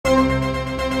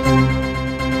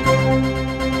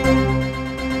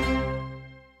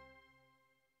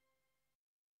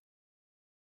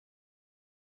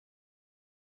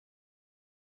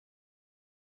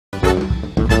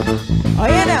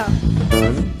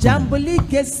Jamboli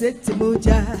keseti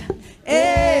moja.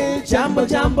 Hey, jambo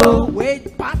jambo,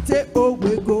 wait party, oh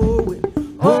we going.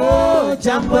 Oh,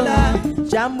 jambola,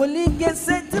 jamboli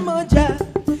keseti moja.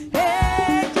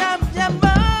 Hey, jambo.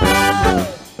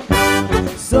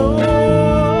 So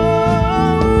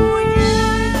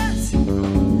yes,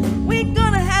 we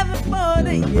gonna have a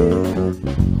party, yeah.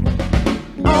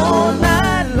 All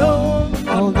night long,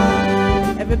 all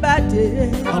night.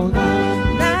 Everybody, all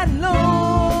night, night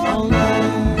long, all night.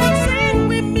 Sing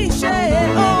with me,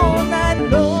 share all night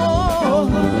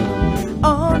long,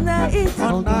 all night,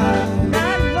 all night,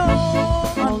 night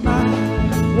long, all night.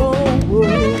 Whoa, whoa.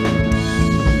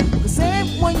 'Cause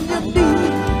when you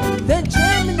need the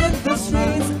jamming in the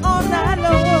streets all night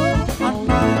long, all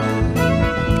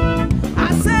night. I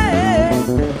said,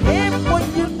 when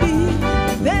you need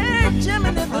the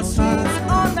jamming in the streets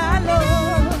all night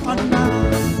long, all night.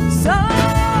 So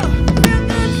feel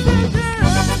good, feel good.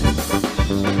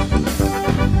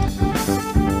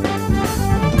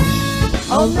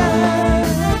 All night,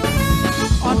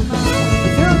 all night,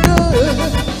 feel good.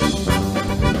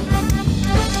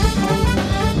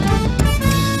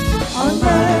 All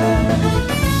night.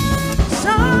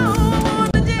 So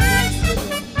wanna dance,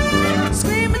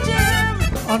 scream and jam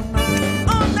all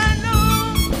night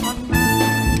long. All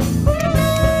night.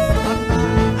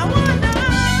 I wanna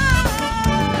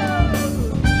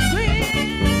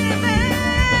scream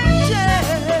and jam.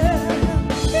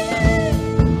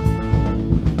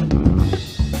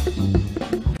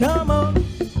 Come on.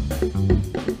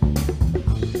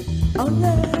 All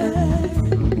night.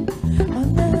 All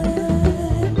night.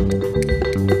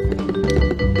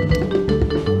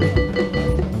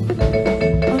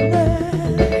 All night,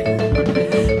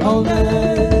 all night,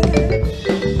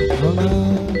 all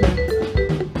night,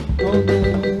 all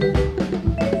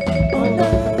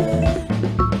night,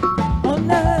 all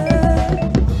night,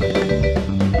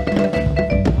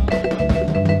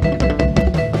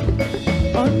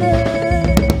 all night,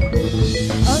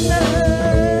 all night,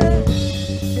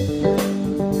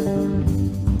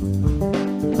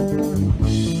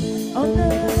 all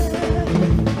night.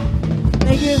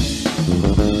 Thank you.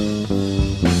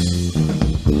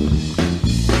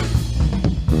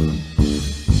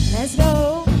 Let's go.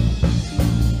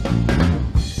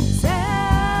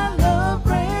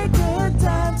 Celebrate good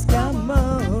times, come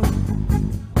on.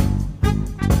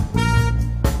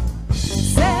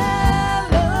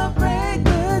 Celebrate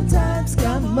good times,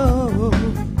 come on.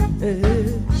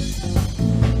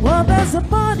 Well, there's a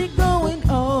party going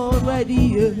on right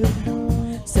here.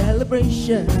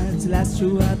 Celebrations last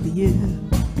throughout the year.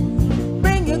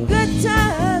 Bring your good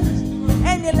times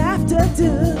and your laughter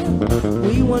too.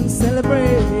 We want to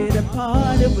celebrate a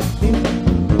party with you.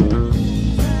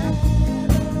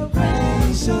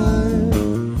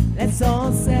 Celebration. Let's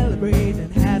all celebrate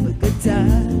and have a good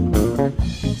time.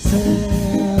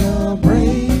 Celebration.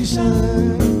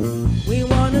 We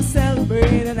want to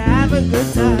celebrate and have a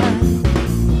good time.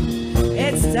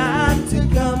 It's time to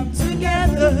come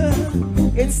together.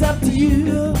 It's up to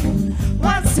you.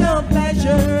 What's your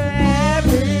pleasure?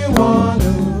 Everyone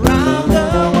around the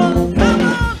world, come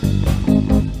on.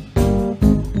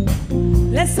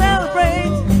 Let's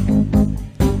celebrate.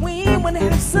 We want to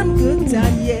have some good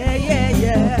time. Yeah, yeah,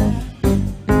 yeah.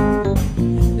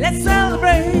 Let's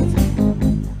celebrate.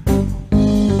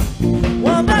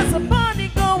 Well, there's a party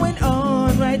going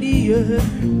on right here.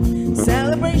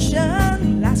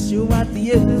 Celebration lasts throughout the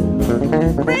year.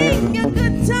 Bring a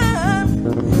good time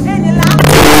and your life.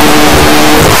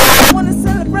 I want to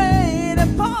celebrate a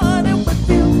party with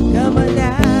you. Come on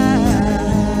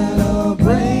now.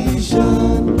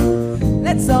 Celebration.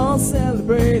 Let's all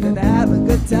celebrate and have a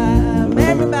good time.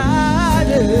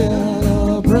 Everybody.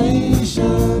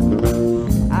 Celebration.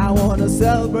 I want to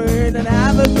celebrate and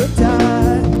have a good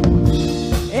time.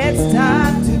 It's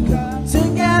time to come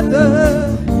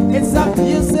together. It's up to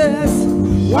you, sis.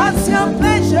 What's your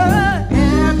pleasure?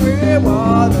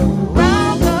 Everyone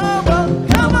around the world,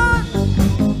 come on.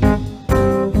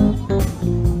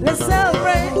 Let's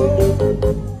celebrate.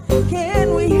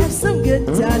 Can we have some good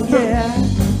time? Yeah.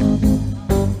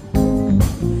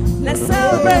 Let's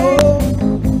celebrate.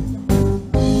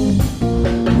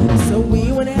 So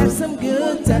we want to have some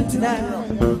good time tonight.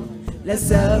 Let's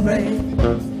celebrate.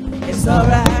 It's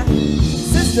alright.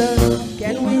 Sister,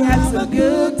 can we have some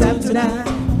good time tonight?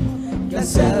 Let's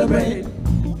celebrate.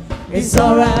 It's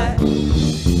alright.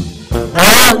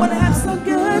 I wanna have some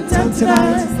good time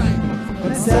tonight.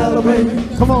 Let's celebrate.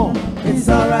 Come on. It's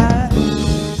alright.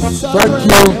 Thank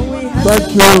you.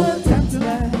 Thank you.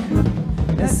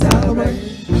 Let's celebrate.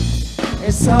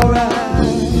 It's alright.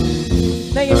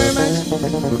 Thank you very much.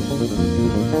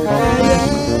 Yeah.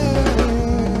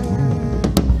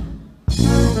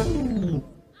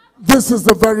 this is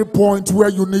the very point where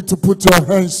you need to put your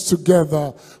hands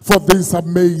together for this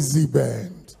amazing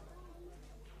band.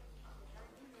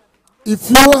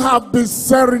 If you have been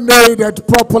serenaded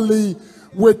properly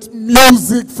with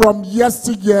music from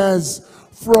yesteryears,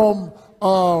 from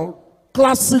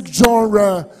classic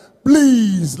genre,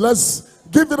 please, let's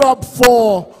give it up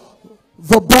for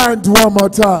the band one more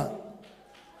time.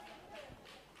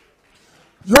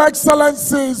 Your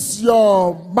Excellencies,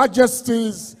 Your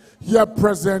Majesties, here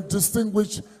present,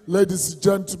 distinguished ladies and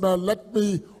gentlemen, let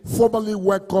me formally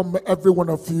welcome every one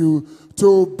of you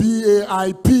to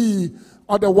BAIP,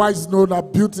 otherwise known as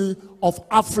Beauty of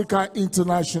Africa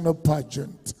International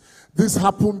Pageant. This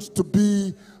happens to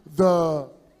be the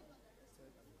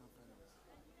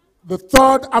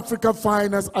third Africa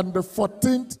Finals and the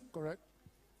 14th, correct?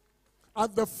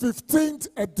 And the 15th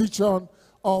edition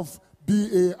of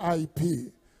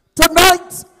BAIP.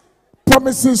 Tonight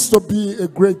promises to be a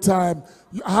great time.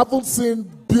 I haven't seen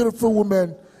beautiful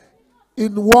women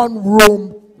in one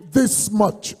room this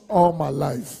much all my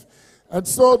life. And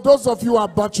so those of you who are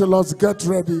bachelors, get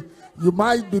ready. You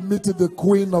might be meeting the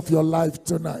queen of your life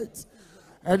tonight.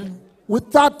 And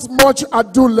without much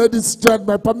ado, ladies and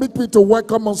gentlemen, permit me to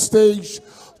welcome on stage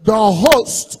the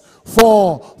host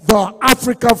for the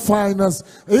Africa Finals.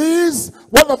 He is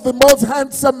one of the most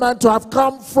handsome men to have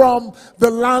come from the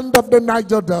land of the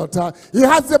Niger Delta. He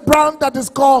has a brand that is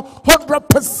called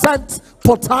 100%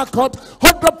 Port Harcourt,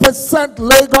 100%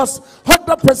 Lagos,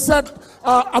 100%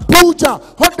 Abuja,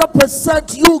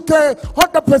 100% UK,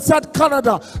 100%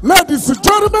 Canada. Ladies and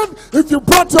gentlemen, if you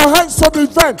brought your hands to the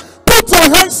event, put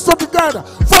your hands together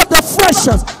for the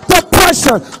freshers, the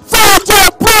pressure, for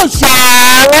the pressure.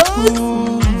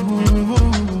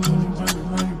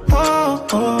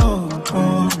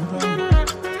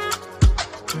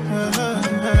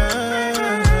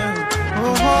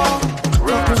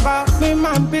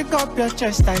 Pick up your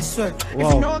chest, I swear. Wow.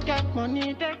 If you don't get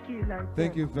money, take it like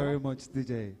Thank you very much,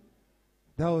 DJ.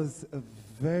 That was a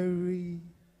very,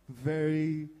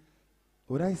 very,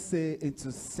 would I say,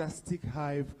 enthusiastic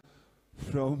hype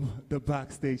from the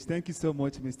backstage. Thank you so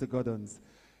much, Mr. Gordons.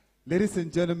 Ladies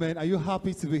and gentlemen, are you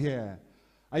happy to be here?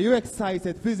 Are you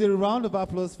excited? Please, a round of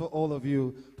applause for all of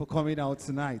you for coming out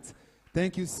tonight.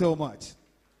 Thank you so much.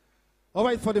 All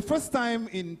right, for the first time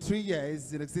in 3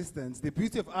 years in existence, the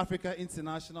Beauty of Africa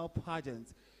International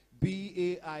Pageant,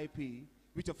 BAIP,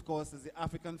 which of course is the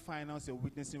African Finals you're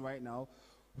witnessing right now,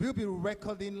 will be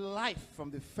recording live from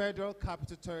the Federal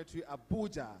Capital Territory,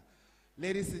 Abuja.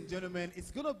 Ladies and gentlemen, it's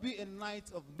going to be a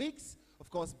night of mix, of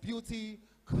course, beauty,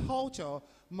 culture,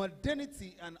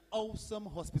 modernity, and awesome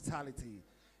hospitality.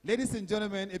 Ladies and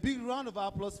gentlemen, a big round of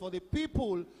applause for the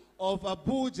people of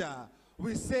Abuja.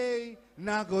 We say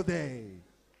Nagode.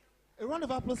 A round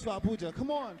of applause for Abuja. Come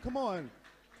on, come on.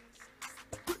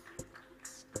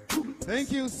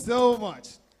 Thank you so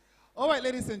much. All right,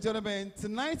 ladies and gentlemen,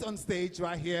 tonight on stage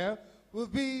right here will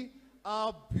be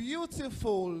our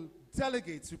beautiful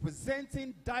delegates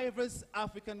representing diverse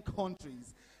African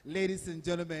countries. Ladies and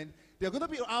gentlemen, they're going to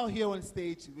be out here on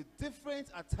stage with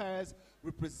different attires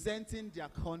representing their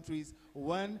countries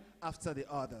one after the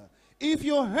other. If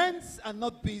your hands are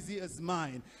not busy as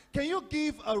mine, can you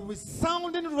give a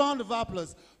resounding round of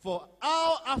applause for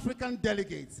our African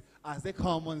delegates as they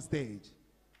come on stage?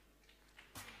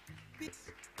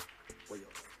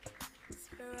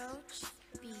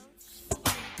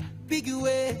 Big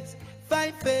ways,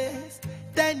 5 face,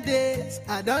 10 days.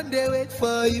 I don't dare wait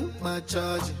for you, my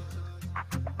charge.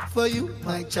 For you,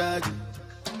 my charge.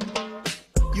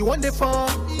 You want the phone?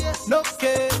 Yes. No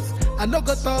case. I no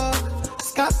go talk.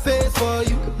 Scarface for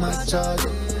you, my charge.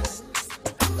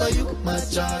 For you, my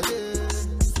charge.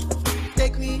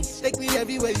 Take me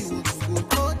everywhere you want to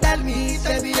go. Tell me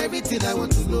everything I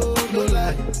want to know. No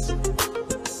lie.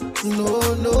 No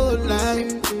lie.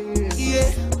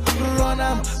 Yeah. Run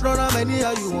am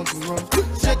anyhow you want to run.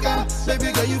 Check out,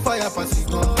 baby girl, you fire pass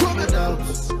it on. No doubt.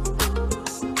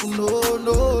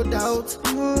 No doubt.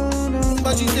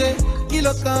 But you say,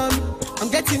 kilo come, I'm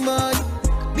getting money,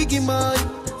 biggie money.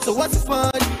 So what's the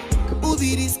fun?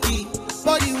 Movie risky,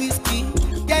 body whiskey,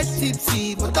 get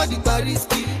tipsy, but all the bar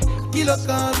risky. Kilo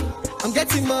come, I'm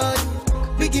getting money,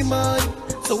 biggie money.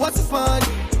 So what's the fun?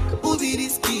 Movie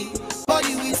risky,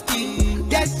 body whiskey,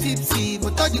 get tipsy,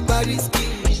 but all the bar risky.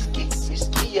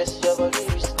 Risky, yes, your body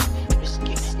risky.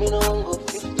 Me no go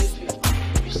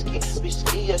 50-50.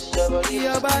 Risky, yes, your body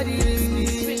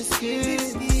risky.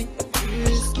 Risky,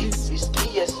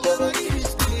 yes, your body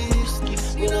risky.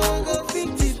 Me no go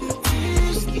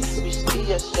 50-50. Risky,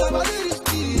 yes, your body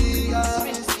risky.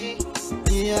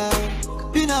 Yeah,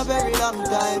 been a very long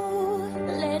time.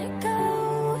 Let it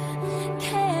go,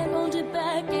 can't hold it. look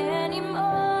back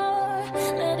anymore.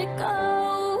 Let it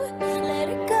go, let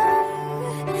it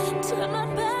go. Turn my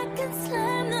back and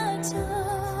slam the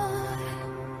door.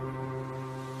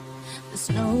 The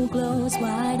snow glows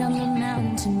white on the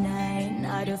mountain tonight,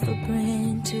 not a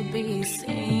footprint to be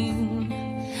seen.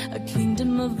 A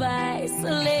kingdom of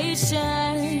isolation,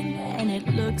 and it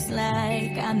looks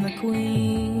like I'm the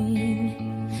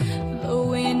queen. The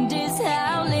wind is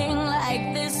howling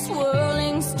like this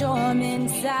swirling storm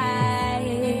inside.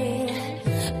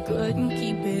 Couldn't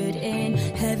keep it in,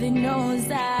 heaven knows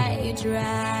I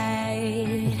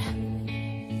tried.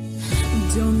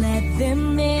 Don't let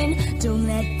them in, don't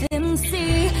let them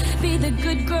see. Be the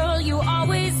good girl you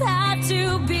always had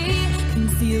to be.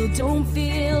 Conceal, don't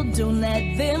feel, don't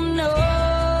let them know.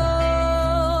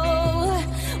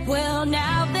 Well,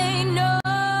 now they know.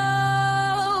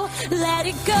 Let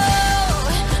it go,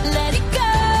 let it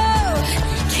go.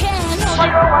 Can't hold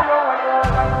it.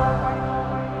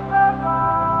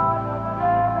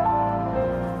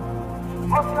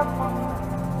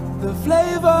 The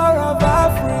flavor of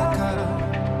Africa,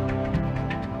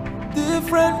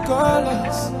 different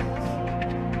colors.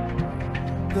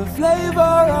 The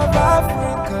flavor of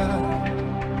Africa,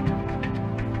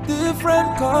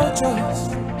 different cultures.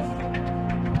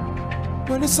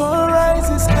 When the sun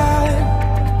rises high,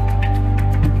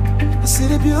 I see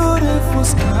the beautiful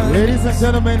sky. Ladies and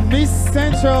gentlemen, Miss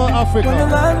Central Africa. When the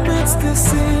land meets the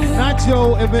sea,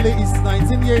 Nacho Emily is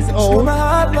 19 years old, a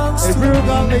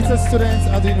Virugal later student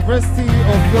at the University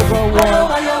of Global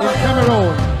World in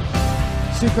Cameroon.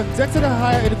 She conducted her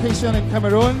higher education in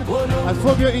Cameroon at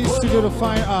Fobia Institute of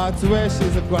Fine Arts, where she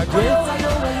is a graduate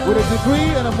with a degree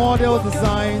in model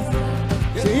design.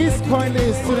 She is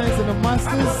currently a student in a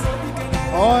master's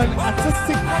on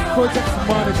artistic project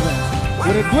management.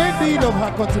 With a great deal of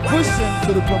her contribution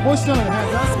to the promotion and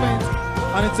enhancement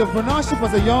and entrepreneurship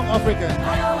as a young African,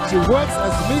 she works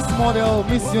as Miss Model,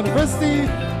 Miss University,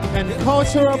 and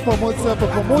cultural promoter for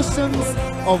promotions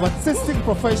of artistic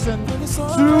profession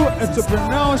through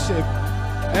entrepreneurship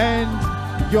and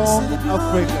young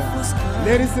Africa.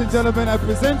 Ladies and gentlemen, I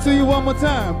present to you one more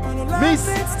time, Miss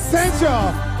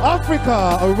Central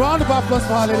Africa. A round of applause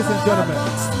for her, ladies and gentlemen.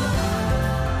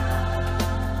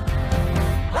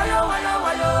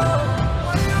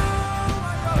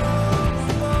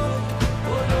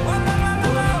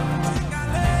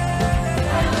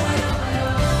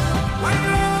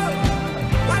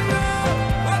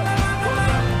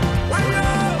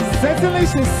 Certainly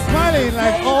she's smiling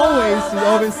like always, she's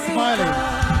always smiling.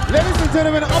 Ladies and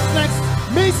gentlemen, up next,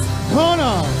 Miss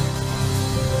Ghana.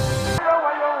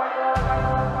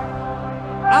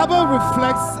 ABBA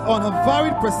reflects on her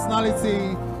varied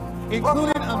personality,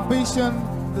 including ambition,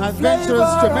 adventurous,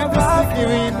 tremendously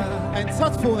giving, and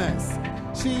thoughtfulness.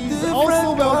 She's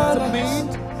also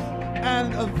well-determined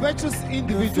and a virtuous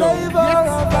individual, yet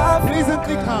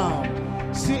pleasantly calm.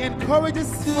 She encourages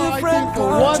fighting for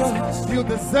what you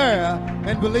desire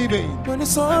and believe in. And doing it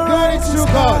through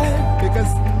God, because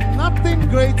nothing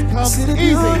great comes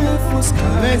easy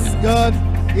unless God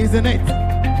is in it.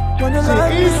 She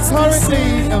is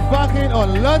currently embarking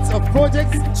on lots of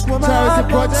projects, charity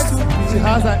projects. She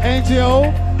has an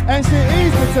NGO, and she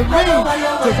is determined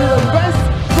to do the best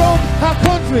from her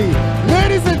country.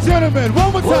 Ladies and gentlemen,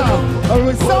 one more time, a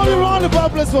resounding round of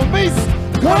applause for Miss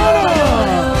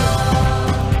Ghana.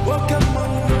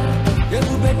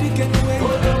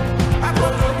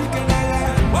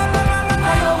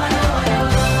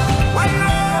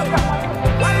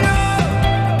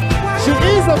 She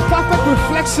is a perfect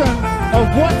reflection of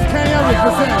what Kenya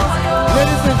represents.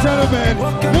 Ladies and gentlemen,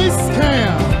 Miss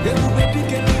Kenya.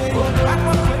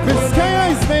 Miss Kenya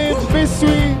is named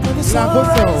Messry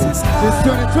Lung'atso. She's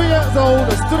 23 years old,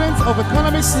 a student of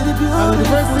economics at the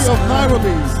University of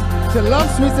Nairobi. She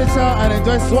loves literature and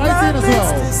enjoys writing as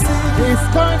well. She is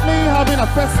currently having a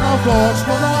personal blog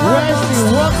where she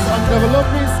works on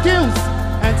developing skills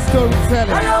and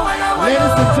storytelling.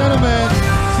 Ladies and gentlemen,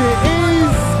 she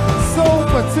is so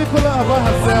particular about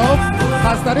herself.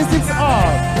 Her statistics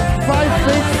are 5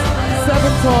 feet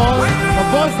 7 tall, her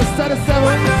voice is 37,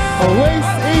 her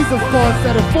waist is of course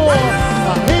 34,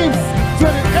 her hips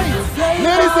 28.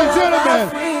 Ladies and gentlemen,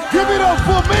 give it up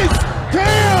for Miss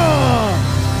Kenya!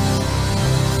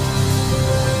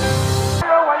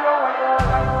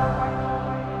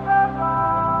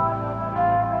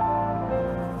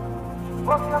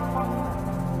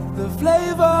 The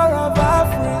flavor of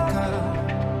Africa.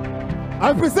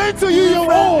 I present to you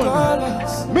your own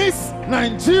Miss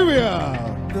Nigeria.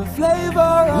 The flavor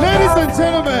of Ladies and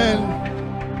gentlemen,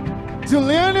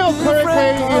 Juliana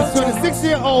Okereke is 26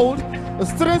 years old,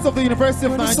 students of the University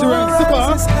of Nigeria in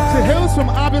Super. She hails from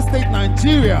Abia State,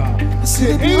 Nigeria. She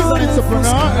is an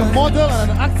entrepreneur, a model,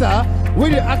 and an actor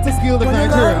with the Actors Guild of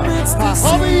Nigeria. Her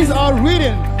hobbies are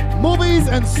reading, movies,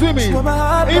 and swimming.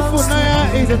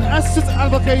 Ifunanya is an astute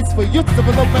advocate for youth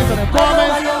development and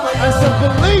empowerment, and she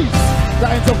believes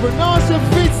that entrepreneurship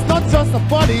fits not just her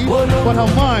body, but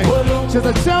her mind. She's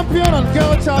a champion on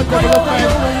girl-child development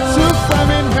through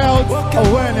feminine health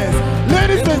awareness.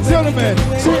 Ladies and gentlemen,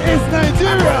 she is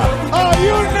Nigeria. Are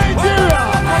you Nigeria?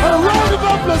 A round of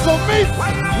applause for Miss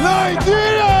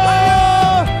Nigeria!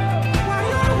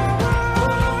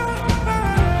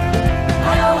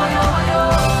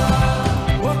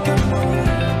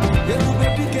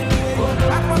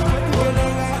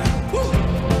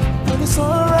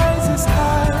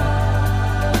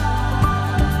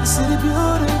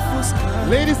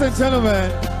 Ladies and gentlemen,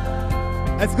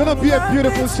 it's gonna be a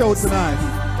beautiful show tonight.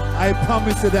 I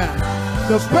promise you that.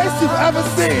 The best you've ever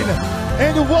seen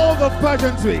in the world of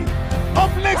pageantry.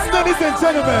 Up next, ladies and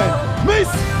gentlemen, Miss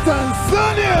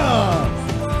Tanzania.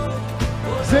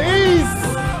 She is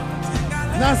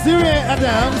Nasiri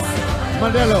Adams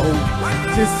Mandelo.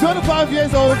 She's 25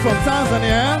 years old from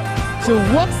Tanzania. She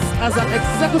works as an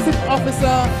executive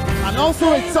officer and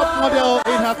also a top model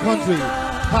in her country.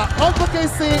 Her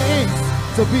advocacy is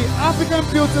to be African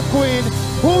beauty queen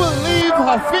who will leave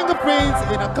her fingerprints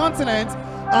in a continent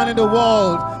and in the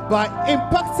world by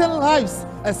impacting lives,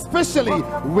 especially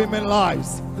women's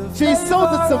lives. She is so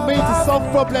determined to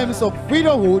solve problems of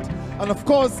widowhood and of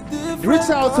course reach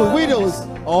out to widows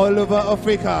all over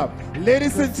Africa.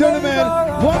 Ladies and gentlemen,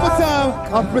 one more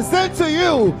time, I present to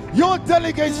you your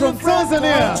delegates from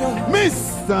Tanzania,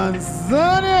 Miss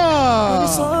Tanzania. The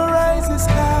sunrise is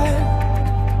high.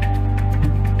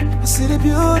 I see the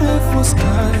beautiful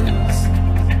skies.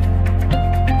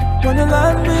 When the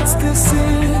land meets the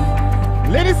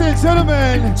sea. Ladies and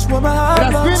gentlemen, it has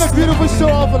been a beautiful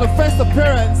show for the first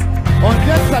appearance on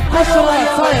their traditional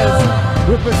attires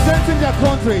representing their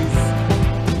countries.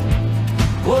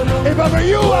 If I were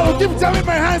you, I would keep jamming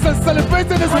my hands and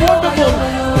celebrating this wonderful,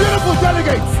 beautiful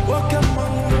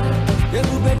delegates.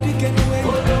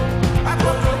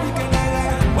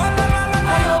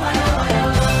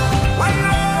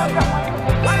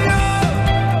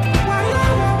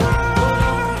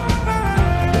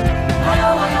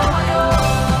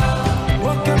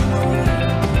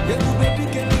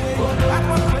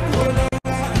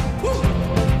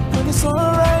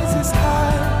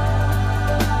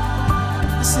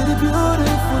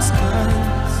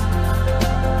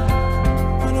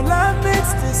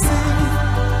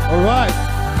 All right.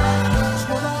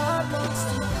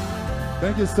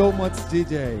 Thank you so much,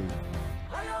 DJ.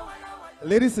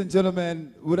 Ladies and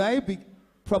gentlemen, would I be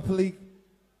properly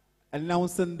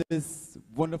announcing this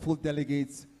wonderful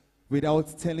delegates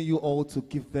without telling you all to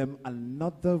give them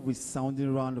another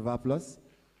resounding round of applause?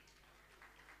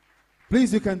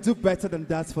 Please, you can do better than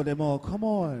that for them all. Come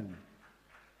on.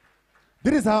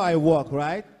 This is how I work,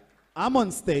 right? I'm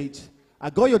on stage. I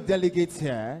got your delegates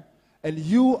here, and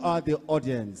you are the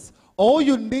audience. All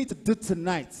you need to do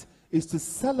tonight is to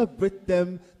celebrate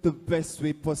them the best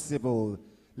way possible.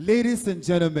 Ladies and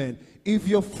gentlemen, if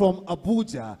you're from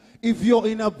Abuja, if you're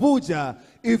in Abuja,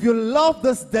 if you love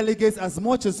these delegates as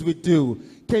much as we do,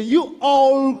 can you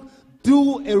all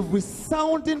do a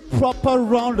resounding proper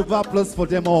round of applause for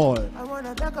them all? I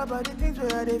wanna talk about the things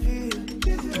where they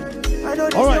feel. I know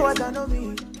they All say right. what I know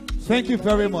me. Thank you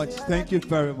very much. Thank you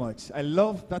very much. I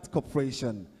love that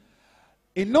cooperation.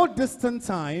 In no distant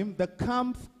time, the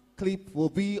camp clip will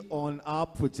be on our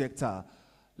projector.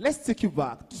 Let's take you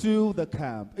back to the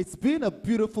camp. It's been a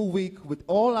beautiful week with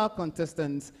all our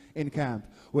contestants in camp.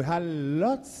 We had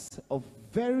lots of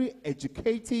very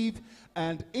educative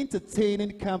and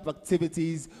entertaining camp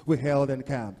activities we held in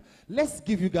camp. Let's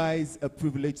give you guys a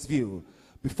privileged view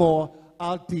before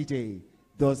our DJ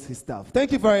does his stuff.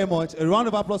 Thank you very much. A round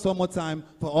of applause one more time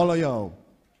for all of y'all.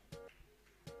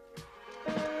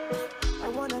 I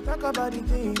wanna talk about the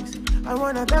things. I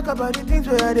wanna talk about the things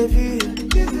where they feel.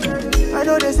 I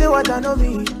know they say what I know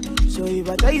me. So if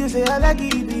I tell you, say I like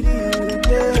it, be real.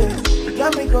 Yeah. You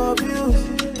got me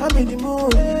confused. I'm in the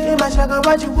mood. In my shaka,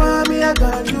 what you want me, I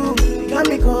got you. You got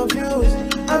me confused.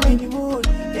 I'm in the mood.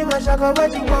 In my shaka,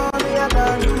 what you want me, I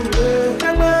got you.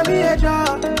 I'm gonna be a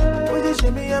job.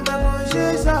 Position me in my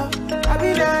conscience. I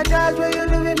be that judge where you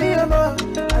living me among.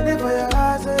 I think for your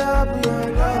eyes, so I'll be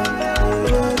your love.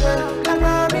 I'm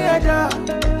gonna be a job.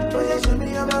 Position me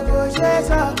in my conscience.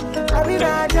 I be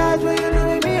that judge where you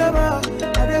living me among.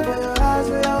 I think for your eyes,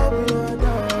 so I'll be your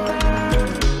love.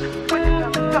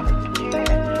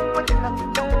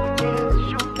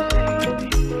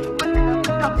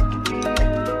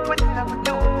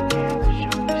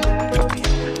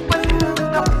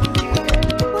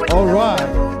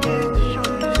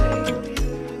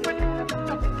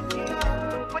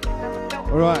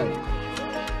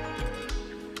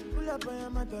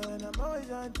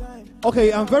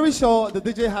 Okay, I'm very sure the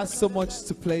DJ has so much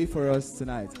to play for us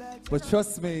tonight. But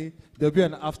trust me, there'll be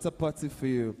an after party for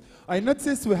you. I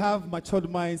noticed we have matured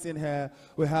minds in here.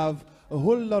 We have a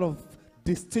whole lot of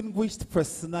distinguished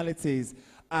personalities.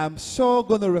 I'm sure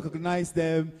going to recognize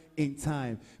them in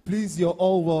time. Please, you're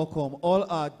all welcome, all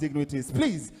our dignitaries.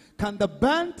 Please, can the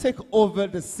band take over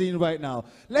the scene right now?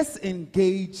 Let's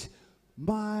engage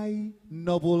my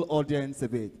noble audience a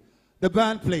bit. The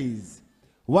band, please.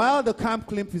 While the camp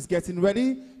clip is getting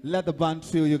ready, let the band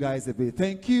thrill you guys a bit.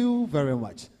 Thank you very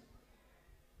much.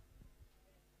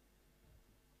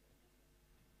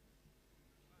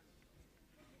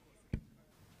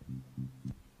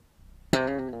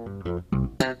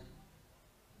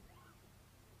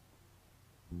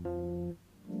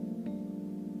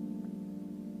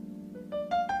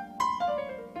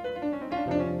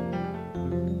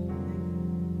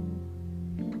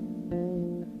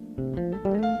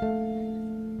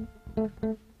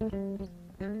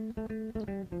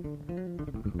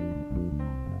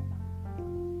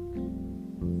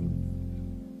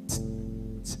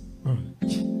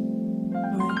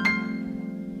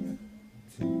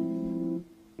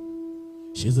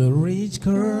 She's a rich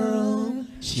girl,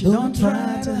 she don't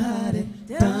try to hide it.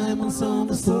 Diamonds on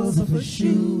the soles of her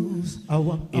shoes.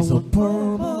 It's a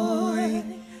poor boy,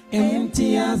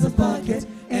 empty as a pocket,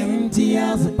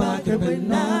 but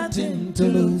nothing to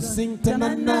lose. Sing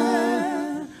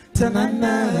ta-na-na,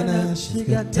 ta-na-na-na. She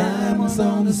got diamonds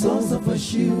on the soles of her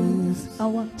shoes.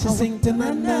 She sing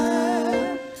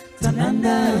ta-na-na,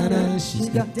 ta-na-na-na. She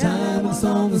got diamonds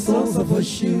on the soles of her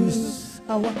shoes.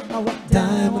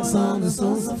 Diamonds on the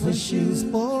soles of her shoes.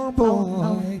 Poor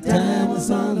boy, diamonds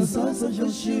on the soles of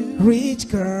her shoes. Rich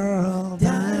girl,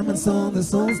 diamonds on the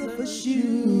soles of her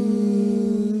shoes.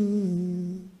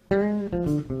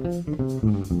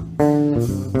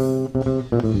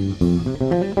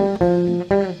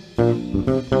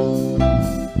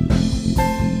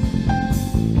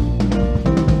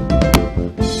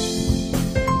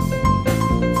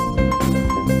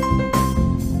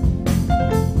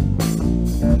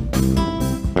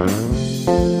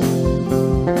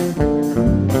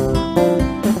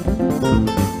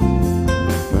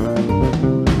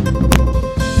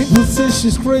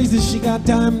 She's crazy, she got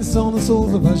diamonds on the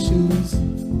soles of her shoes.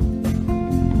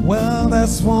 Well,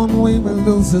 that's one way we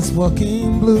lose this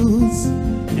walking blues.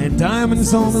 And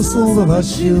diamonds on the soles of her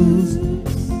shoes.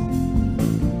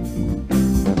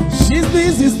 She's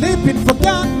busy sleeping,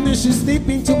 forgotten if she's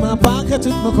sleeping to my pocket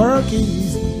with my car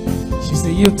keys. She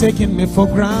said, you're taking me for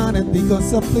granted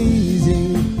because I please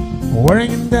you.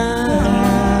 Wearing diamonds.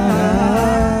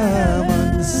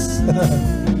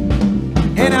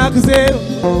 And I could say,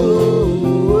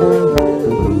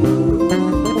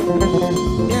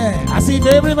 yeah, I see if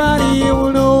everybody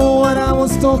will know what I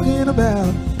was talking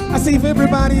about. I see if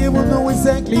everybody will know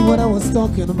exactly what I was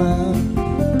talking about.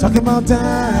 Talking about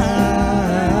diamonds.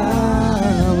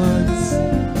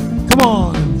 Come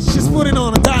on, she's putting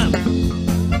on a diamond.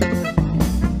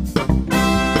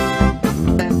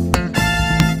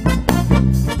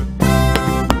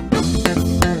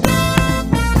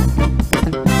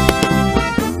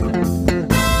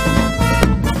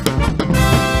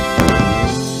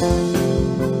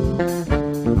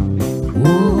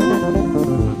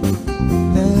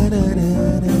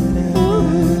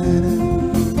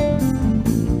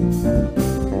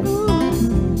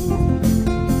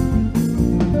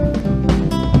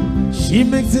 She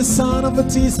makes the sign of a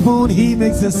teaspoon, he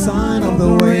makes the sign of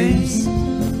the waves.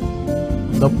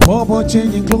 The poor boy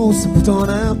changing clothes to put on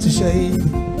aftershave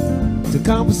to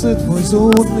compensate for his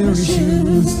ordinary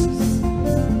shoes.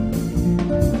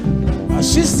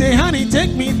 She say, honey,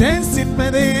 take me dancing,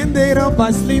 but they ended up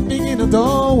by sleeping in a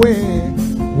doorway.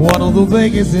 One of the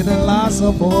Vegas in the last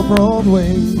of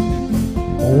Broadway,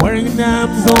 wearing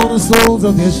diamonds on the soles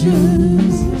of their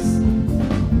shoes.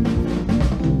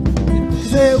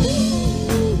 Say,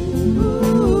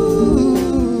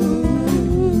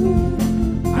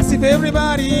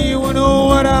 everybody will know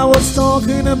what I was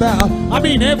talking about. I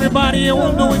mean, everybody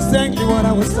will know exactly what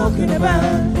I was talking about.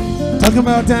 Talking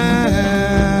about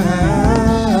dance.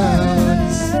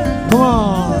 Come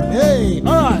on, hey,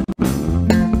 all right.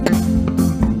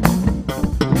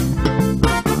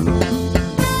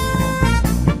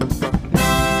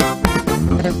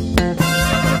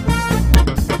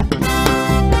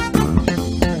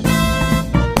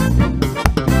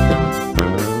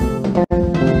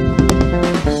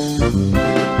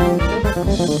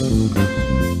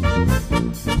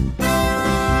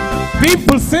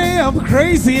 People say I'm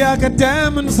crazy, I got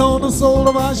diamonds on the sole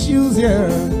of our shoes, yeah.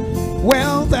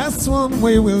 Well, that's one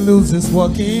way we'll lose this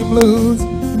walking blues.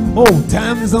 Oh,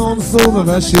 time's on soles of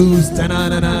her shoes.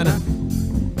 Ta-na-na-na-na.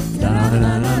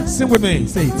 Ta-na-na-na-na. Sing with me.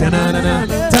 Say ta-na-na-na.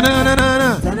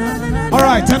 Ta-na-na-na-na. All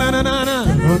right. Ta-na-na-na-na.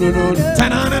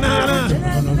 Ta-na-na-na-na.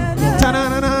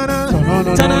 Ta-na-na-na-na.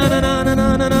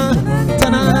 Ta-na-na-na-na-na.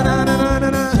 Ta-na-na-na-na-na.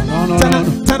 Ta-na-na-na-na.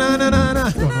 Ta-na-na-na-na.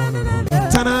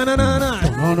 Ta-na-na-na-na. Ta-na-na-na-na.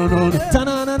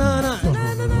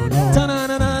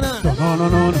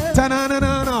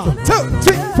 Ta-na-na-na-na. 2,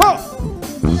 3, 4.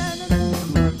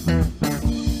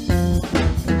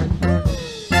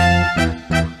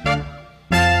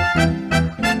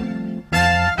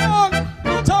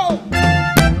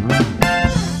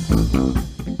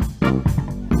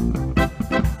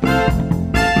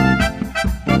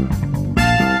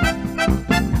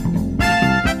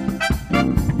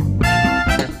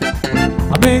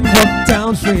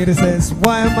 Straight, it says,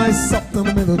 why am I soft in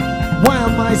the middle? Why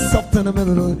am I soft in the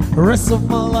middle? The rest of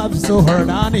my life so hurt.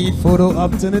 I need photo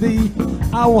opportunity.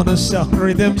 I want to shout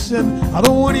redemption. I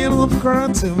don't want you to look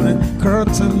curtain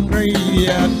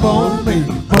gradient.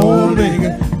 Bowling,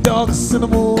 dogs in the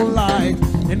moonlight,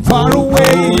 and far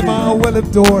away my well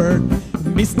door.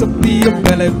 Mr. Be a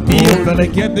belly,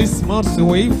 get this much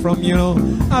away from you.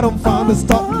 I don't find the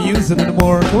stop music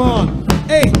anymore. Come on,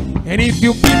 hey. And if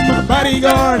you be my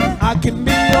bodyguard, I can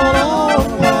be your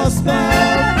long lost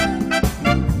man.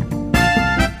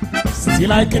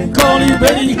 Still I can call you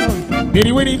Betty.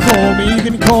 Betty, when you call me, you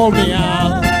can call me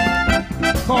out.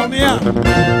 Call me out.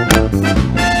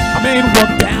 I mean,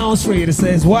 walk down straight. It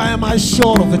says, why am I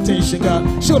short of attention?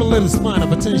 God, short a little spine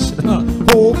of attention.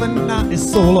 Oh, man, not is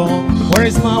so long. Where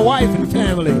is my wife and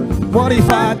family? What if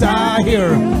I die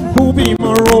here? Who be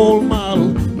my role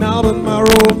model? Now that my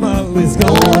role model is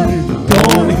gone.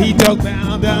 He dug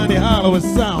down the hollow of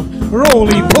sound.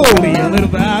 Roly-poly, a little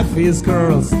back for his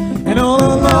girls. And all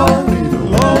along,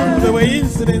 there were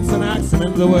incidents and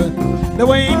accidents. There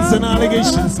were ins and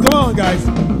allegations. Come on, guys.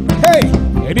 Hey,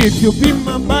 and if you be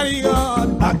my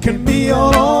bodyguard, I can be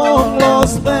your long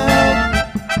lost man.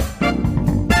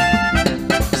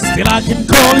 Still I can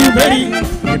call you Betty.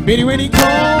 And Betty, when he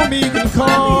call me, you can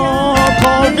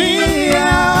call me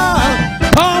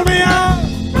out. Call me out.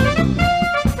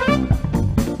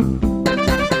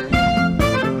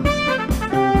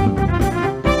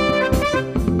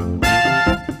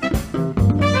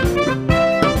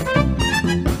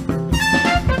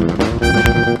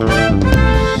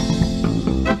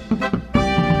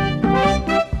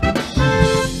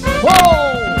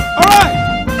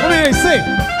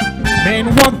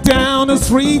 Man walk down a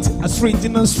street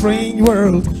in a strange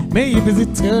world. Maybe it's a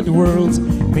third world,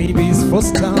 maybe it's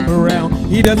first time around.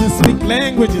 He doesn't speak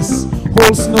languages,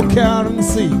 holds no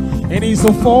currency, and he's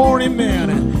a foreign man,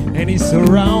 and he's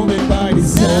surrounded by the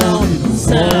sound.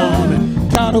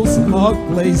 Cattle's a hot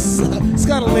place, it's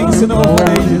got links in all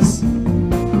ages.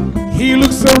 He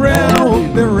looks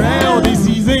around, he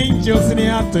sees angels in the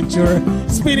aperture,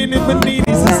 spinning in beneath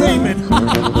his amen.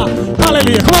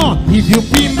 Hallelujah, come on. If you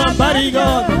be my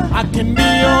bodyguard, I can be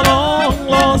your long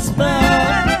lost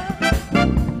man.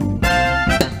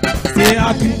 Say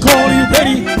I can call you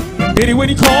Betty. Betty, when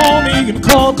you call me, you can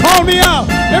call me out.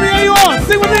 Everywhere you are,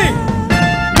 sing with me.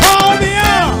 Call me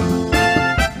out.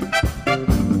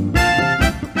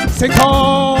 Say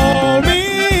call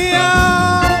me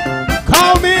out.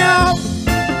 Call me out.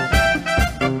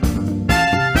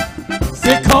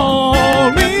 Say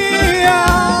call me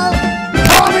out.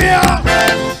 Call me out.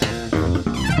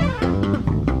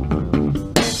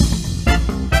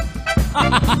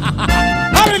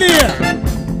 Hallelujah.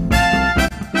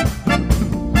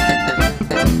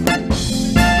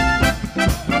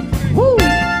 Woo.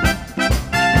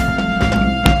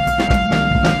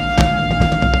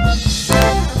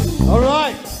 All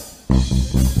right.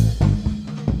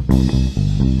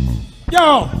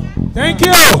 Yo, thank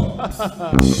you.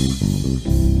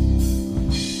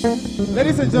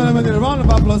 Ladies and gentlemen, a round of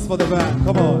applause for the band.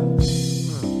 Come on.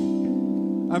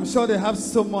 I'm sure they have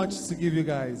so much to give you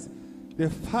guys.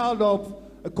 They've piled up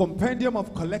a compendium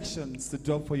of collections to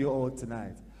drop for you all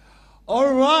tonight.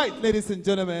 All right, ladies and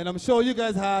gentlemen, I'm sure you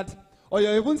guys had, or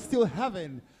you're even still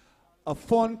having, a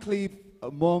fun clip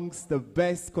amongst the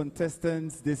best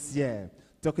contestants this year.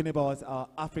 Talking about our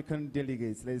African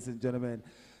delegates, ladies and gentlemen.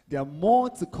 There are more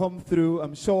to come through.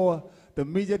 I'm sure the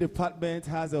media department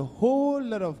has a whole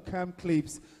lot of camp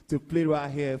clips to play right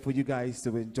here for you guys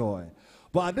to enjoy.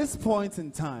 But at this point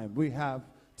in time, we have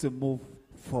to move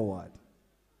forward.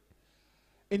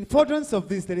 In furtherance of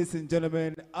this, ladies and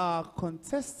gentlemen, our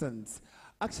contestants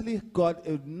actually got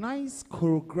a nice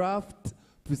choreographed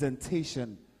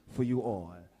presentation for you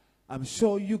all. I'm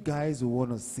sure you guys will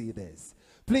want to see this.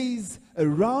 Please, a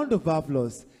round of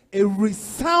applause A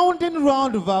resounding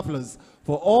round of applause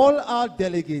for all our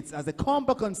delegates as they come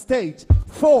back on stage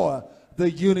for the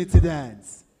Unity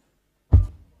Dance.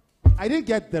 I didn't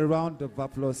get the round of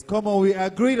applause. Come on, we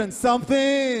agreed on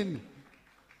something.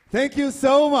 Thank you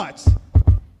so much.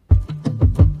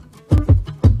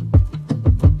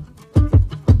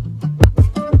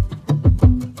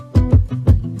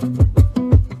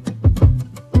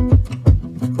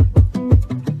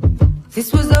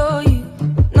 This was all you,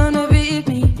 none of it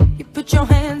me. You put your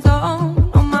hands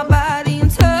on my body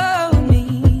and told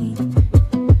me,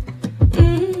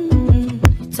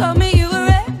 told me you were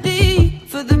ready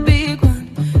for the big one,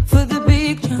 for the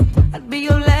big jump. I'd be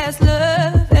your last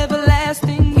love,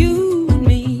 everlasting, you and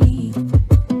me.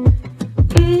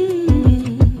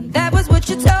 That was what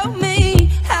you told me.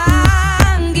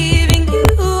 I'm giving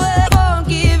you up,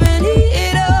 giving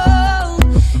it all.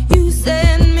 You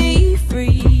set me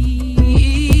free.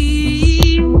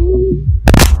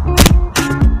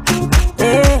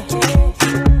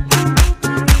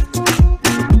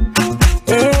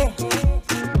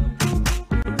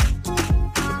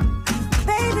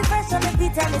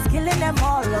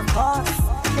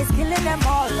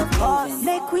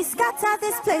 Make we scatter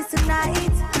this place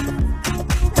tonight.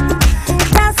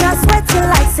 Dance and sweat till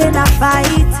like sin a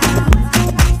fight.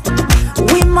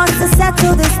 We must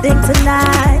settle this thing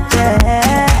tonight.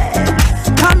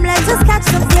 Yeah. Come, let's just catch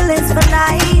some feelings for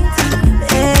night.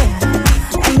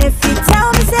 Yeah. And if you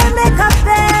tell me, say make a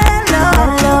hello,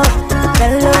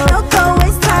 hello. I don't go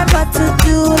waste time, but to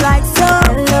do like so.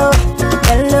 Hello,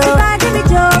 hello. Everybody me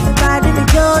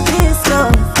Joe, this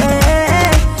love.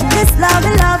 Yeah. This love,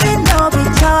 no be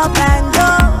chop and go.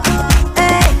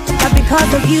 Hey, but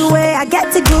because of you, I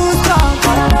get to goosebumps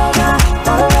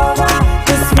all over.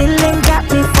 This feeling got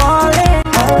me falling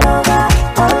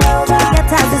all over. Get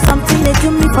tired of something they do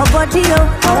me for body,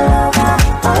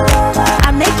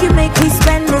 I make we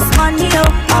spend this money,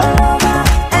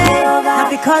 Hey, now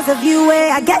because of you,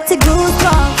 I get to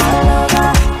goosebumps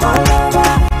all over.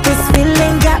 This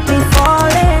feeling got me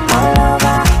falling all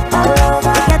over.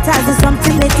 Tired of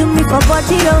something they do me for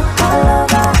body,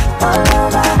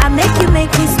 I make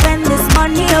we spend this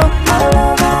money,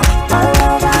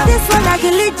 This one I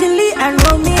Gilly and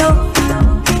Romeo.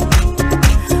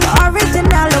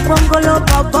 Original Bongolo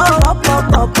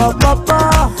Bobo.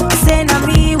 Say na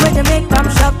me when they make them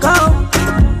shock.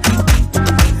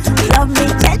 Love me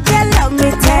gentle, love me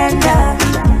tender,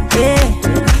 yeah.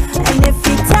 And if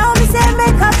you tell me, say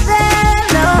make a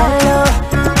hello.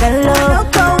 Don't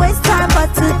go waste time, but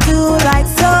to do like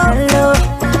so. Hello.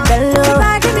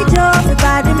 Everybody me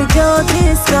Joe,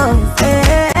 this love.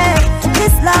 Hey.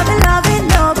 This love,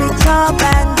 no be chop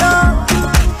and go.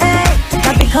 Hey.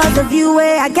 But because of you,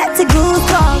 I get to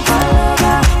goosebumps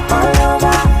all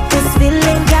over. This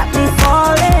feeling got me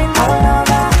falling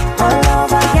all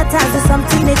over. Get tired of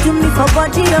something they do me for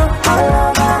body,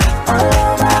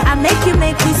 I make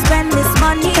we spend this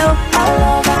money,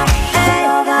 Hey.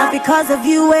 Now because of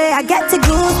you, I get to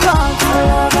goosebumps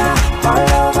all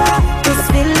over. This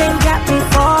feeling got me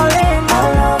falling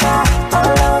all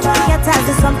over. Get tired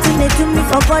of something they do me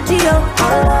for body,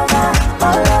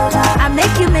 I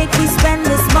make we spend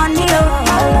this money,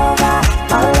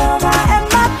 And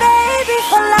my baby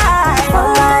for life.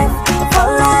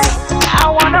 I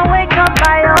wanna wake up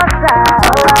by your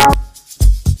side.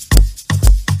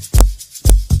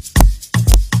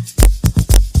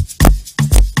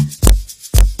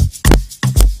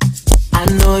 I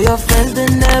know your friends, they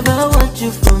never want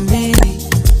you for me.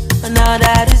 But now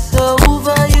that it's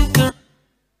over, you can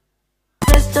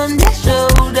rest on their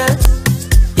shoulders.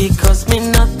 It costs me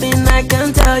nothing, I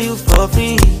can tell you for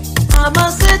free. I'm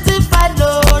a certified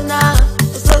loner,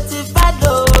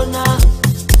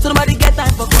 So nobody get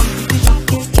time for competition.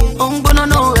 I'm gonna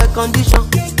know a condition.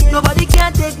 Nobody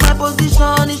can take my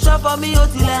position. It's short for me,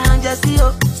 till I hang just see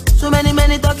you. So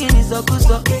many talking is so good,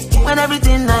 so when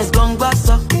everything nice, gone back,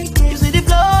 so you see the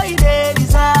flow, it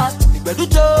is hard. But you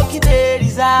joke, it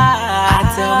is hard.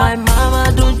 I tell my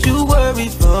mama, don't you worry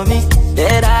for me,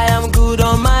 that I am good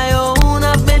on my own.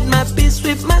 I've made my peace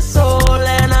with my soul,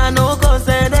 and I know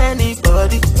concern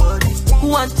anybody who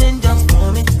want change up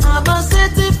for me. I'm a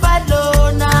certified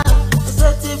loner,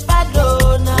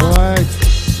 Alright.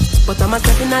 But I'm a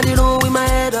stepping out the room with my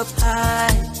head up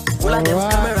high. All of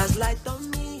them cameras light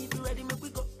on me. If you ready, make we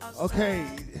go outside. Okay,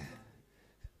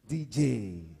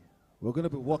 DJ, we're going to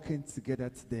be working together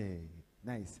today.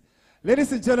 Nice.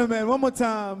 Ladies and gentlemen, one more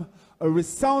time, a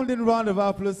resounding round of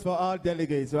applause for our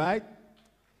delegates, right?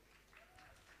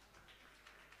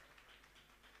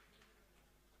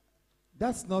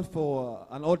 That's not for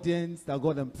an audience that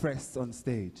got impressed on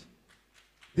stage.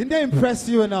 Didn't they impress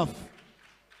you enough?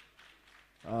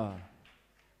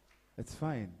 It's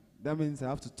fine. That means I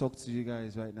have to talk to you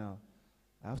guys right now.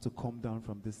 I have to calm down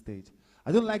from this stage.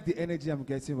 I don't like the energy I'm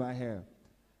getting right here.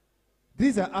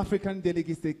 These are African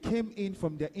delegates. They came in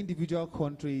from their individual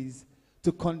countries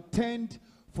to contend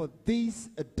for this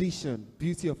edition,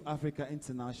 Beauty of Africa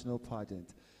International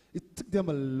Pageant. It took them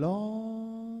a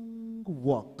long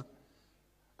walk,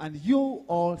 and you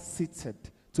all seated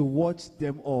to watch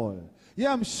them all.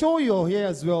 Yeah, I'm sure you're here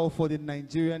as well for the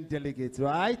Nigerian delegates,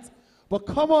 right? But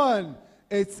come on,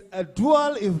 it's a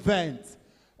dual event.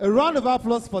 A round of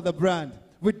applause for the brand.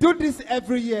 We do this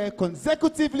every year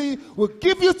consecutively. We'll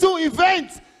give you 2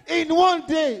 events in one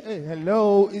day. Hey,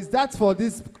 hello, is that for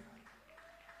this?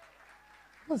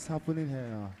 What's happening here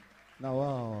now? Now,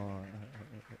 wow.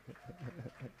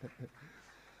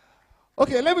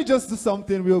 Okay, let me just do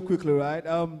something real quickly, right?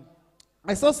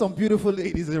 I saw some beautiful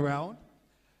ladies around.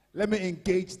 Let me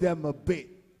engage them a bit.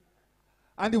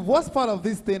 And the worst part of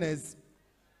this thing is,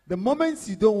 the moments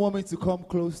you don't want me to come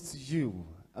close to you,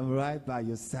 I'm right by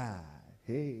your side.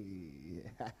 Hey.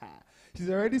 She's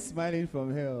already smiling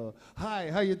from here. Hi,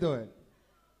 how you doing?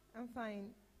 I'm fine.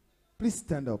 Please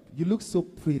stand up. You look so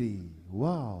pretty.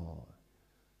 Wow.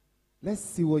 Let's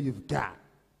see what you've got.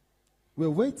 We're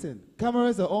waiting.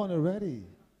 Cameras are on already.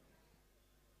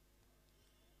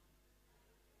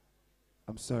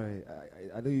 I'm sorry.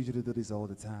 I don't usually do this all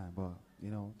the time, but, you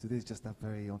know, today is just a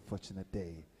very unfortunate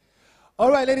day.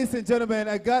 All right, ladies and gentlemen,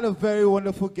 I got a very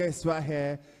wonderful guest right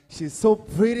here. She's so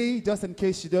pretty. Just in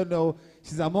case you don't know,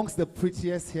 she's amongst the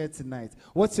prettiest here tonight.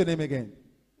 What's your name again?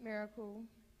 Miracle.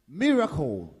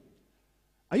 Miracle.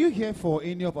 Are you here for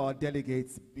any of our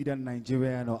delegates, either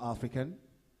Nigerian or African?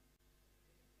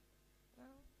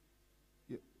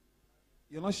 No.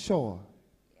 You're not sure?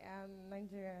 Yeah, I'm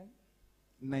Nigerian.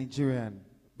 Nigerian.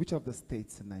 Which of the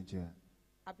states in Nigeria?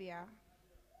 Abuja.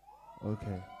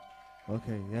 Okay.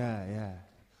 Okay, yeah.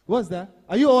 What's that?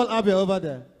 Are you all Abia over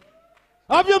there?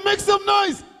 Abia, make some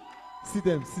noise! See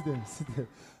them.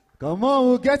 Come on,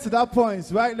 we'll get to that point.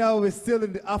 Right now, we're still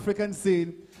in the African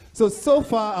scene. So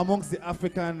far, amongst the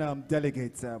African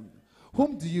delegates,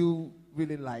 whom do you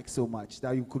really like so much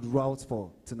that you could route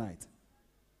for tonight?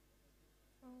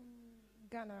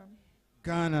 Ghana.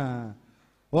 Ghana.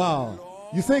 Wow.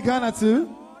 You say Ghana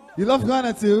too? You love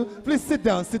Ghana too? Please sit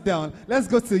down. Let's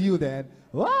go to you then.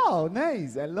 Wow,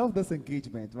 nice. I love this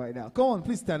engagement right now. Come on,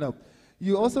 please stand up.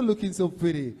 You're also looking so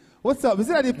pretty. What's up? Is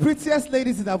it that the prettiest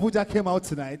ladies in Abuja came out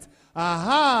tonight?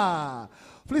 Aha!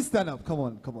 Please stand up. Come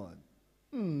on.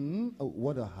 Oh,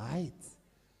 what a height.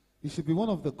 You should be one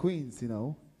of the queens, you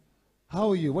know.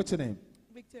 How are you? What's your name?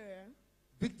 Victoria.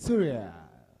 Victoria.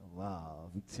 Wow,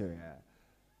 Victoria.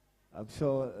 I'm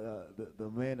sure the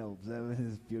man observing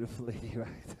this beautiful lady,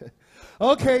 right?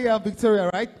 Okay, Victoria,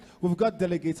 right? We've got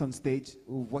delegates on stage.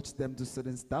 We'll watch them do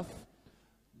certain stuff.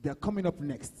 They're coming up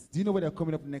next. Do you know where they're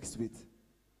coming up next with?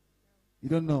 You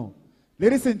don't know.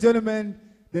 Ladies and gentlemen,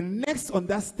 the next on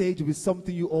that stage will be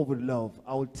something you all would love.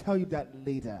 I will tell you that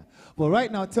later. But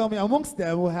right now, tell me, amongst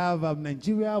them, we have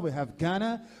Nigeria, we have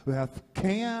Ghana, we have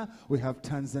Kenya, we have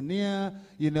Tanzania,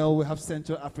 you know, we have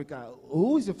Central Africa.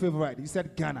 Who's your favorite? You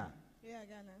said Ghana. Yeah,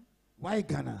 Ghana. Why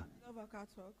Ghana? I love her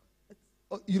catwalk.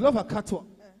 Oh, you love her catwalk?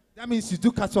 Yeah. That means you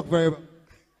do catwalk very well.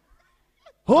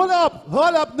 Hold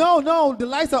up. No, the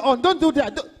lights are on. Don't do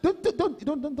that.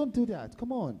 Don't do that.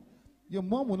 Come on. Your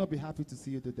mom will not be happy to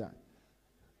see you do that.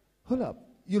 Hold up.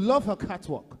 You love her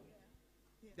catwalk.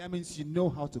 Yeah. That means you know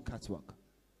how to catwalk.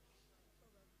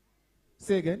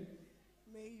 Say again.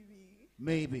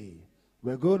 Maybe.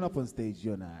 We're going up on stage,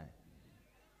 you and I.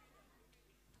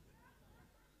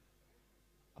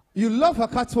 You love her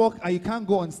catwalk and you can't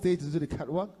go on stage to do the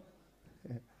catwalk?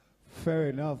 Fair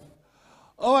enough.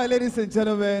 All right, ladies and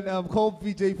gentlemen, I'm called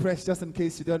VJ Press, just in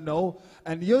case you don't know.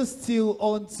 And you're still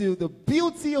on to the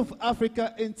Beauty of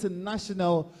Africa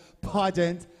International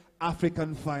Pageant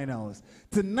African Finals.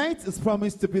 Tonight is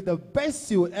promised to be the best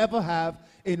you will ever have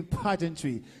in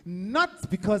pageantry. Not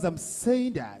because I'm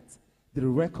saying that. The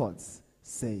records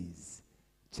says.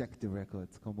 Check the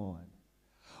records, come on.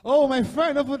 Oh, my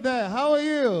friend over there, how are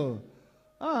you?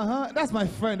 That's my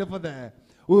friend over there.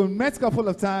 We met a couple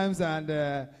of times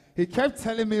and he kept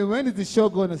telling me, when is the show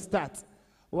going to start?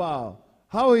 Wow.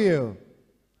 How are you?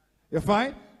 You're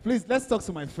fine? Please, let's talk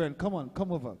to my friend. Come on,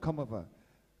 come over.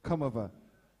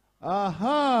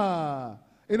 Aha.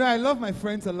 You know, I love my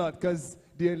friends a lot because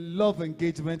they love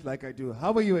engagement like I do.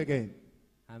 How are you again?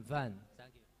 I'm fine.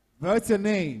 Thank you. What's your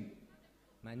name?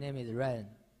 My name is Ren.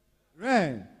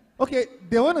 Ren. Okay,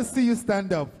 they want to see you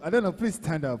stand up. I don't know, please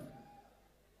stand up.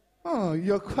 Oh,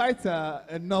 you're quite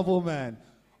a noble man.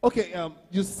 Okay,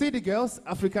 you see the girls,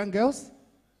 African girls?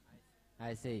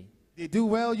 I see. They do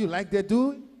well, you like they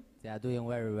do? They are doing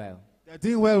very well. They're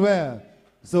doing well.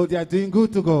 So they are doing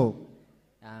good to go.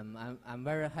 I'm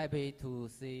very happy to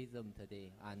see them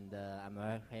today, and I'm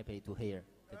very happy to hear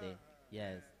today.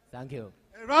 Yes, thank you.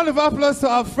 A round of applause to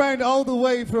our friend all the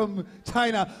way from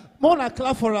China. Mona,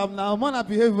 clap for him now. Mona,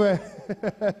 behave well.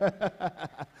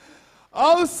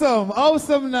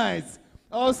 Awesome night.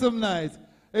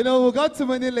 You know, we got too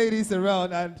many ladies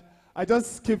around, and I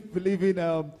just keep believing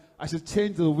I should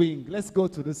change the wing. Let's go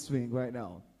to the swing right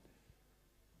now.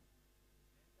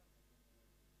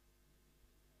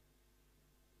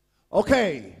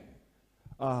 Okay.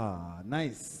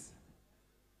 Nice.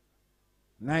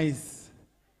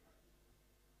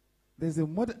 There's a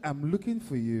mother. I'm looking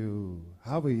for you.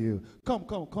 How are you?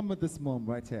 Come with this mom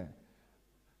right here.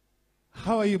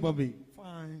 How are you, mommy?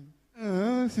 Fine.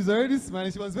 She's already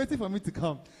smiling. She was waiting for me to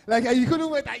come. Like, you couldn't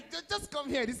wait. Just come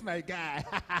here. This is my guy.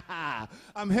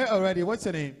 I'm here already. What's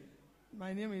your name?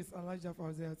 My name is Elijah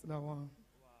Fawziat.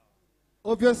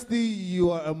 Obviously,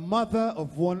 you are a mother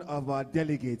of one of our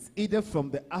delegates, either from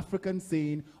the African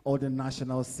scene or the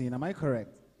national scene. Am I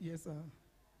correct? Yes, sir.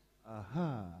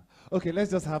 Okay, let's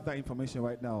just have that information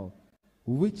right now.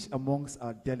 Which amongst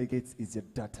our delegates is your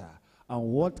daughter? And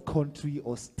what country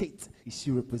or state is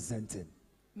she representing?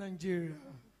 Nigeria.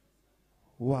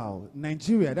 Wow,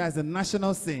 Nigeria, that's the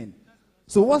national scene.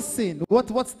 So what scene?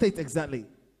 What state exactly?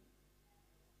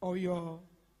 Oyo.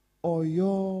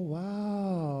 Oyo,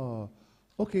 wow.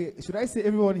 Okay, should I say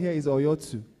everyone here is Oyo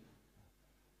too?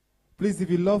 Please, if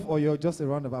you love Oyo, just a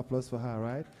round of applause for her,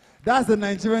 right? That's the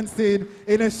Nigerian scene.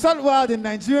 In a short while, the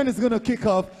Nigerian is going to kick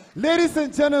off. Ladies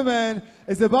and gentlemen,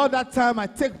 it's about that time I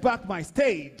take back my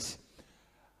stage.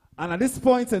 And at this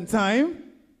point in time,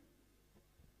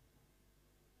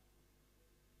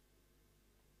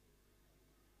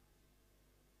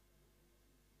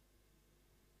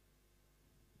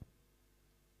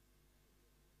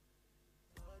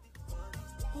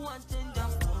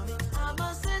 I'm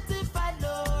a certified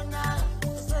loner.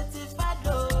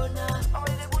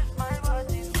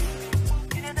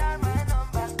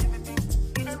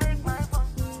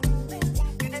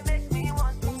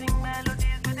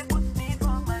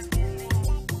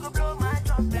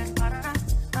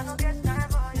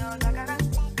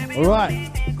 all right.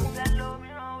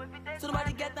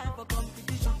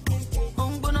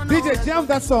 DJ, jam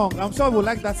that song. I'm sure we'll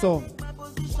like that song.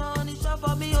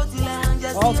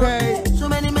 Okay. So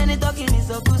many talking is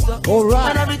so good, so. All right.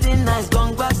 And everything nice,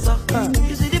 gone back, so.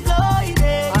 You see the flow,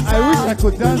 I wish I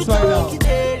could dance right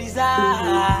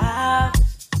now.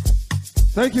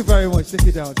 Thank you very much. Take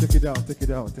it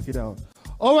down.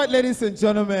 All right, ladies and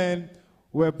gentlemen,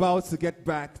 we're about to get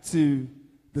back to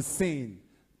the scene.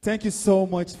 Thank you so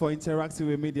much for interacting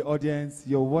with me, the audience.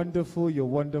 You're wonderful.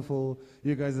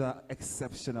 You guys are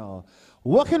exceptional.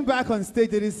 Walking back on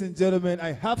stage, ladies and gentlemen,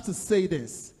 I have to say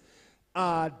this.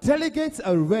 Our delegates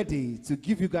are ready to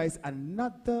give you guys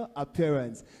another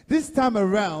appearance. This time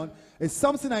around, it's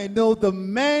something I know the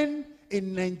men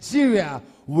in Nigeria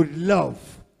would love.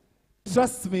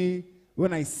 Trust me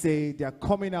when I say they're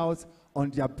coming out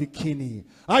on their bikini.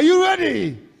 Are you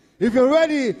ready? If you're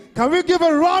ready, can we give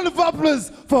a round of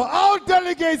applause for our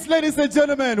delegates, ladies and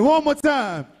gentlemen? One more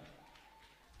time.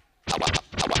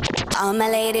 All my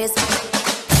ladies.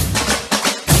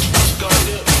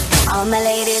 All my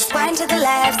ladies, wind to the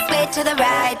left, sway to the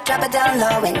right, drop it down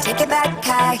low and take it back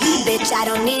high. Bitch, I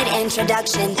don't need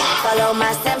introduction. Follow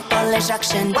my simple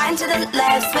instruction. Wind to the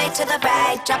left, sway to the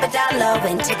right, drop it down low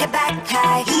and take it back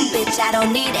high. Bitch, I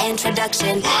don't need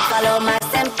introduction. Follow my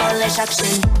simple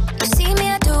instruction. You see me,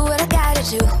 I do what I gotta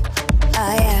do.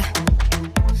 Oh yeah.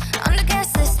 On the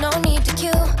gas list, no need to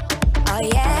queue. Oh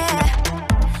yeah.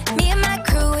 Me and my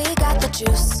crew, we got the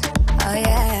juice. Oh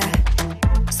yeah.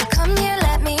 So come here,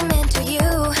 let me mentor you.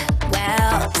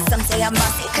 Well, some say I'm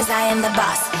bossy, cause I am the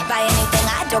boss. Buy anything,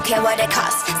 I don't care what it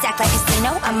costs. Stack like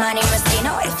casino, I'm Monte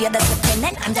Rustino. If you're the supreme,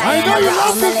 then I'm dying. I know you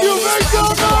love this, you make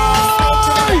some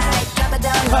noise! Drop it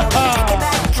down low and take it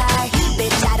back high.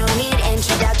 Bitch, I don't need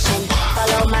introduction.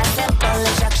 Follow my simple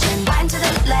instruction. Wind to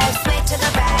the left, sway to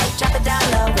the right. Drop it down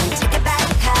low and take it back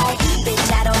high. Bitch,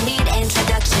 I don't need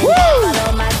introduction.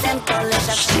 Follow my simple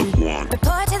instruction.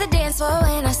 Report to the dance floor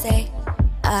when I say,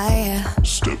 oh yeah.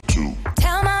 Step 2.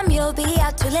 Tell mom you'll be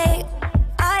out too late.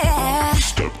 Oh yeah.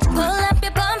 Step 3. Pull up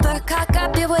your bumper, cock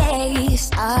up your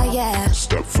waist. Oh yeah.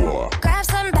 Step 4. Grab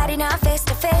somebody now face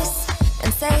to face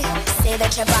and say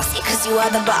that you're bossy, cause you are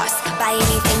the boss. Buy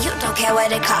anything, you don't care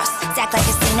what it costs. Act like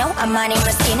casino, I'm Monte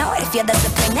Rustino. If you're the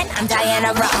supreme, then I'm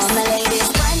Diana Ross. All my ladies,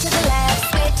 wind to the left,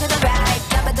 sway to the right,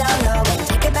 drop it down low and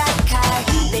take it back high.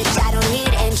 Bitch, I don't need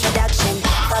introduction.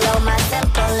 Follow my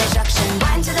simple instruction.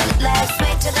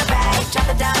 to the right, drop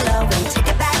it down low and take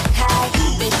it back high.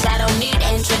 Bitch, I don't need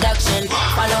introduction.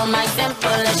 Follow my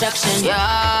simple instruction. Yo,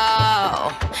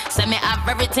 send me up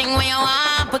everything when you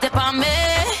want, put it on me.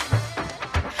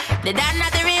 The dad not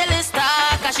the realest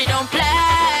star, cause she don't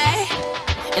play.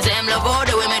 It's him love all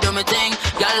the way me do me thing.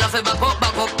 Y'all love it back up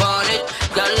on it.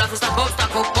 Y'all love it stack up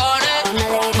on it.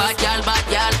 Bad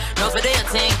gal, no for do your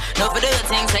thing, no for do your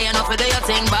thing. Say you no for do your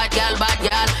thing, bad gal,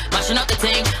 mashing up the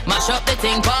thing, mash up the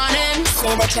thing, burn him. Say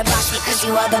that you're boss because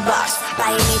you are the boss. Buy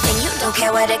anything, you don't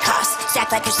care what it costs. Stack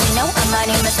like casino, I'm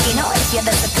money Moschino. If you're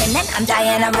the supreme, then I'm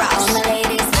Diana Ross. All the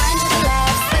ladies, one to the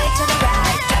left, straight to the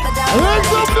right, drop it down low,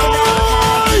 take it back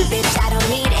high. Bitch, I don't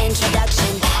need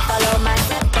introduction. Follow my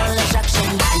simple instruction.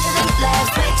 One to the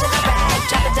left, straight to the right,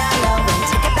 drop it down low and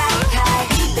take it back high.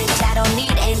 Bitch, I don't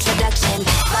need introduction.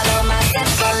 Follow my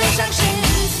simple instruction.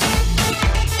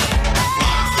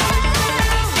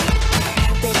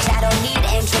 Bitch, I don't need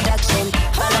introduction.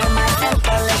 Follow my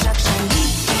simple instruction.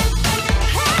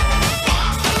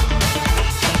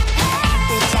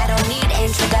 Bitch, I don't need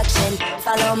introduction.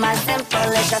 Follow my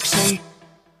simple instruction.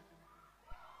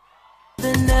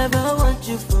 They never want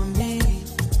you for me.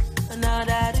 And now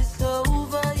that it's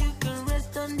over, you can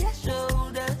rest on their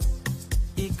shoulders.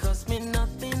 It costs me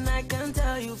nothing, I can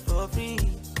tell you for free.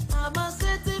 I'm a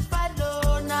certified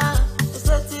loner, a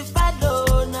certified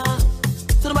loner.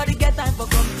 So nobody get time for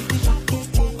competition.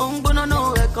 I'm gonna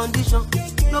know a condition.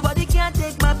 Nobody can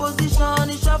take my position.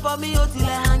 It's short for me, till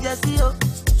I hang just see you.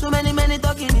 So many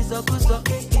talking is so good, so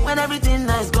when everything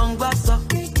nice, gone back, so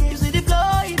you see the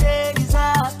flow, it is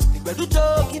hard. But you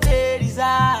joke, it is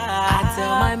hard. I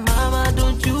tell my mama,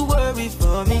 don't you worry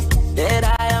for me, that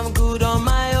I am good on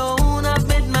my own. I've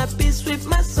made my peace with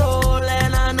my soul,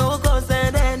 and I know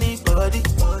concern anybody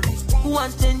who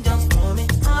wants change just for me.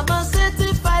 I'm a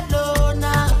certified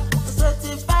loner,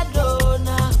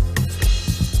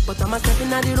 but I'm a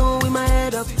stepping out the room with my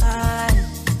head up high.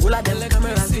 All of them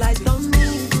cameras light on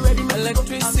me, you ready my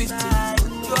electricity.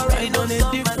 You already on a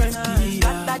different key,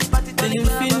 the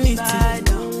infinity,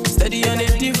 steady on a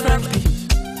different key.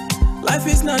 Life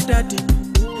is not that deep,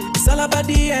 it's all about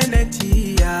the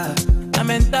energy, the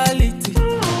mentality.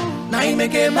 Now you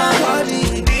make it my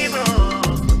body,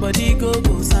 body go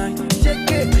sign.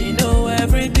 You know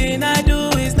everything I do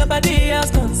is nobody else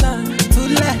concerned. To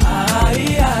let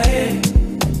here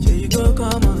you go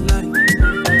come online.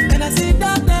 And I see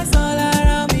darkness all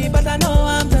around me, but I know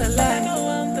I'm the light.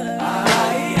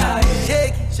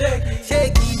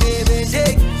 Shake it, baby,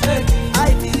 shake it.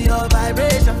 I feel your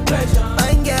vibration.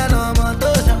 Fine girl on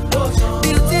motion.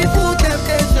 Beautiful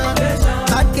temptation.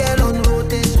 Hot girl on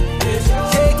rotation.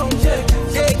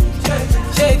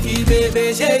 Shake it,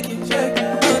 baby, shake it.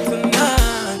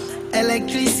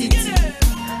 Electricity,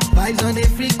 vibes on the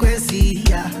frequency,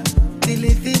 till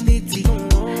infinity.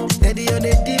 Steady on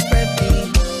a different beat.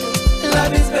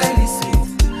 Love is very sweet,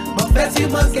 but first you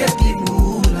must get the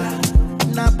moolah.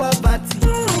 Now poverty,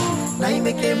 now you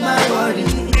make it my body.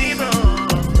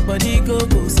 Body go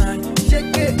sign.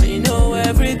 Shake it. You know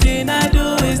everything I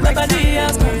do is nobody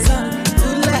else concerned.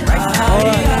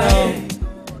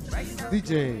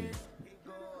 DJ.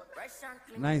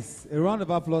 Nice. A round of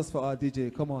applause for our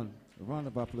DJ. Come on. A round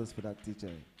of applause for that DJ.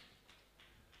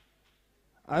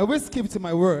 I always keep to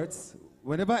my words.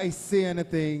 Whenever I say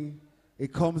anything,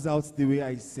 it comes out the way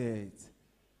I say it.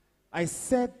 I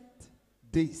said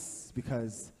this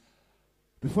because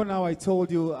before now I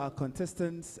told you our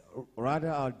contestants, or rather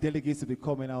our delegates, will be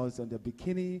coming out on their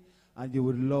bikini and you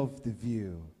would love the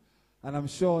view. And I'm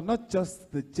sure not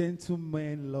just the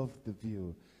gentlemen loved the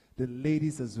view, the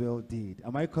ladies as well did.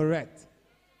 Am I correct?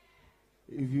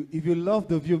 If you love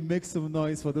the view, make some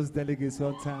noise for those delegates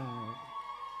one time.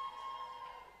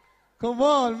 Come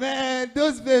on, man.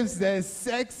 Those babes, they're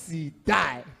sexy.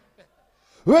 Die.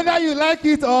 Whether you like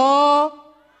it or...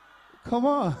 Come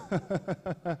on.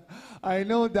 I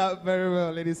know that very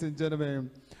well, ladies and gentlemen.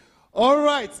 All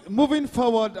right. Moving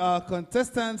forward, our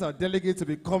contestants, our delegates will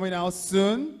be coming out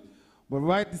soon. But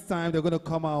right this time, they're going to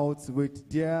come out with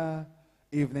their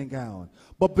evening gown.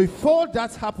 But before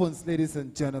that happens, ladies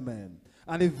and gentlemen,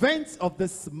 an event of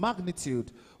this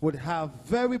magnitude would have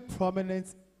very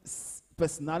prominent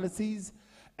personalities,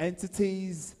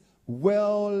 entities,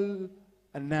 well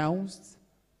announced,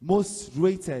 most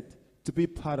rated to be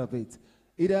part of it,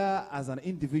 either as an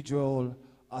individual,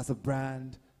 as a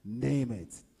brand, name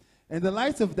it. In the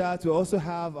light of that, we also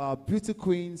have our beauty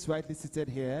queens rightly seated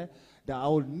here that I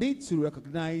will need to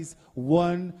recognize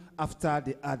one after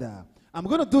the other. I'm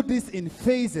going to do this in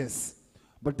phases,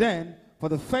 but then for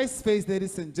the first phase,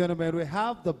 ladies and gentlemen, we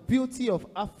have the Beauty of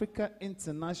Africa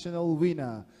International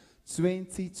winner,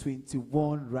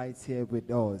 2021 right here with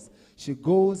us. She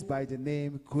goes by the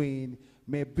name Queen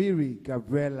Messry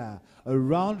Gabriela. A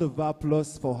round of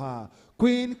applause for her.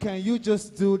 Queen, can you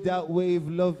just do that wave,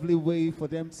 lovely wave for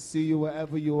them to see you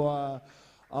wherever you are?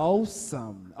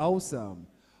 Awesome, awesome.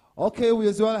 Okay, we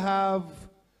as well have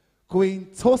Queen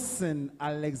Tosin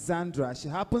Alexandra. She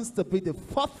happens to be the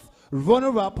 4th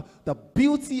runner-up, the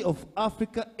Beauty of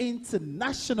Africa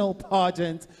International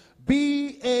Pageant,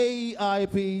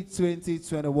 BAIP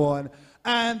 2021,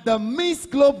 and the Miss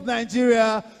Globe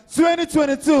Nigeria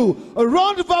 2022. A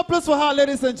round of applause for her,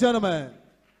 ladies and gentlemen.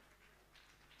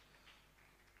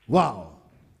 Wow.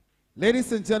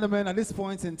 Ladies and gentlemen, at this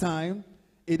point in time,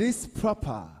 it is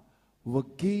proper. We'll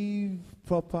give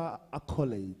proper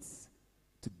accolades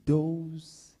to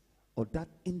those or that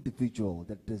individual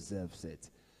that deserves it.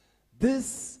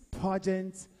 This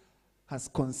pageant has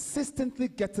consistently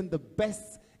gotten the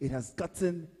best it has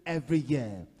gotten every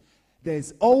year. There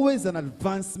is always an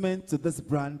advancement to this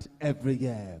brand every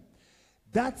year.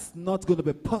 That's not going to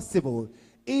be possible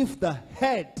if the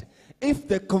head, if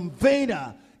the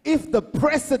convener, if the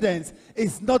president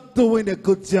is not doing a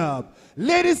good job.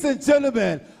 Ladies and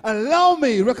gentlemen, allow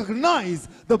me recognize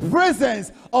the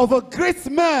presence of a great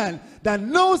man that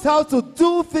knows how to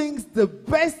do things the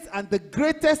best and the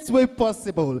greatest way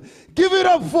possible. Give it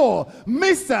up for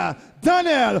Mr.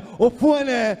 Daniel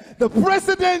Opuene, the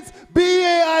president,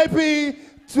 BAIP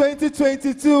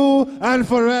 2022 and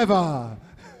forever.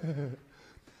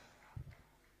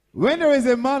 When there is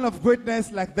a man of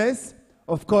greatness like this,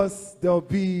 of course, there will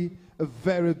be a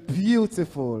very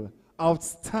beautiful,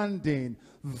 outstanding,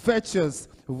 virtuous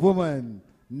woman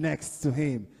next to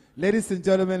him. Ladies and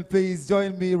gentlemen, please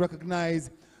join me recognize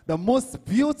the most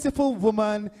beautiful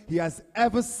woman he has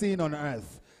ever seen on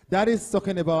earth. That is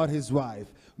talking about his wife,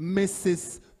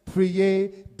 Mrs.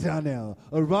 Priye Daniel.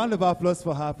 A round of applause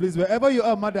for her, please. Wherever you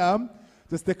are, madam,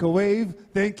 just take a wave.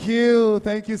 Thank you.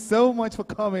 Thank you so much for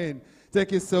coming.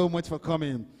 Thank you so much for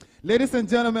coming. Ladies and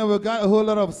gentlemen, we've got a whole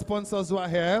lot of sponsors right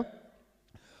here.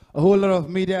 A whole lot of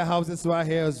media houses right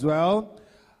here as well.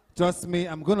 Trust me,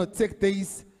 I'm going to take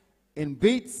these in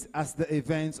bits as the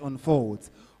events unfold.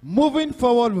 Moving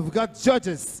forward, we've got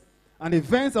judges. And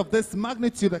events of this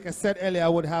magnitude, like I said earlier,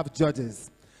 would have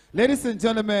judges. Ladies and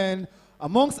gentlemen,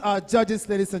 amongst our judges,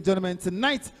 ladies and gentlemen,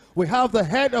 tonight we have the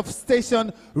head of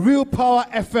station Real Power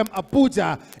FM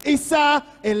Abuja, Issa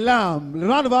Elam. A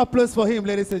round of applause for him,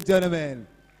 ladies and gentlemen.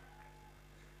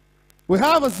 We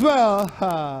have as well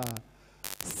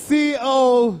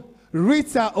CEO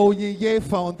Rita Onyinye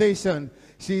Foundation.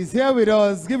 She's here with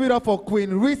us. Give it up for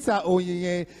Queen Rita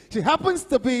Onyinye. She happens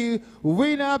to be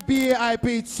winner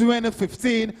BAIP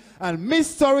 2015 and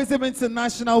Miss Tourism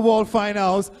International World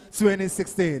Finals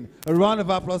 2016. A round of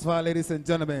applause for her, ladies and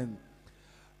gentlemen.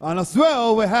 And as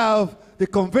well, we have the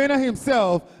convener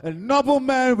himself, a noble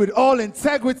man with all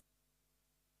integrity,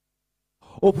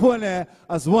 Opone,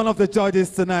 as one of the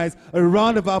judges tonight. A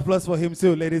round of applause for him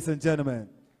too, ladies and gentlemen.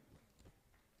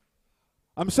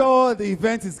 I'm sure the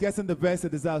event is getting the best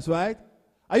it deserves, right?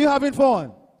 Are you having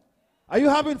fun? Are you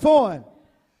having fun?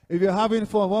 If you're having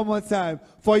fun, one more time,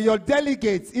 for your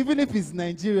delegates, even if it's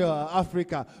Nigeria or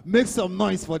Africa, make some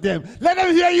noise for them. Let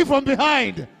them hear you from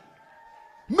behind.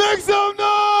 Make some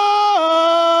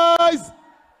noise!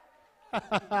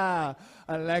 I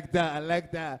like that, I like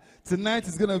that. Tonight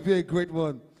is going to be a great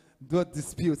one. Not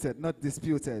disputed, not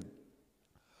disputed.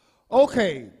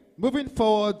 Okay, moving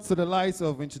forward to the lights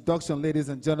of introduction, ladies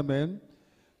and gentlemen.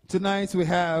 Tonight we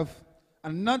have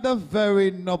another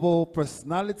very noble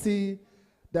personality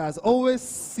that has always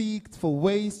sought for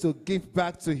ways to give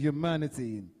back to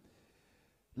humanity.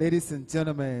 Ladies and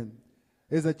gentlemen,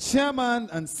 is a chairman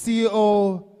and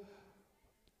CEO,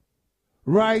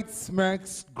 Rights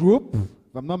Group,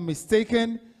 if I'm not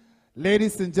mistaken.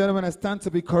 Ladies and gentlemen, I stand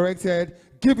to be corrected.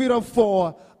 Give it up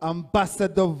for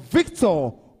Ambassador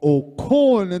Victor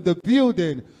Okon in the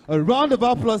building. A round of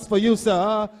applause for you,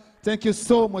 sir. Thank you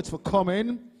so much for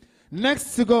coming.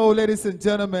 Next to go, ladies and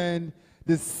gentlemen,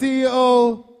 the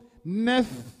CEO,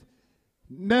 Nefes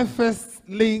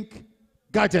Link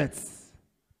Gadgets.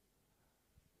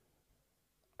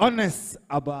 Honest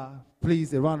Abba.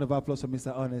 Please, a round of applause for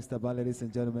Mr. Honest Abba, ladies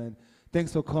and gentlemen.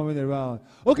 Thanks for coming around.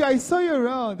 Okay, I saw you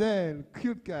around then.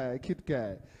 Cute guy, cute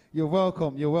guy. You're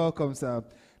welcome, sir.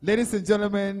 Ladies and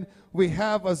gentlemen, we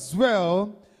have as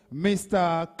well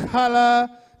Mr.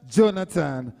 Kala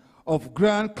Jonathan of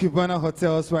Grand Cubana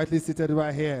Hotels, rightly seated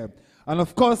right here. And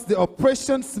of course, the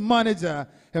operations manager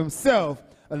himself,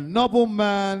 a noble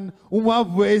man,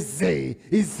 Umwabweze,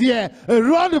 is here. A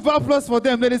round of applause for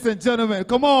them, ladies and gentlemen.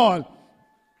 Come on.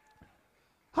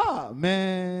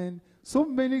 Man. So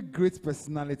many great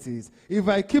personalities. If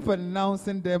I keep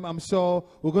announcing them, I'm sure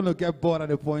we're going to get bored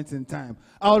at a point in time.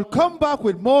 I'll come back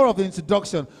with more of the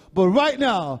introduction. But right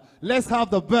now, let's have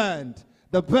the band.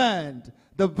 The band.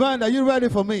 The band, are you ready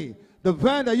for me? The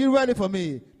band, are you ready for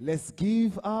me? Let's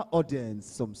give our audience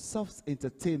some soft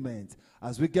entertainment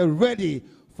as we get ready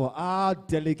for our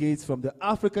delegates from the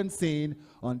African scene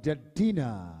on their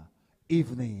dinner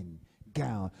evening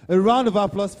gown. A round of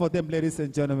applause for them, ladies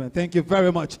and gentlemen. Thank you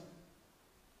very much.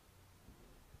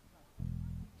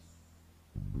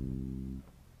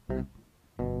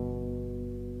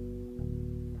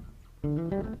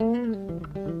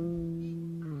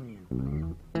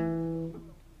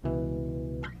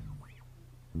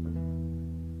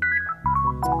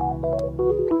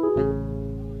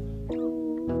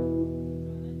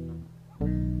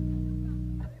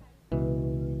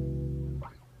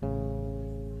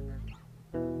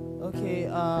 Okay,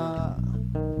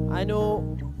 I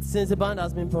know since the band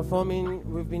has been performing,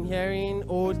 we've been hearing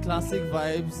old classic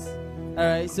vibes.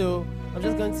 Alright, so I'm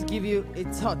just going to give you a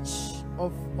touch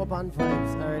of urban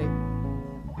vibes, alright?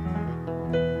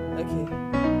 Okay.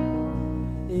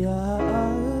 Yeah.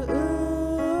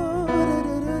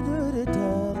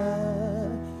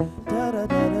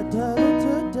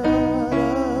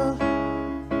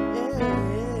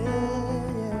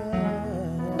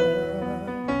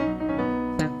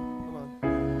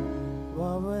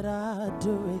 What would I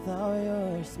do without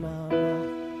your smile?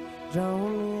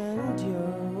 Drown me and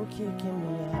you're kicking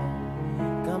me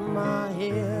out. Got my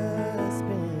hair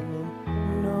spinning,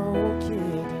 no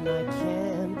kidding, I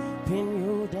can't pin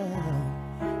you down.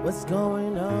 What's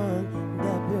going on,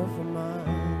 that beautiful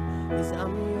mind? Is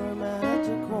I'm your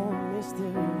magical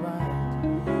mystery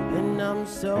ride. And I'm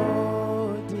so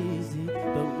dizzy,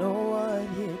 don't know what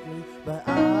hit me, but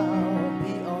I'll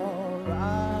be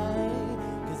alright.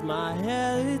 Cause my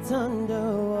head's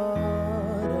underwater,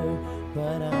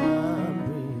 but I'm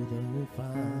breathing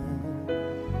fine.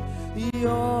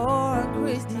 You're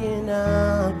crazy and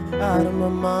I'm out of my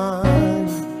mind.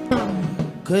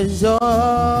 Cause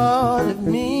all of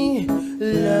me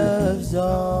loves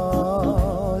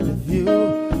all of you.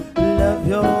 Love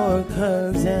your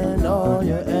curves and all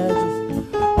your edges,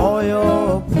 all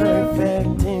your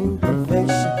perfect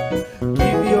imperfection.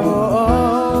 Give your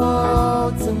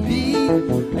all to me,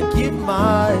 I give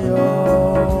my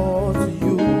all to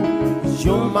you. Cause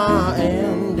you're my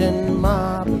end and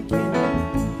my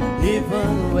beginning,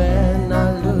 even when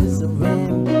I lose the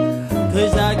win.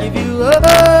 Cause I give you all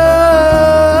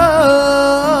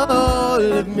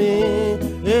of me,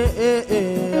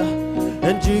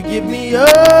 and you give me all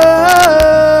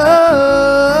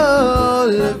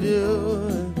of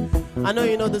you. I know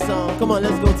you know the song, come on,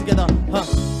 let's go together.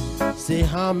 Say,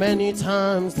 how many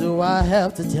times do I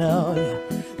have to tell you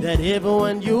that even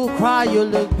when you cry you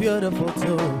look beautiful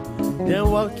too? Then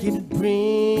what keeps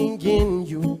bringing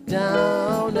you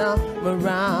down? I'm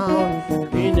around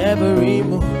in every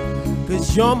mood.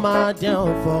 Cause you're my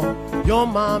downfall, you're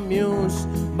my muse,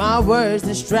 my words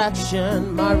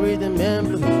distraction, my rhythm and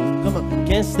blues. Come on,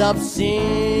 can't stop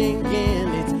singing,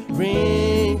 it's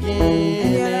ringing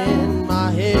in my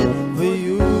head for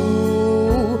you.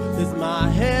 Cause my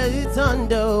head's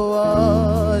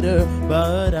underwater,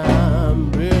 but I'm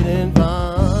breathing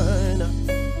fine.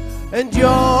 And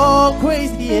you're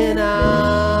crazy and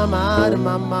I'm out of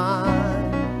my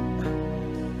mind.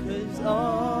 Cause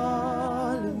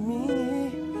all of me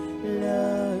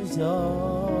loves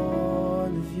all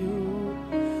of you.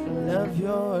 Love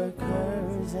your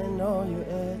curves and all your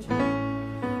edges,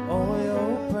 all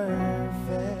your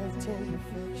perfect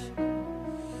imperfection.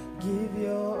 Give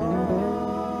your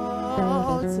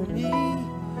all to me,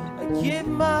 I give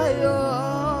my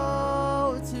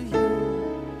all to you.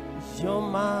 You're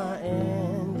my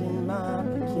end and my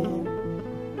beginning,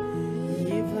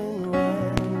 even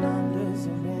when I'm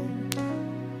losing.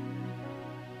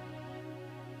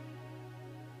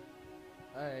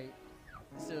 Alright,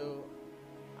 so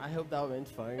I hope that went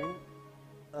fine.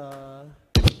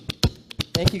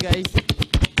 Thank you guys.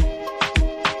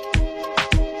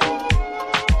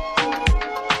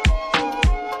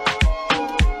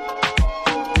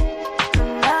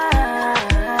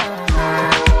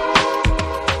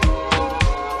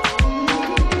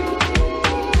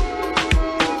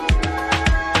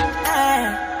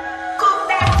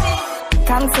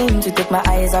 Can't seem to take my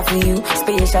eyes off of you,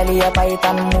 especially your bite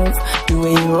and move. The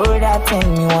way you hold that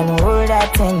thing, me wanna hold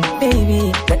that thing.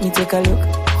 Baby, let me take a look.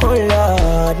 Oh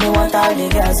Lord, me want all the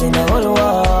girls in the whole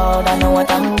world. I know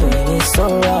what I'm doing is so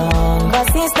wrong,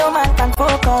 but since no man can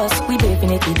focus, we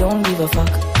definitely don't give a fuck.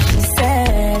 She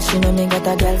said she know me got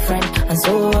a girlfriend, and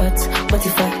so what? What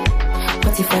if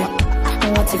I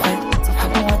What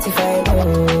if I go?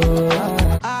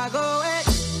 I go away.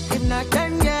 If not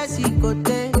 10 years, he go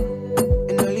there.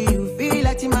 And only you feel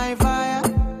like my fire.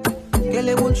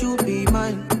 Girl, won't you be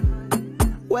mine?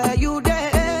 Where you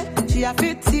there? She a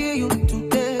fit see you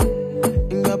today.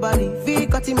 In your body, feel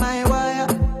cut in my wire.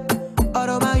 All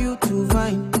over you to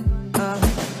find.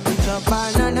 It's a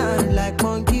banana like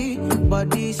monkey.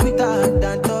 Body sweeter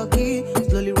than turkey.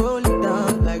 Slowly roll it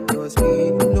down like those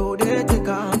speed. No, they take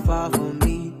on far from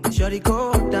me. Shorty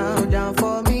go down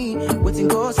for me. Waiting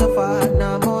go so far,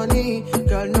 now money.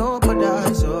 Girl, no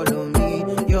bother, solo me.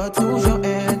 You're too short,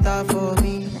 enter for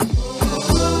me.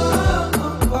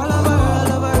 All over,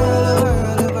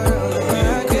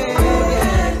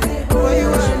 yeah. Where you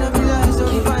wanna be like, so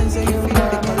you find, so you feel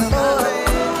like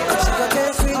she got that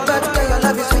sweet, but girl, your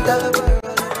love is sweeter.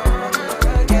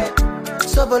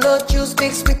 So below you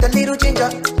speak with a little ginger.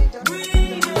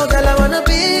 Oh girl, I wanna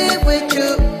be with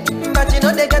you, but you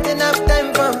know they got enough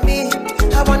time for me.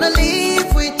 I wanna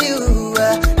live with you.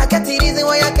 I got the reason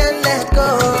why I can't let go.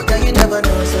 Girl, you never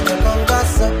know, so you gon'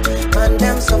 gossip. Man,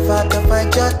 them so far to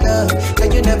find your love.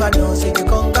 Girl, you never know, so you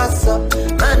gon' gossip.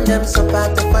 Man, them so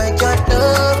far to find your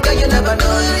love. Girl, you never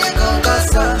know, so you gon'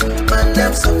 gossip. Man,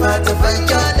 them so far to find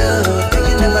your love. Girl,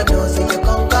 you never know, so you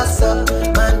gon' gossip.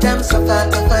 Man, them so far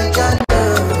to find your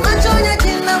love. Man, join your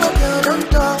chin, now girl, don't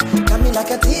talk. Got me like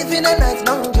a thief in the night,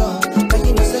 long jaw. But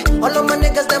you know, say, all of my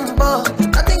niggas, them ball.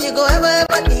 Nothing you go ever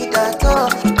need at all.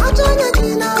 I'm trying to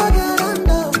get now, girl,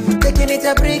 no. Taking it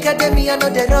a break, I get me, I know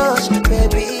the rush.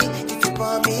 Baby, if you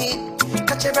want me,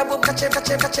 catch it.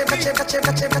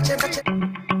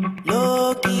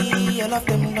 Low-key, all of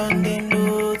them done they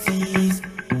notice.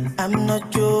 I'm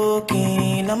not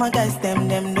joking, all my guys, them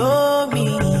know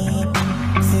me.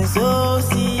 Since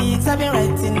 06, I've been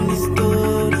writing this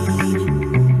story.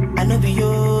 I know be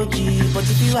OG, but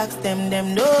if you ask them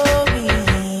know me.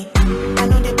 I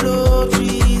know they blow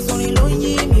trees, only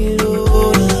lonely me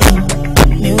lonely.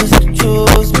 Music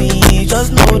chose me,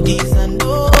 just know this and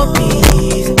know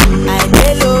peace. I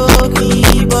lay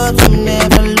low-key, but I'm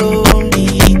never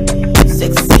lonely.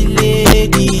 Sexy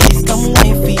ladies, come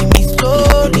and feed me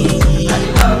slowly. I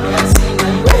love that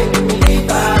singer, when you leave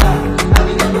her. I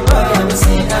mean, every boy I've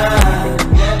seen her.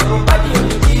 Yeah, nobody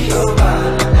only be over.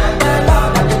 And I love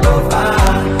that they go far.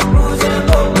 Who's in the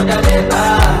boat with a labor?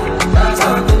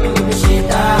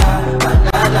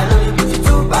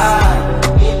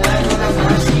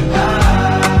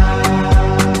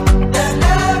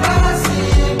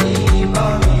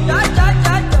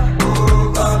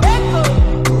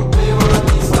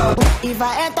 If I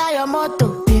enter your motor,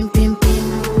 pim pim pim,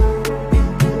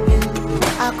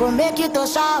 I could make you to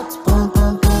shout, pum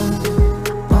pum pum,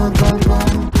 pum pum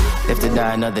pum. Live to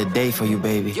die another day for you,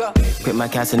 baby. Quit my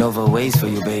Casanova ways for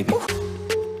you, baby.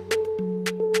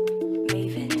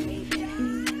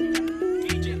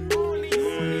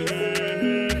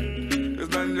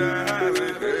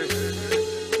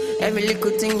 Every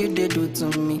little thing you did do to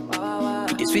me,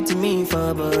 you did sweet to me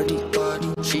for body.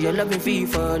 She your loving fee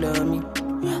follow me.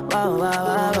 Wow, wow,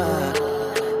 wow,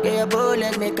 wow. Yeah, your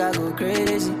bullet make I go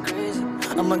crazy.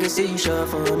 I'ma get say you sure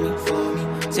for me.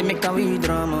 Say make a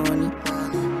withdraw money.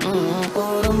 Oh,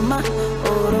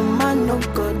 no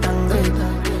good and great.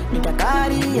 Need a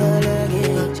carry your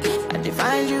luggage. I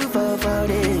define you for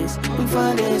this.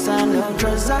 For this, I no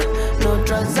trust I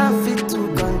fit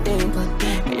to contain.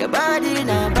 Your body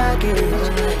not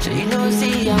baggage. So you know,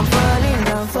 see, I'm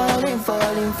falling for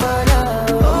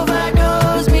love.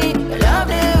 Overdose me, love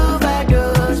they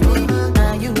overdose me.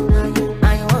 Now you, I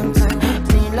want to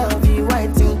love you,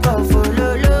 waiting for follow.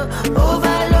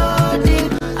 Overloading,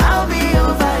 I'll be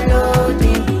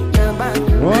overloading. Your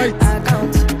bank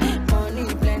account, money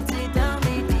plenty, tell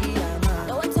me the amount.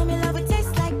 No one told me love would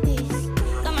taste like this.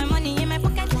 Got my money in my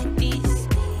pocket like this.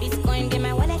 Bitcoin in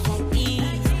my wallet like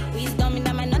this. Wisdom in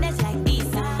my knowledge like this.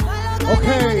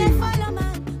 Okay,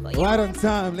 right on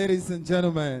time, ladies and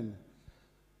gentlemen.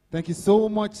 Thank you so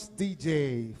much,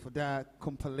 DJ, for that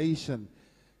compilation.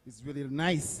 It's really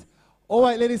nice. All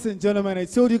right, ladies and gentlemen, I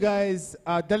told you guys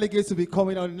our delegates will be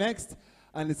coming on next,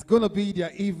 and it's going to be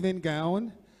their evening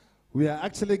gown. We are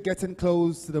actually getting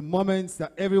close to the moments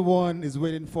that everyone is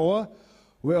waiting for,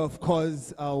 where, of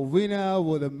course, our winner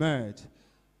will emerge.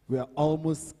 We are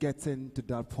almost getting to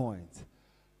that point.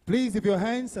 Please, if your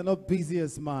hands are not busy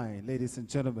as mine, ladies and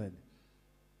gentlemen,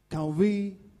 can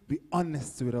we be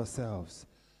honest with ourselves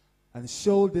and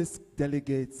show these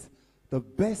delegates the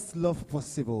best love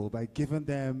possible by giving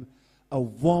them a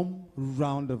warm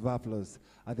round of applause?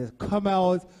 And they come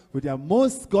out with their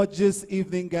most gorgeous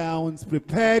evening gowns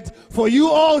prepared for you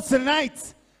all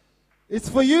tonight. It's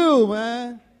for you,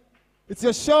 man. It's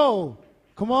your show.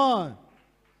 Come on.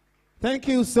 Thank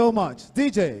you so much.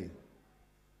 DJ.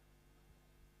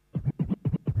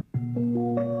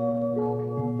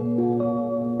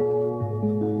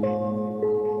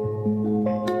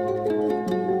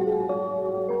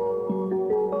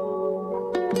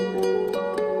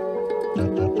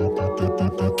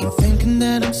 Keep thinking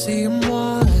that I'm seeing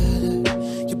water.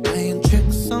 You're playing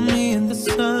tricks on me in the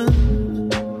sun.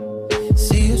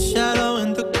 See a shadow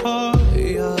in the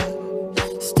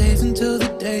courtyard. Stays until the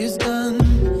day is done.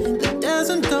 The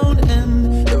dancing don't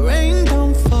end, the rain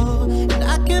don't fall, and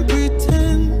I can't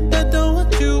pretend I don't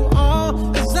want you all,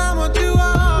 'cause I want you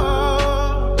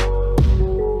all.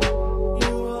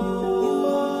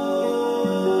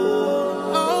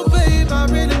 Oh babe, I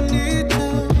really need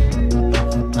you.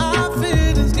 My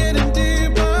feelings getting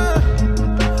deeper.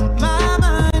 My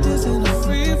mind is in a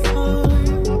free fall.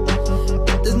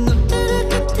 There's nothing I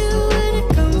can do when it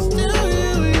comes to you.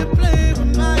 You play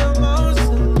with my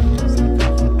emotions.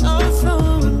 I'll flow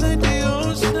like the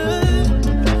ocean.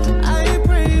 I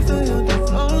pray for your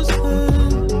devotion.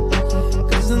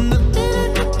 'Cause there's nothing I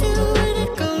can do when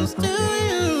it comes to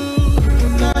you.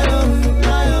 My oh,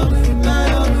 my oh, my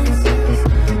oh.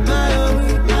 My oh,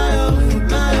 my oh,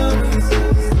 my oh.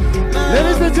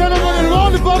 Ladies and gentlemen, a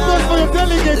round of applause for your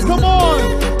delegates. Come on.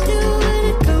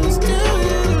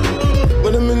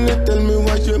 Wait a minute, tell me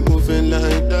why you're moving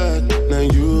like that. Now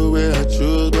you where I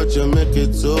choose, but you make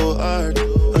it so hard.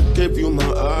 I gave you my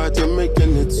heart, you're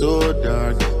making it so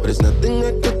dark. But there's nothing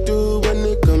I could do when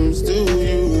it comes to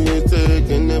you. You're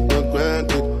taking it for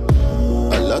granted.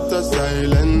 A lot of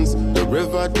silence, the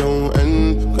river don't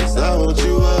end. 'Cause I want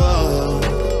you all,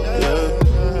 yeah.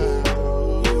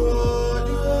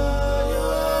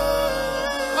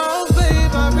 Oh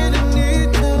babe, I really need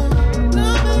you.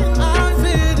 My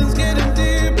feelings getting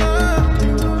deeper.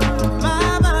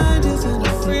 My mind is in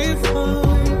a free fall.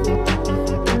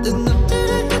 There's nothing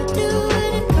I can do when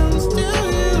it comes to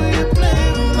you. You play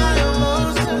with my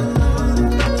emotions.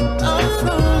 I'll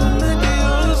flow like the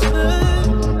ocean.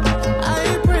 I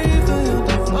pray for your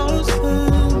devotion.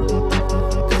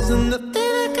 'Cause there's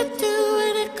nothing I can do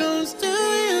when it comes to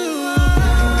you.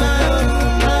 My oh,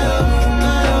 my oh,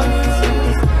 my oh.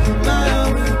 My oh,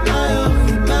 my oh,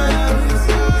 my oh.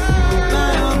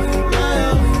 My oh, my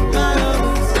oh, my oh.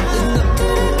 There's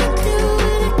nothing I can do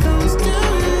when it comes to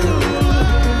you.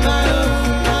 My oh,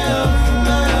 my oh,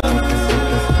 my oh.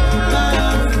 My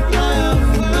oh, my oh,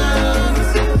 my oh.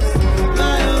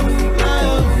 My oh, my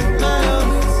oh, my oh.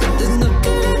 There's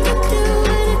nothing I can do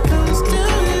when it comes to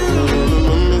you.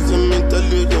 Mama say me tell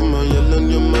you you're my yellow,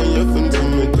 you're my yellow, tell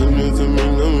me,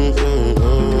 now me say,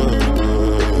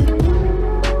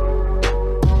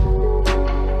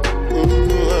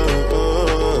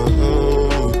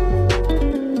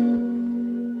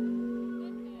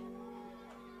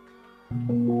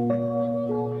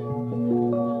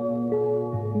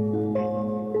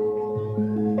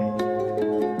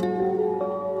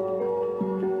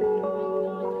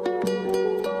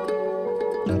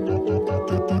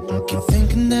 Keep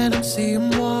thinking that I'm seeing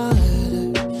water.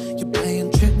 You're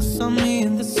playing tricks on me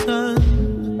in the sun.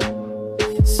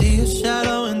 See a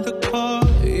shadow in the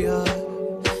courtyard.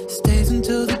 Stays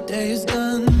until the day is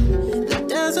done. The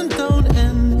dancing don't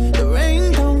end, the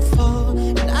rain don't fall,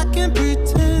 and I can't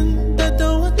pretend I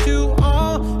don't want you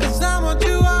all, 'cause I want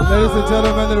you all. Ladies and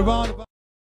gentlemen, a round of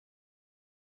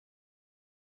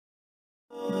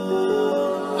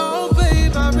Oh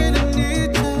babe, I really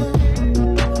need you.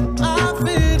 My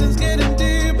feelings getting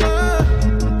deeper.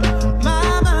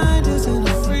 My mind is in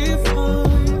a free fall.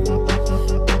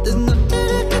 There's nothing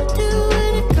I can do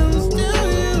when it comes to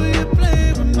you. You play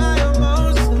with my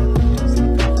emotions.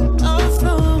 I'll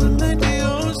flow like the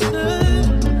ocean.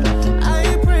 I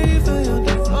pray for your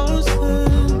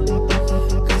devotion.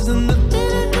 'Cause there's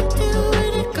nothing I can do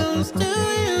when it comes to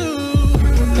you.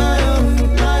 My oh,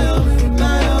 my oh,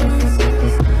 my oh.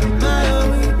 My oh,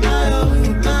 my oh,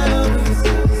 my oh.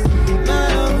 My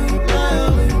oh, my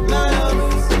oh, my oh.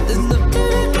 There's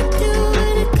nothing I can do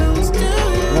when it comes to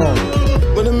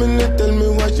you. wait a minute, tell me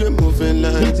why you're moving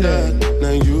like that.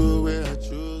 Now you where I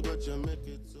choose, but you make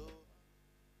it so.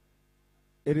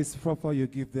 It is proper you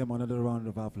give them another round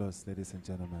of applause, ladies and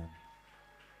gentlemen.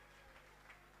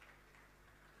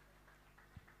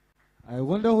 I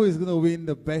wonder who is going to win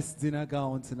the best dinner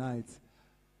gown tonight.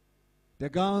 The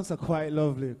gowns are quite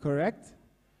lovely, correct?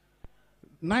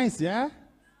 Nice, yeah?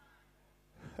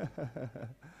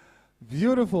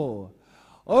 Beautiful.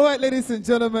 All right, ladies and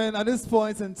gentlemen, at this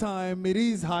point in time, it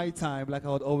is high time, like I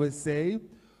would always say,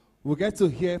 we get to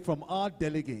hear from our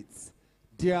delegates,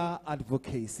 their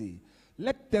advocacy.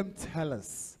 Let them tell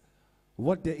us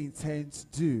what they intend to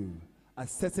do at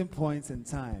certain points in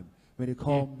time when it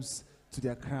comes to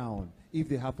their crown, if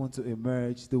they happen to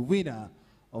emerge the winner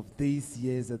of this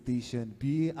year's edition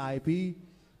BIP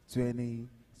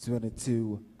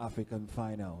 2022 African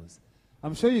Finals.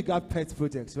 I'm sure you got pet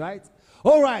projects, right?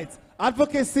 All right,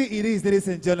 advocacy it is, ladies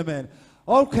and gentlemen.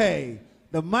 Okay,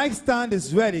 the mic stand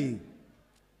is ready.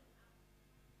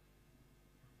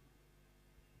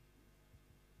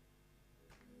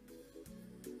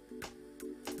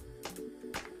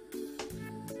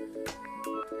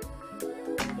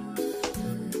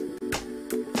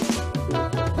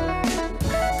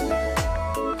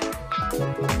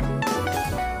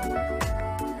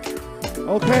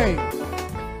 Okay.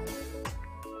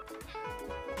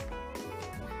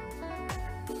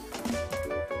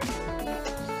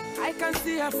 I can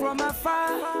see her from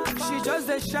afar. She just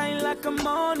a shine like a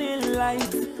morning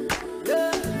light.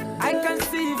 Yeah. I can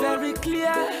see very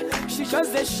clear. She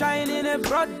just a shine in a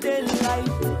broad daylight.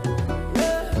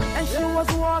 Yeah. And she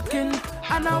was walking,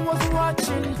 and I was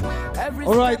watching.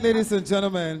 All right, ladies and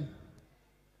gentlemen.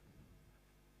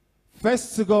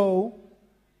 First to go.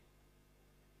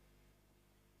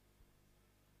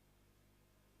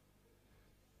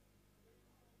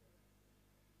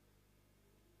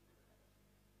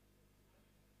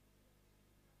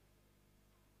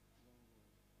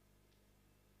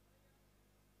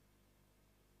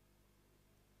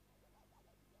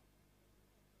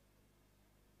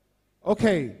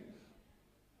 Okay,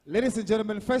 ladies and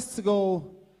gentlemen, first to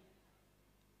go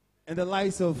in the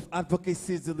lights of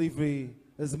advocacy delivery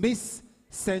is Miss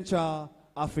Central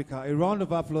Africa. A round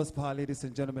of applause for her, ladies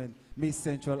and gentlemen, Miss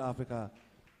Central Africa.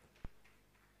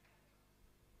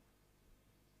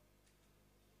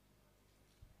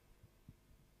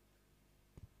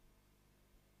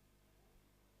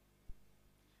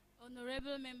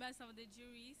 Honorable members of the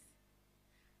juries,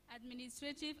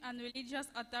 administrative and religious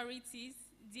authorities,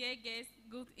 dear guests,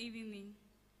 good evening.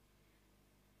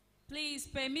 Please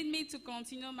permit me to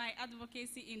continue my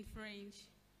advocacy in French.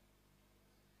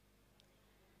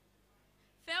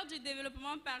 Faire du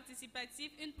développement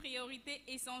participatif une priorité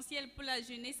essentielle pour la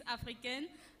jeunesse africaine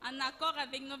en accord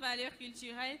avec nos valeurs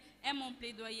culturelles est mon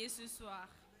plaidoyer ce soir.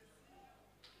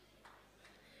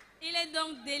 Il est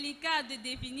donc délicat de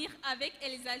définir avec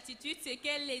exactitude ce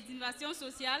qu'est l'innovation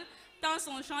sociale, tant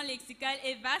son champ lexical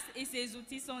est vaste et ses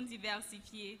outils sont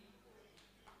diversifiés.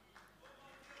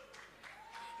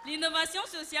 L'innovation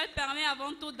sociale permet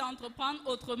avant tout d'entreprendre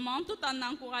autrement tout en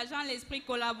encourageant l'esprit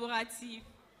collaboratif.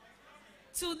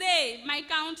 Today, my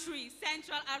country,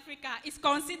 Central Africa, is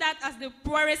considered as the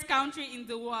poorest country in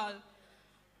the world.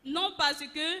 Non parce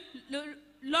que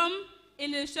l'homme et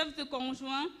le chef de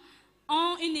conjoint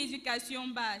ont une éducation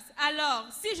basse. Alors,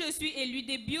 si je suis élu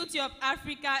des Beauty of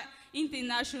Africa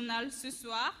International ce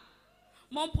soir,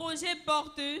 mon projet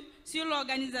porte sur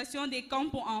l'organisation des camps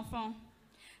pour enfants.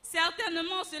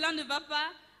 Certainement, cela ne va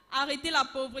pas arrêter la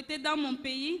pauvreté dans mon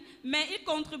pays, mais il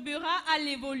contribuera à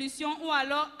l'évolution ou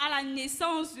alors à la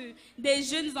naissance des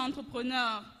jeunes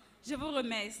entrepreneurs. Je vous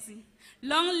remercie.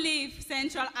 Long live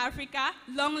Central Africa,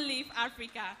 long live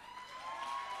Africa.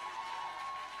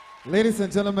 Ladies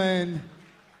and gentlemen,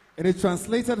 in a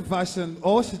translated version,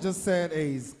 all she just said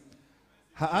is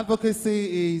her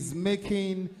advocacy is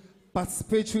making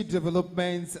participatory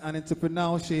development and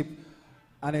entrepreneurship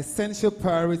an essential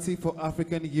priority for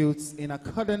African youths in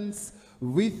accordance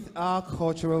with our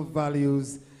cultural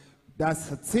values. That's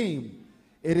her theme.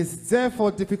 It is therefore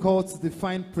difficult to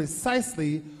define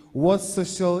precisely what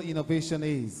social innovation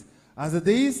is. As it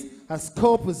is, her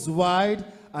scope is wide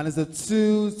and is a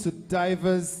tool to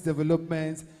diverse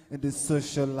development in the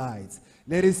social light.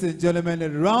 Ladies and gentlemen, a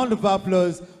round of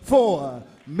applause for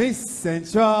Miss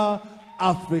Central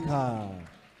Africa.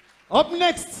 Up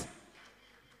next,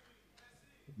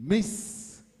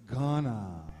 Miss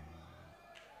Ghana.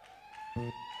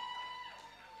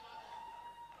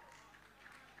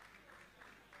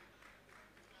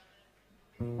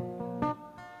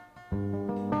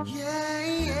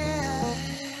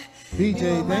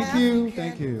 DJ, thank you,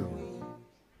 thank you.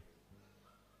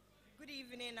 Good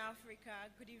evening, Africa.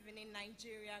 Good evening,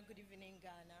 Nigeria. Good evening,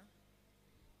 Ghana.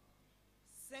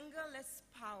 Single-less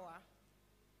power.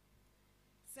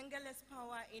 Single-less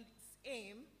power is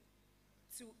aim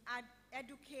to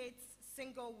educate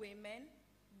single women,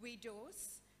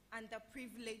 widows, and the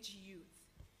privileged youth.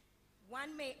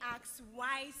 One may ask,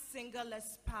 why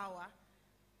single-less power?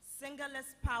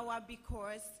 Single-less power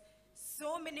because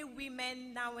so many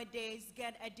women nowadays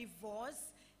get a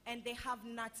divorce and they have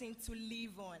nothing to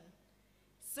live on.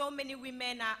 So many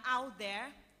women are out there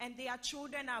and their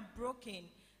children are broken,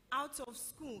 out of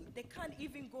school. They can't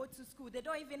even go to school. They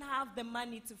don't even have the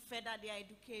money to further their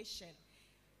education.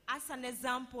 as an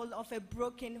example of a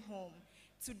broken home.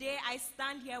 Today, I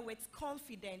stand here with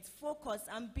confidence, focus,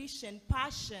 ambition,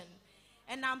 passion,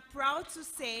 and I'm proud to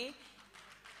say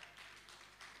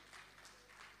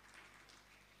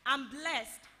I'm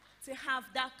blessed to have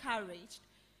that courage.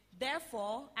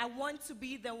 Therefore, I want to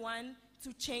be the one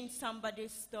to change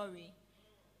somebody's story.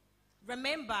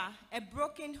 Remember, a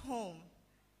broken home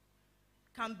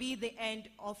can be the end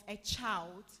of a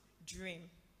child's dream.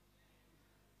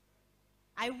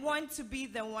 I want to be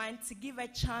the one to give a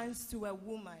chance to a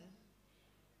woman.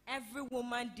 Every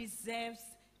woman deserves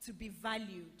to be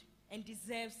valued and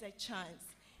deserves a chance.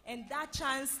 And that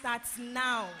chance starts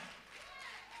now.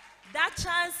 That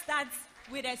chance starts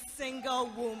with a single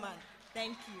woman.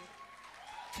 Thank you.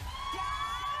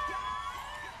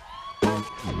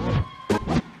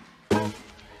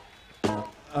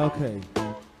 Okay.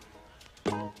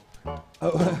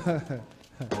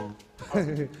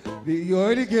 You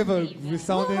already gave a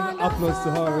resounding applause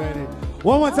to her already.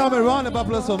 One more time, a round of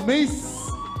applause for Miss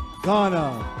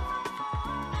Ghana.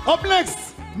 Up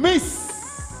next,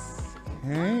 Miss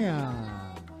Kenya.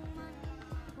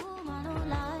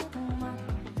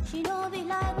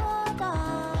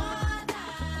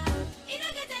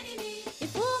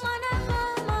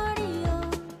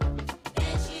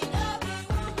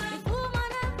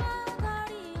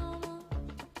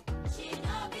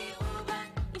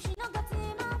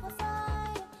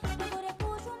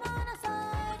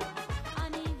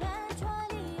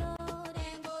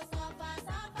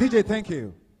 DJ, thank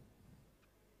you.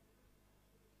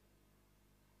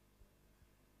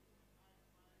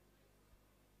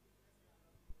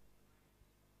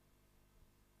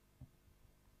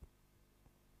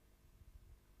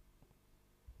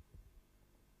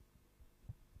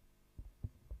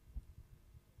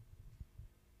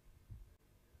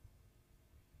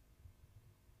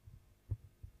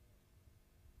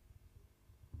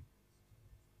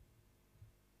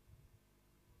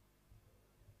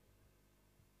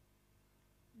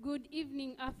 Good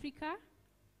evening, Africa.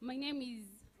 My name is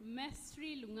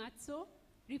Messry Lung'atso,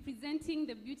 representing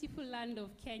the beautiful land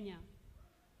of Kenya.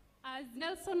 As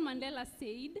Nelson Mandela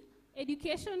said,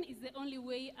 education is the only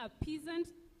way a peasant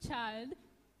child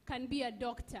can be a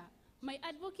doctor. My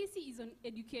advocacy is on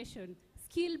education,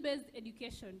 skill-based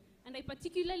education, and I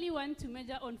particularly want to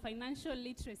major on financial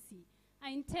literacy.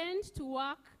 I intend to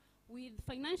work with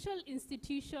financial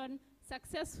institutions,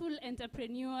 successful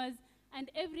entrepreneurs, and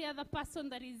every other person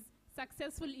that is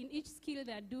successful in each skill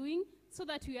they're doing, so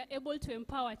that we are able to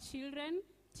empower children,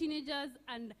 teenagers,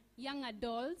 and young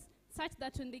adults, such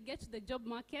that when they get to the job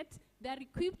market, they're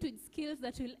equipped with skills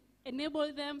that will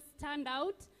enable them stand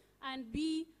out and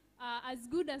be as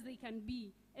good as they can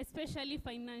be, especially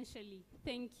financially.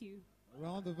 Thank you. A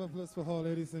round of applause for her,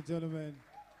 ladies and gentlemen.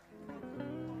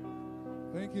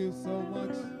 Thank you so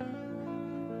much,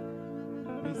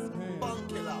 Miss Kenya.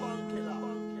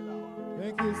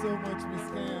 Thank you so much,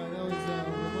 Miss Kenya. That was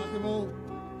remarkable.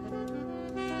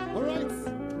 All right.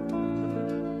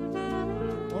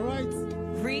 All right.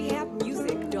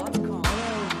 Rehabmusic.com.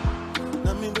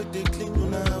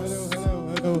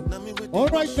 Hello. All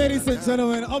right, ladies and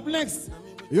gentlemen. Up next,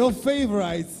 your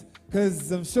favorite,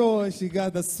 because I'm sure she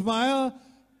got the smile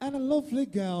and a lovely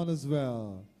gown as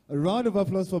well. A round of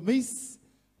applause for Miss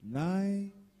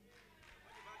Nigeria.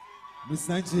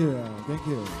 Thank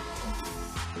you.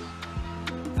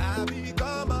 I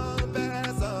become a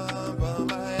person for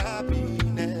my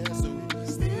happiness, so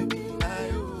stay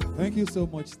behind you. Thank you so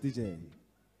much, DJ.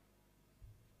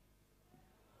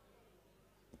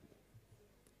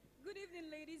 Good evening,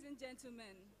 ladies and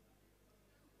gentlemen.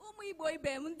 Umu Igbo ibe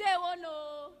m,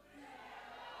 ndewono.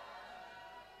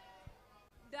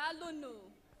 Dalono.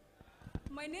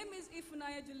 My name is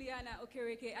Ifunanya Juliana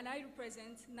Okereke, and I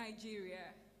represent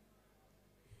Nigeria.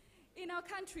 In our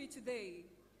country today,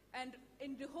 and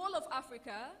in the whole of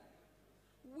Africa,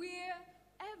 where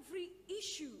every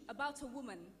issue about a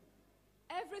woman,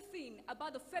 everything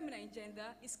about the feminine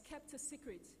gender is kept a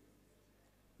secret.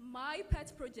 My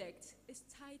pet project is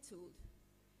titled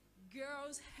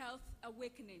Girls' Health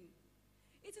Awakening.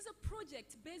 It is a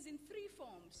project based in 3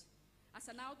 forms as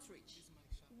an outreach.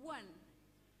 1,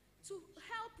 to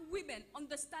help women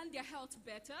understand their health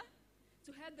better,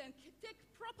 to help them take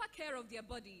proper care of their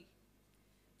body.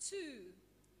 2,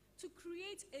 to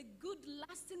create a good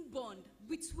lasting bond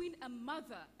between a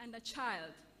mother and a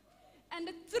child. And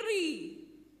 3,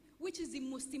 which is the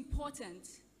most important,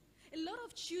 a lot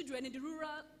of children in the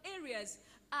rural areas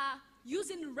are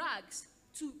using rags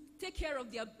to take care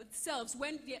of themselves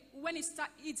when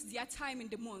it's their time in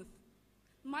the month.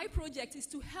 My project is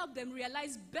to help them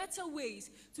realize better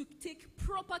ways to take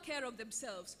proper care of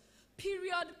themselves.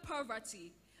 Period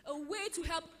poverty. a way to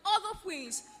help other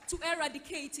queens to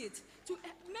eradicate it, to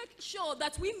make sure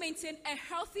that we maintain a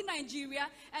healthy Nigeria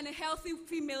and a healthy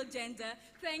female gender.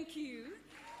 Thank you.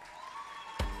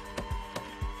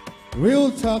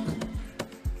 Real talk,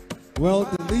 well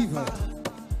delivered.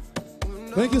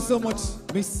 Thank you so much,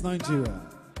 Miss Nigeria.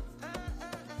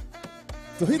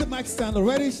 To hit the mic stand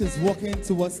already, she's walking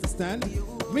towards the stand.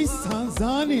 Miss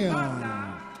Tanzania.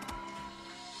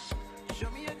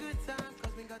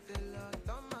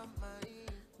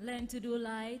 Learn to do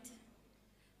light,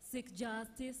 seek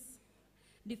justice,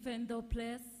 defend the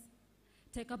oppressed,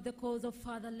 take up the cause of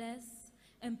fatherless,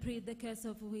 and plead the case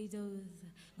of widows.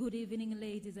 Good evening,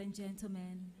 ladies and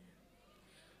gentlemen.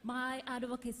 My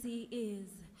advocacy is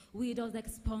widows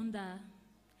expounder.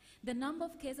 The number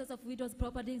of cases of widows'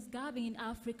 property is growing in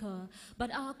Africa,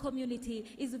 but our community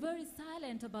is very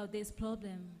silent about this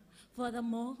problem.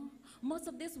 Furthermore, most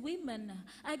of these women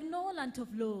are ignorant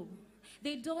of law.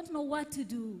 They don't know what to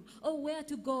do or where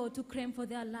to go to claim for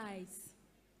their lives.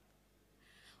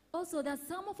 Also, that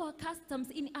some of our customs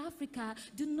in Africa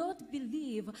do not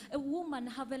believe a woman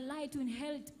have a right to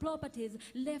inherit properties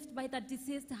left by the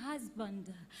deceased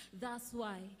husband. That's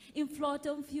why, in front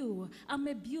of you, I'm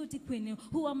a beauty queen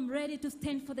who am ready to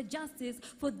stand for the justice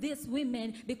for these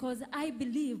women, because I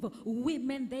believe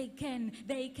women, they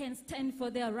can stand for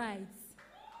their rights.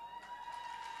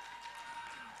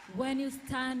 When you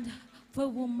stand for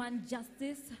woman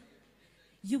justice,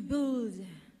 you build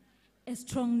a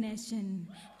strong nation.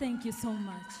 Thank you so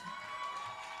much.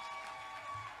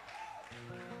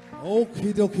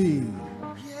 Okie dokie.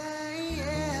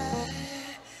 Yeah,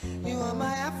 you are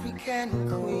my African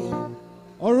queen.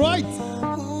 All right.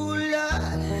 Ooh,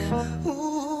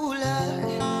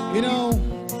 Lord. You know,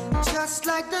 just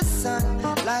like the sun,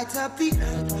 light up the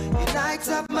earth, you light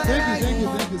up my life.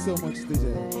 Thank you so much,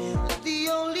 DJ. The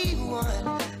only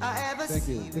one I ever Thank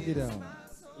you. Take it down.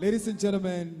 Ladies and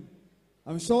gentlemen,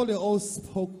 I'm sure they all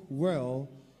spoke well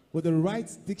with the right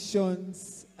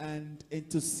dictions and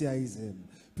enthusiasm.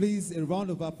 Please, a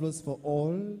round of applause for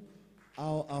all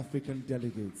our African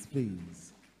delegates,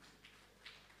 please.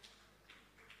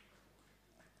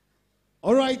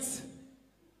 All right.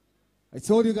 I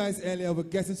told you guys earlier we're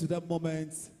getting to that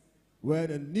moment where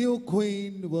the new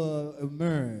queen will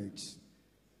emerge.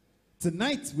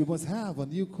 Tonight, we must have a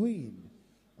new queen,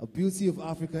 a Beauty of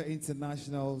Africa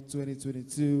International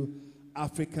 2022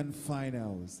 African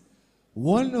Finals.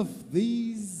 One of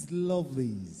these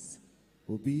lovelies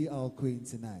will be our queen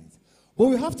tonight. But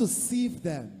we have to sieve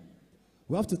them.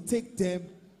 We have to take them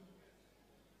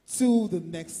to the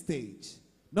next stage.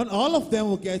 Not all of them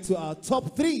will get to our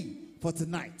top 3 for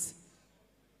tonight.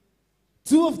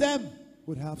 2 of them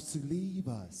would have to leave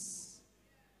us.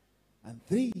 And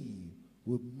 3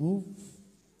 would move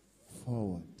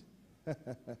forward.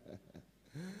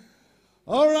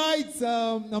 All right,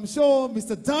 I'm sure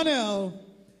Mr. Daniel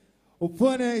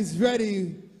Opone is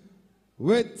ready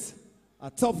with a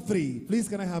top 3. Please,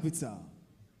 can I have it, sir?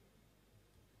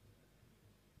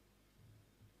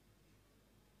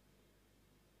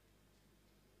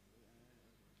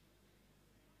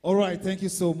 All right, thank you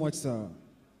so much, sir.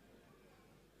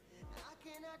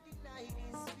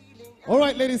 All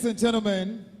right, ladies and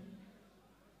gentlemen,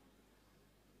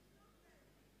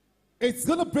 it's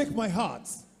gonna break my heart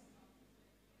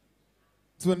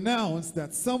to announce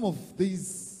that some of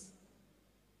these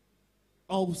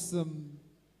awesome,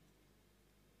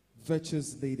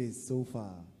 virtuous ladies so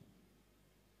far,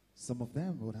 some of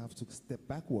them would have to step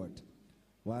backward,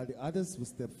 while the others will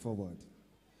step forward.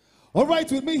 All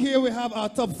right, with me here we have our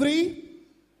top 3.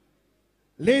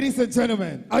 Ladies and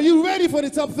gentlemen, are you ready for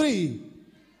the top 3?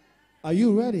 Are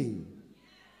you ready?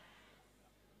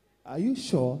 Are you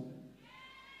sure?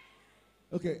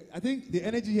 Okay, I think the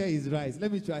energy here is right.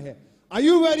 Let me try here. Are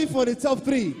you ready for the top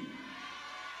 3?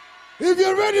 If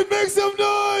you're ready, make some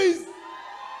noise!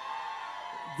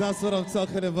 That's what I'm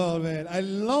talking about, man. I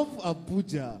love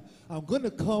Abuja. I'm going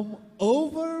to come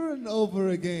over and over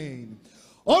again.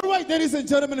 All right, ladies and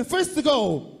gentlemen, first to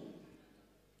go,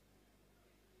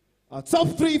 our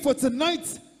top 3 for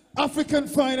tonight, African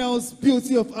Finals,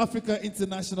 Beauty of Africa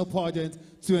International Pageant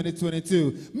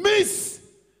 2022. Miss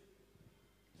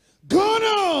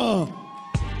Ghana!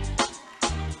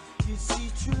 You see,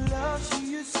 true love,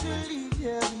 she used to leave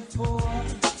here before,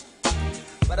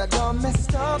 but I done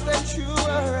messed up and threw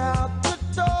her out the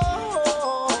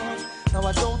door. Now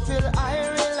I don't feel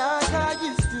irate like I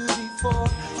used to before.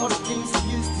 All the things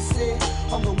we used to say,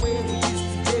 all the way we used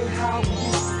to play, how we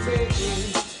used to play.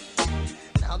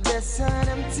 Now there's an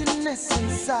emptiness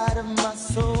inside of my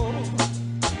soul,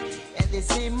 and they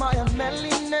say my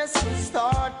unmanliness will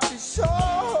start to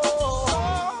show.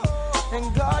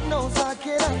 And God knows I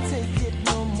cannot take it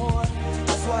no more.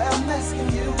 That's why I'm asking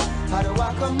you, how do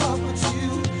I come up with you?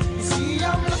 You see,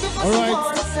 I'm looking for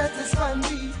someone to satisfy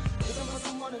me.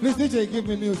 Please, DJ, give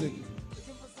me music.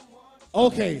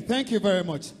 Okay, thank you very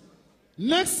much.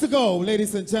 Next to go,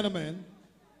 ladies and gentlemen,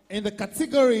 in the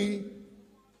category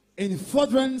in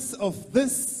furtherance of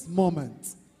this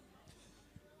moment.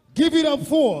 Give it up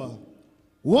for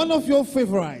one of your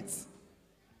favorites.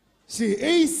 She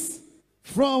is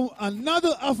from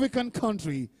another African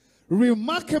country,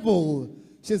 remarkable.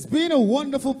 She's been a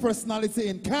wonderful personality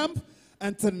in camp,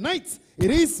 and tonight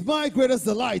it is my greatest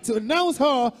delight to announce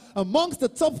her amongst the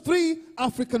top 3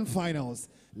 African finals.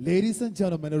 Ladies and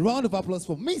gentlemen, a round of applause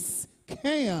for Miss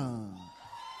Kenya.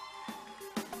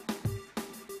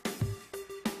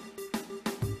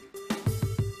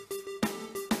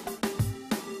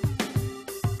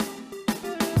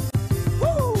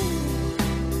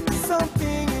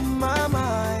 Something in my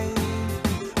mind,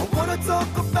 I wanna talk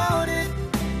about it,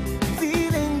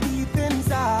 feeling deep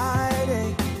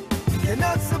inside,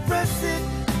 cannot suppress it,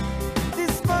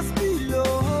 this must be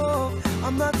love,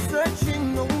 I'm not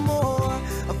searching no more,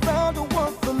 I found the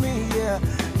one for me, yeah,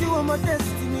 you are my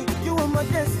destiny, you are my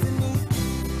destiny,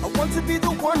 I want to be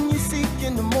the one you seek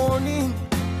in the morning,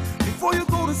 before you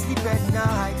go to sleep at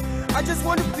night, I just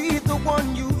want to be the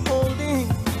one you holding,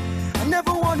 I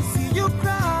never want to see you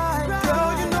cry.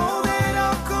 Girl, you know that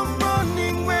I'll come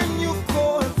running when you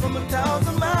call from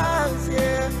 1,000 miles,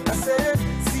 yeah. I said,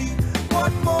 see,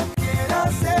 what more can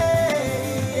I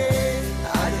say?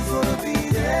 I just want to be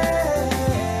there.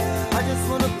 I just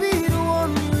want to be the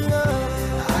one you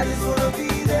love. I just want to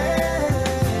be there.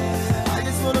 I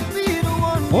just want to be the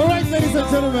one you All right, ladies and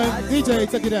gentlemen, DJ,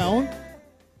 take it down.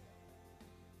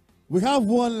 We have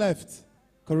one left,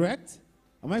 correct?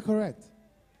 Am I correct?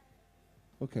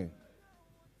 Okay.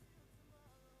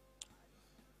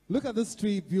 Look at these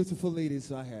 3 beautiful ladies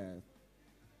right here.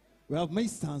 We have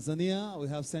Miss Tanzania, we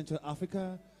have Central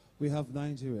Africa, we have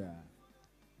Nigeria.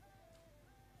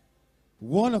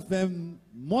 One of them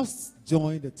must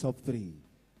join the top 3.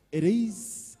 It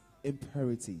is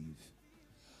imperative.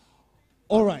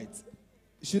 All right.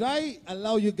 Should I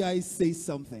allow you guys say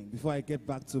something before I get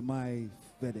back to my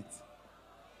verdict?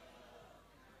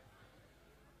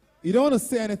 You don't want to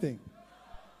say anything?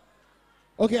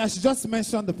 Okay, I should just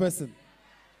mention the person.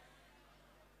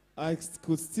 I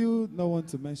could still not want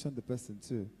to mention the person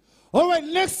too. All right,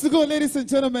 next to go, ladies and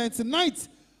gentlemen. Tonight,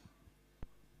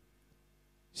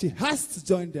 she has to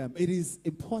join them. It is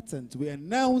important we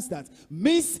announce that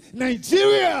Miss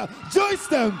Nigeria joins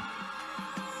them.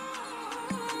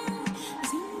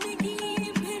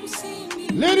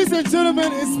 Ladies and gentlemen,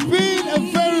 it's been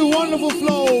a very wonderful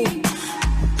flow.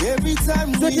 Every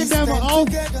time taking them out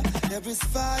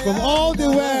from all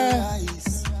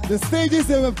the stages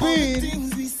they have been.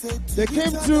 They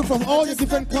came through from all the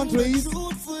different countries.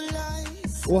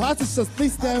 We had to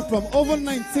shortlist them from over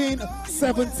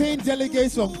 17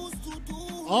 delegates from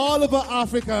all over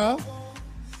Africa.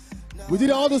 We did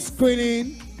all the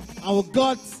screening and we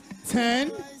got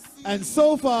 10, and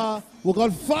so far we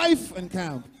got 5 in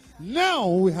camp. Now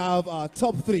we have our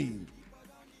top 3.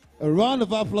 A round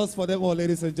of applause for them all,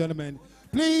 ladies and gentlemen.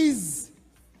 Please,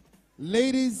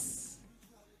 ladies,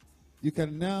 you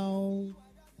can now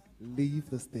leave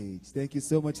the stage. Thank you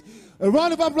so much. A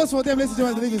round of applause for them, ladies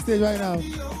and gentlemen, to leave the stage right now.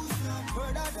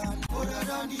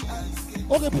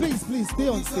 Okay, please, stay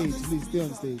on stage. Please, stay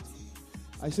on stage.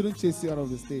 I shouldn't chase you out of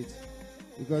the stage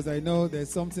because I know there's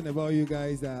something about you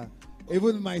guys that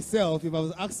even myself, if I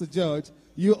was asked to judge,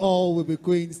 you all will be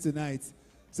queens tonight.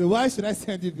 So why should I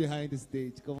send you behind the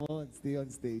stage? Come on, stay on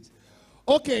stage.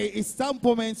 Okay, it's some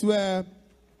moments where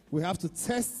we have to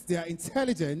test their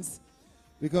intelligence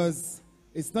because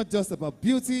it's not just about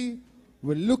beauty.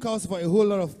 We look out for a whole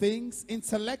lot of things.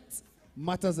 Intellect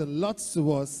matters a lot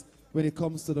to us when it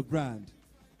comes to the brand.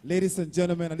 Ladies and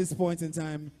gentlemen, at this point in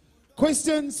time,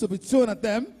 questions will be thrown at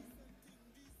them.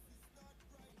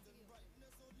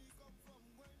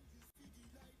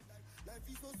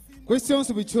 Questions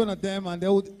will be thrown at them and they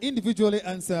would individually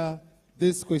answer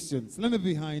these questions. Let me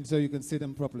be behind so you can see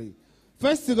them properly.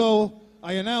 First to go,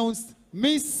 I announced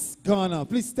Miss Ghana.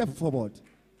 Please step forward.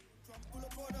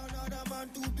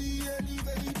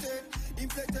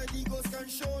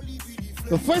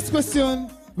 The first question,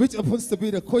 which happens to be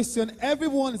the question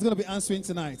everyone is going to be answering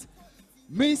tonight.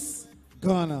 Miss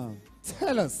Ghana,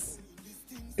 tell us,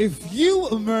 if you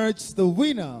emerge the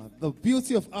winner, the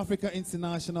Beauty of Africa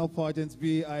International Pageant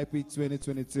BIP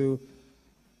 2022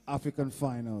 African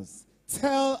Finals,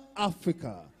 tell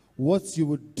Africa what you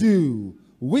would do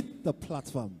with the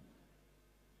platform.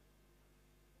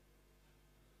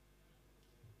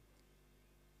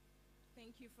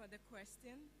 the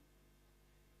question.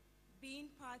 Being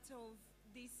part of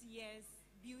this year's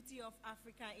Beauty of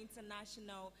Africa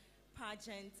International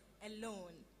pageant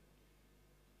alone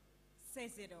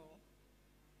says it all.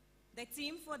 The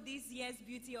theme for this year's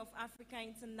Beauty of Africa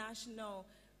International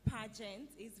pageant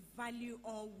is Value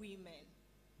All Women.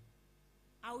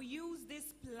 I'll use this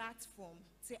platform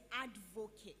to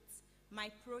advocate my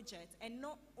project, and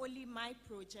not only my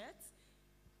project,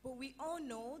 but we all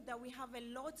know that we have a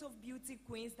lot of beauty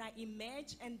queens that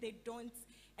emerge and they don't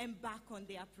embark on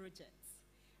their projects.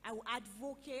 I will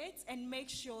advocate and make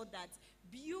sure that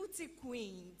beauty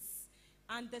queens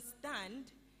understand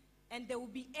and they will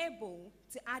be able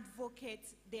to advocate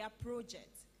their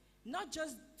project. Not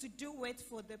just to do it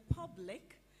for the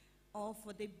public or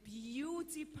for the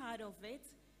beauty part of it,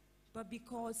 but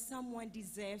because someone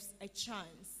deserves a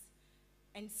chance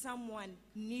and someone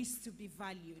needs to be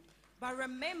valued. But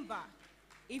remember,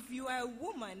 if you are a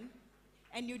woman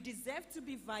and you deserve to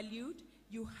be valued,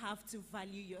 you have to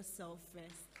value yourself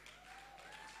first.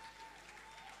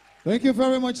 Thank you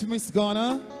very much, Miss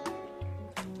Ghana.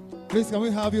 Please, can we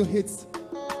have you hit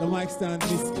the mic stand,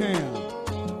 Miss Kenya?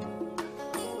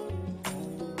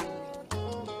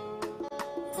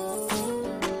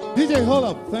 DJ, hold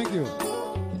up. Thank you.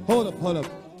 Hold up.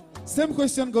 Same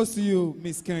question goes to you,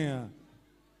 Miss Kenya.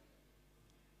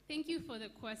 Thank you for the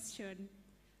question.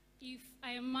 If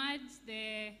I emerge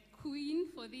the queen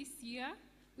for this year,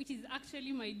 which is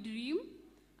actually my dream,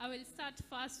 I will start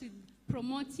first with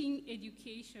promoting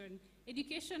education.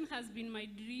 Education has been my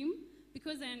dream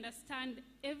because I understand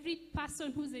every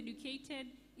person who's educated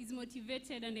is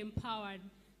motivated and empowered.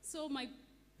 So my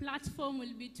platform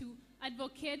will be to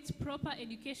advocate proper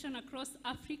education across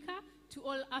Africa to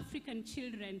all African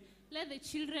children. Let the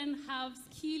children have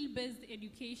skill-based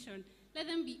education. Let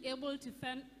them be able to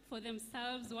fend for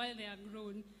themselves while they are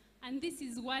grown. And this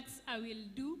is what I will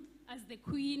do as the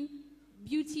Queen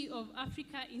Beauty of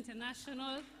Africa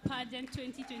International Pageant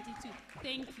 2022.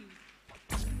 Thank you.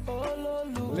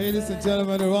 Ladies and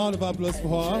gentlemen, a round of applause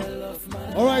for her.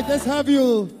 All right, let's have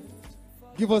you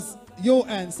give us your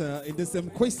answer in the same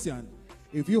question.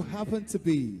 If you happen to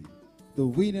be the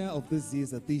winner of this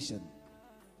year's edition,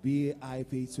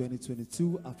 BIP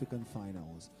 2022 African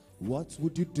Finals, what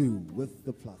would you do with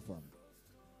the platform?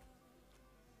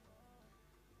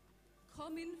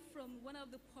 Coming from one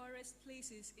of the poorest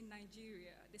places in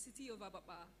Nigeria, the city of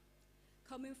Ababa,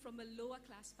 coming from a lower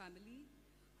class family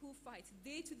who fight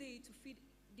day to day to feed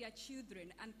their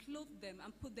children and clothe them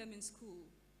and put them in school,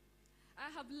 I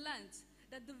have learned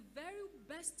that the very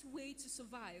best way to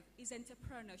survive is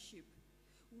entrepreneurship,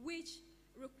 which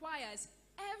requires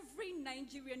every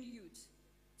Nigerian youth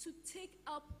to take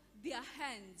up their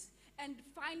hands and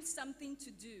find something to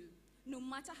do, no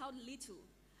matter how little.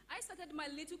 I started my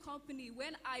little company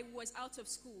when I was out of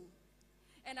school,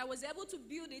 and I was able to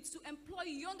build it to employ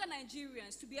younger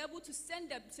Nigerians to be able to send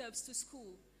themselves to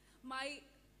school. My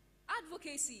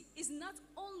advocacy is not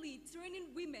only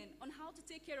training women on how to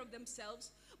take care of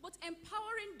themselves, but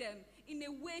empowering them in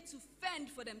a way to fend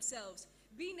for themselves,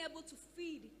 being able to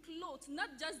feed, clothe, not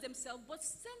just themselves, but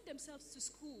send themselves to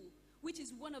school, which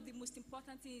is one of the most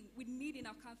important things we need in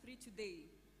our country today.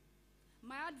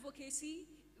 My advocacy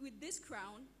with this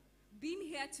crown, being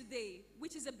here today,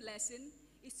 which is a blessing,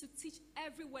 is to teach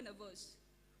every one of us.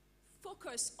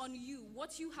 Focus on you,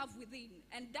 what you have within,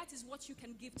 and that is what you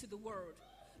can give to the world.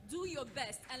 Do your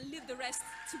best and leave the rest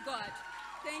to God.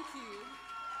 Thank you.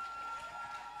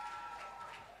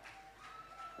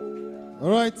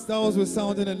 All right, that was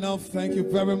resounding enough. Thank you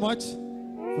very much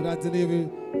for that delivery.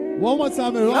 One more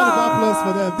time, a round of applause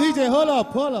for them. DJ, hold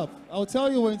up. I'll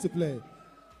tell you when to play.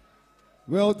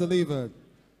 Well delivered.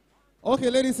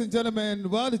 Okay, ladies and gentlemen,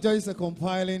 while the judges are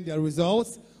compiling their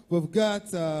results, we've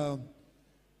got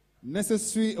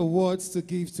necessary awards to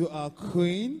give to our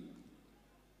queen.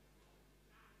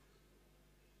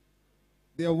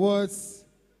 The awards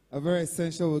are very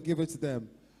essential. We'll give it to them.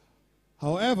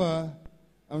 However,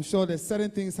 I'm sure that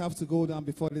certain things have to go down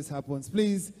before this happens.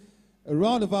 Please, a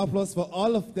round of applause for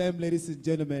all of them, ladies and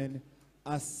gentlemen,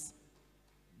 as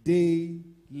they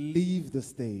leave the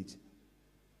stage.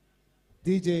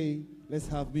 DJ, let's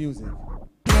have music.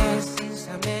 Yes, since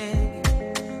I met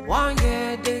you, 1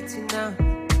 year dating now,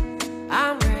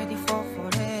 I'm ready for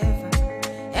forever.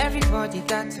 Everybody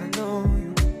got to know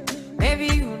you. Maybe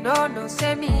you know, no,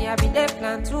 say me, I be there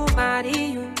plan to marry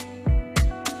you.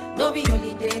 No be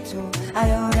only day too,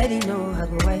 I already know how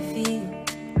go I feel.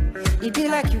 It be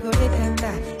like you go dey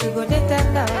tender, you go dey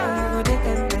tender, you go dey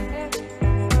tender.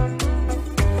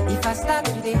 If I start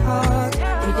to dey hot,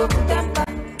 you go put them back.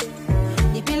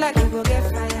 It be like you go get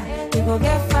fire, you go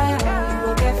get fire, you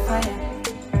go get fire.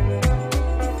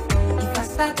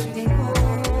 start to dey go,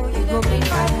 you go bring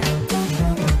fire.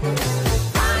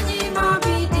 Anyi mo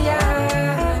be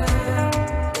there,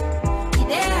 it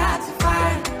dey hard to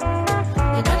find.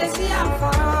 You know they see I'm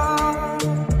for.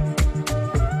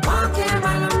 One came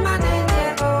and man dey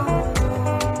go,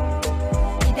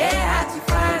 it dey hard to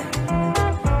find.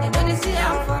 You know they see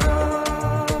I'm for.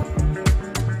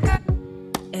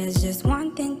 It's just one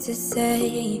thing to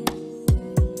say.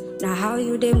 Now how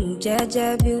you dey move,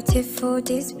 Jaja, beautiful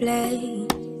display.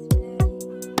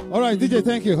 All right, DJ,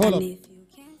 thank you. Hold up.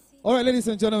 All right, ladies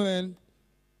and gentlemen,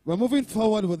 we're moving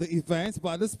forward with the event,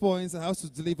 but at this point, I have to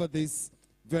deliver this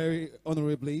very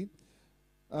honorably.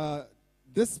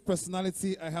 This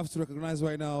personality I have to recognize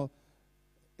right now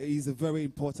is a very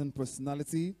important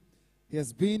personality. He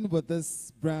has been with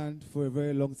this brand for a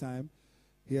very long time.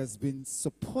 He has been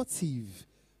supportive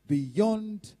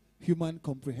beyond human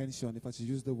comprehension, if I should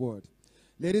use the word.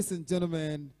 Ladies and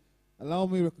gentlemen, allow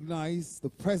me to recognize the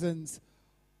presence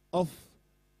of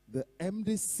the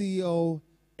MD CEO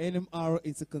NMR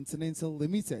Intercontinental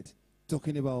Limited,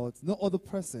 talking about no other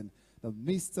person than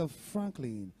Mr.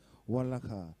 Franklin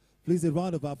Walaka. Please a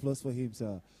round of applause for him,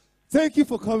 sir. Thank you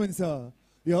for coming, sir.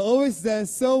 You're always there,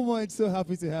 so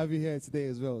happy to have you here today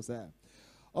as well, sir.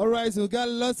 All right, so we've got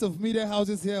lots of media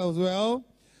houses here as well.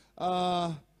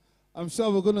 I'm sure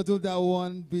we're going to do that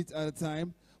one bit at a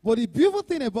time. But the beautiful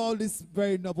thing about this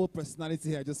very noble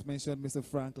personality I just mentioned, Mr.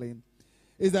 Franklin,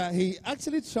 is that he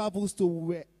actually travels to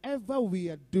wherever we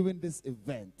are doing this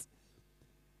event.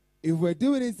 If we're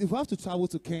doing it, if we have to travel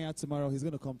to Kenya tomorrow, he's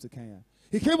going to come to Kenya.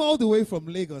 He came all the way from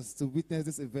Lagos to witness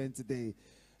this event today.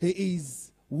 He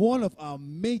is one of our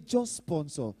major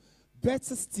sponsors.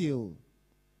 Better still,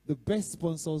 the best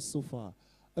sponsors so far.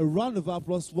 A round of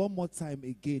applause one more time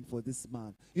again for this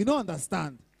man. You don't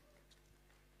understand.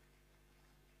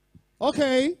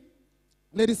 Okay,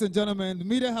 ladies and gentlemen, the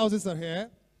media houses are here.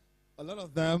 A lot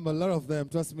of them,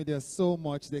 trust me, there's so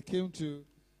much. They came to,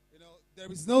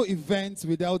 there is no event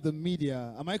without the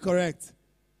media. Am I correct?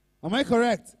 Am I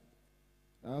correct?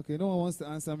 Okay, no one wants to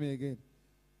answer me again.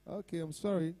 Okay, I'm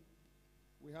sorry.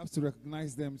 We have to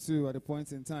recognize them too at a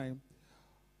point in time.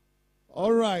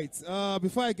 All right,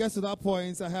 before I get to that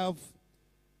point, I have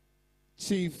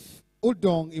Chief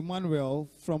Udong Emmanuel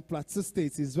from Plateau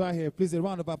State. He's right here. Please, a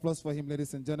round of applause for him,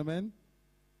 ladies and gentlemen.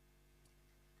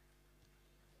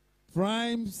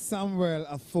 Prime Samuel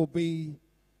Afobi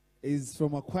is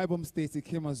from Akwa Ibom State. He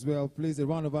came as well. Please, a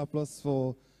round of applause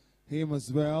for him as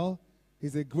well.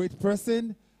 He's a great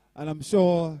person, and I'm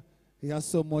sure he has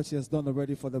so much he has done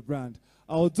already for the brand.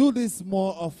 I'll do this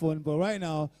more often, but right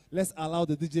now, let's allow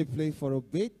the DJ play for a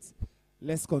bit.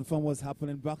 Let's confirm what's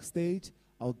happening backstage.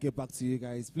 I'll get back to you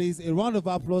guys. Please, a round of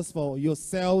applause for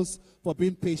yourselves for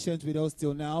being patient with us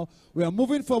till now. We are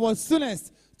moving forward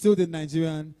soonest to the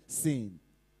Nigerian scene.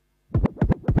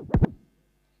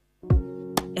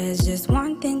 There's just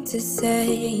one thing to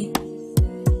say.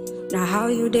 Now how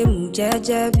you dey move,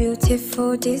 Jaja,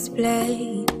 beautiful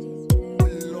display.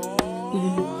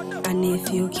 And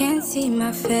if you can't see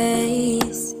my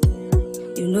face,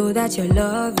 you know that your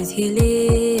love is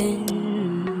healing.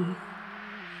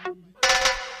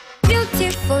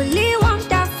 Beautifully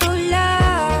wonderful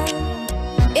love.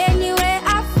 Anywhere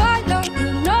I follow,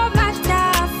 you no matter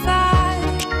how far.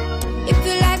 If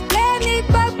you like play me,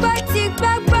 back,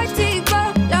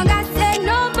 long I say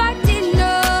nobody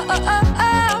know.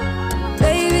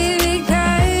 Baby,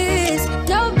 because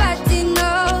nobody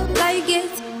know like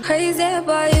it. Crazy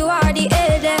boy, you are the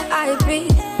air that I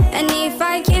breathe. And if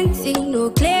I can't see no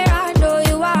clear, I know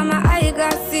you are my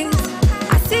eyeglasses.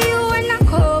 I see you when I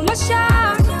call my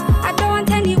shot. I don't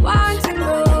want anyone to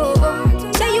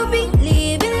know. Say you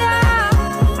believe in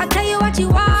love. I'll tell you what you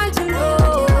want to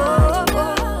know.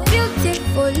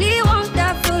 Beautifully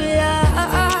wonderful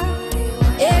love.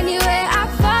 Anywhere I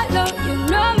follow, you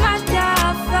no matter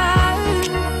how far.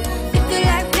 If you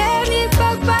like play me,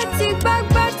 back,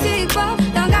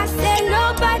 long I say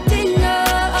nobody know.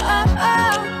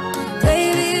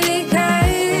 Baby,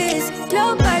 because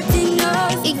nobody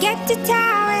knows. You get to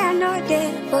town where I know they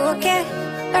okay.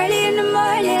 Early in the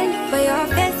morning, but your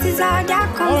face is all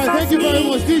that comes. All right, thank you very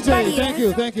much, DJ.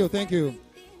 Thank you.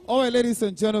 All right, ladies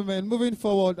and gentlemen, moving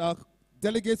forward, our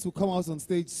delegates will come out on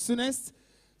stage soonest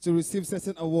to receive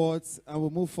certain awards, and we'll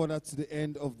move further to the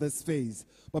end of this phase.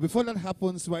 But before that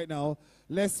happens right now,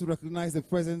 let's recognize the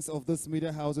presence of these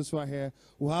media houses right here.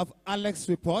 We'll have Alex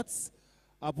Reports,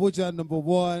 Abuja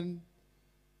 #1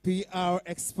 PR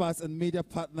expert and media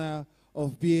partner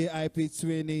of BAIP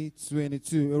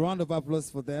 2022. A round of applause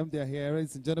for them. They're here,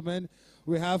 ladies and gentlemen.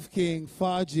 We have King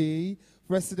Faji,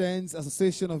 President,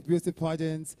 Association of Beauty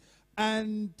Pageants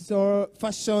and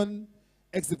Fashion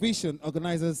Exhibition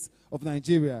Organizers of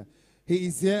Nigeria. He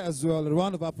is here as well. A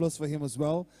round of applause for him as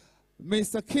well.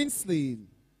 Mr. Kingsley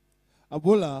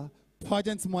Abula,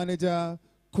 Pageant Manager,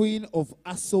 Queen of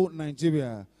Aso,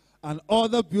 Nigeria, and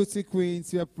other beauty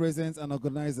queens here present and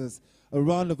organizers. A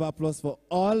round of applause for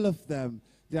all of them.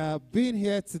 Their being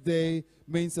here today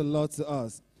means a lot to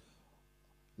us.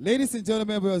 Ladies and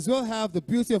gentlemen, we as well have the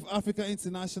Beauty of Africa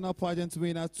International Pageant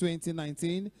winner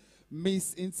 2019,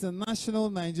 Miss International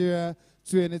Nigeria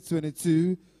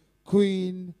 2022,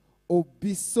 Queen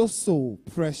Obisoso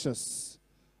Precious.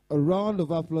 A round of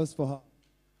applause for her.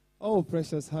 Oh,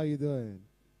 Precious, how you doing?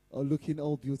 Oh, looking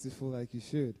all beautiful like you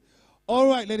should. All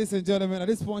right, ladies and gentlemen, at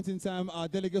this point in time, our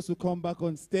delegates will come back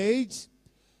on stage.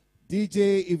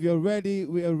 DJ, if you're ready,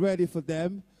 we are ready for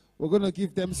them. We're going to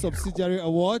give them subsidiary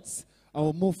awards. I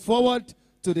will move forward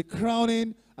to the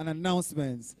crowning and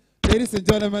announcements. Ladies and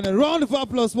gentlemen, a round of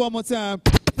applause one more time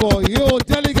for your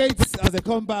delegates as they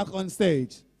come back on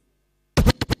stage.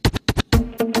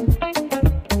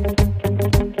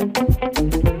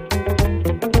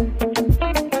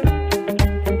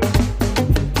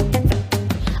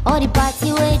 All the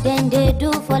party way then they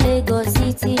do for Lagos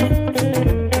City.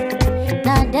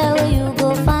 Now there where you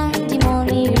go find the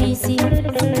money receipt.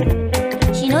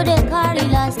 She know they carry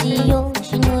last yo,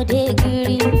 she know they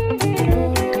greedy.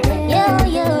 Yeah,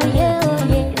 yeah, yeah,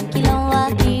 yeah, kilon wa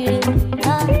kiri.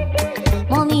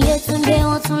 Mommy yetunde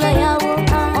won tun lo yawo,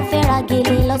 won fe ra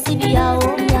gele lo si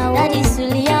biyawo. Daddy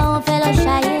Sulia won fe lo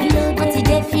ṣayé, won ti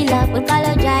dé fìlà pé ká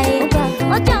lọ jayé.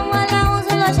 Wọ́n jà wọ́n láwọn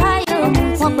tún lọ ṣayé.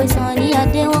 Wọ́n pè Sunny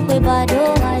Adé, wọ́n pè Bado.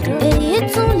 Èyí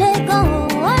tún lè gan o,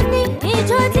 wọ́n ní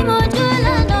ijó tí mo jó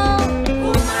lánàá.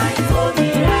 Ó máa ń tóbi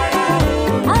rárá o.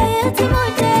 Ayé tí mo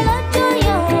jẹ lọ́jọ́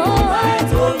yẹn o. Ó máa ń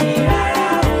tóbi rárá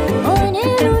o.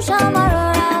 Onílù ṣàmà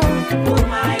rọra o. Ó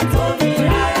máa ń tóbi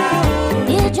rárá o.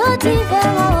 Ijó tí fẹ́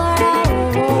mọ wọra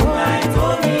o. Ó máa ń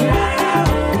tóbi rárá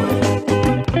o.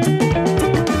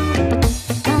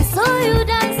 And so you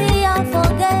dance and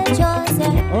forget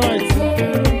yourself. All right.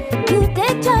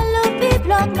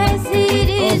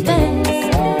 Mercedes Benz,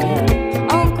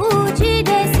 Uncle G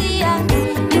Desia,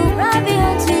 you grab it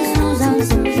until Susan,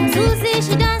 Susie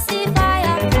she dance in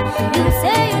fire. You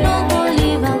say you don't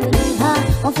believe her,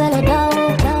 on fait le dao,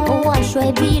 on va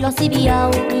choisir bilo si biao.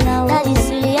 Daddy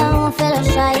Sulia, on fait le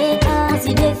chaye, on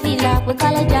s'y défile après qu'à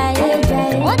le jaye.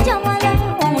 On jamala,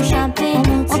 on mou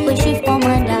champagne, on peut chiffre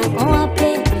commanda, on va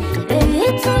payer.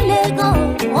 Et tous les gars,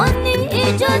 on y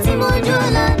est joti mojo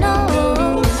la no.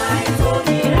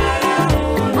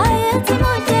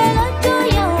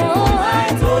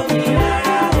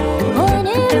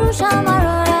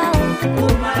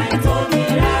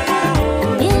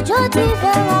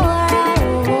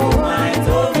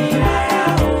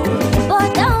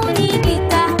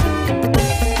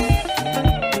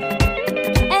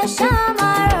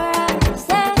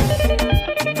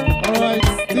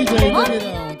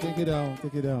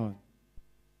 Take it down.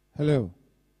 Hello.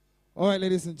 All right,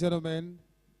 ladies and gentlemen,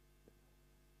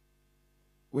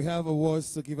 we have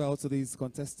awards to give out to these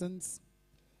contestants.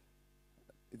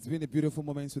 It's been a beautiful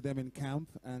moment with them in camp,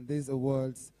 and these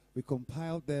awards, we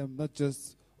compiled them not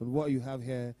just on what you have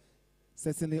here,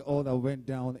 certainly all that went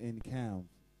down in camp.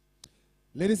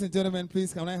 Ladies and gentlemen,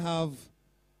 please, can I have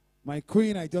my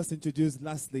queen I just introduced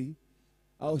lastly?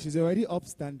 Oh, she's already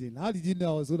upstanding. How did you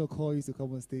know I was going to call you to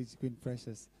come on stage, Queen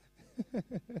Precious?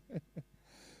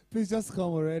 Please just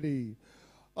come already.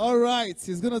 All right,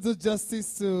 she's going to do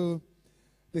justice to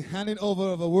the handing over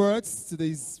of awards to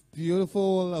these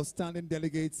beautiful, outstanding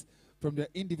delegates from their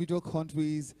individual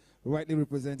countries, rightly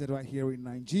represented right here in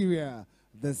Nigeria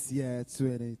this year,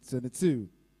 2022.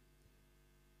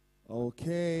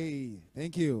 Okay,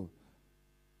 thank you.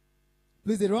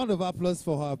 Please, a round of applause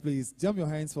for her, please. Jump your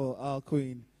hands for our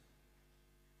queen,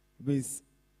 Miss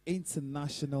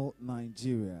International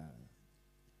Nigeria.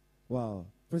 Wow.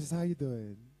 Precious, how you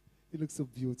doing? You look so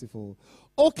beautiful.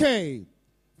 Okay.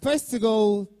 First to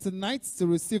go tonight to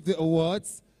receive the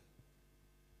awards,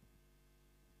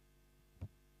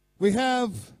 we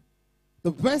have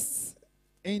the best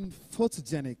in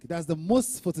photogenic. That's the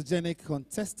most photogenic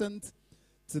contestant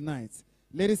tonight.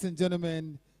 Ladies and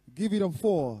gentlemen, give it up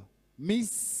for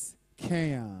Miss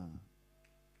Kenya.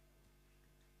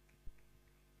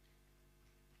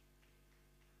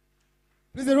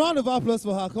 Please, a round of applause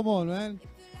for her. Come on, man.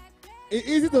 It's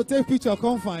easy to take picture,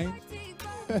 come fine.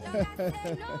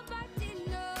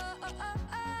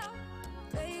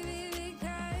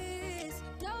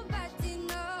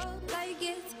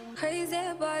 Crazy,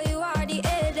 but you are the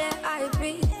air that I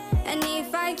breathe. And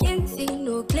if I can't see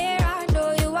no clear, I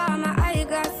know you are my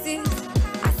eyeglasses.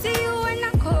 I see you when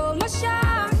I call my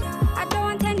shot. I don't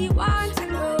want anyone to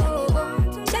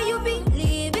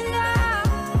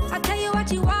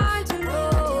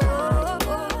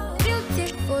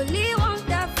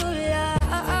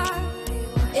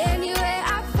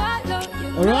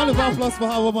round of applause for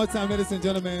her one more time, ladies and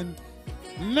gentlemen.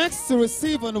 Next to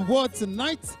receive an award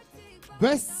tonight,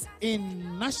 Best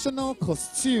in National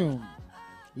Costume.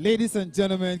 Ladies and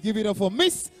gentlemen, give it up for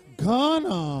Miss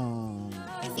Ghana.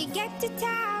 If you get to town,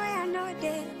 I know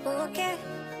they okay.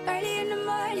 Early in the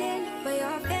morning, but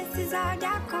your face is all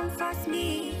that comforts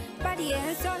me. Body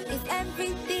and soul is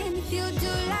everything. If you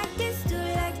do like this, do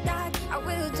like that. I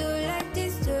will do like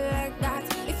this, do like that.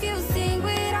 If you sing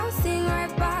with, I'll sing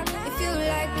right back. If you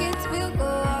like it, we'll go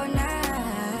all night.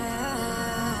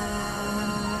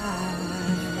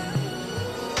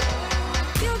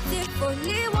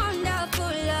 Beautifully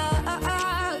wonderful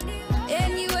love.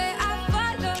 Anyway, I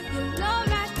follow you, no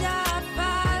matter how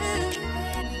far.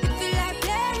 If you like,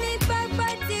 let me back,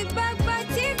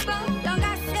 long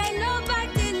as say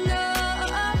nobody know.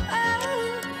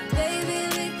 Baby,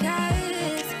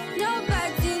 because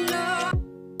nobody know.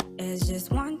 There's just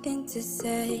one thing to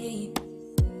say.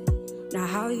 Now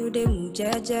how you dey move,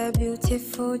 Jaja,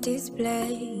 beautiful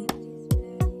display.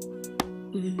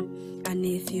 And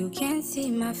if you can't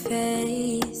see my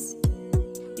face,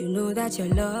 you know that your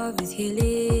love is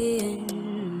healing.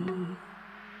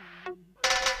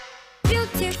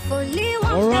 Beautifully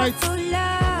wonderful. All right.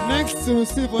 Love. Next to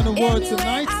receive an award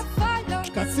tonight,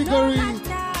 category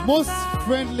most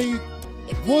friendly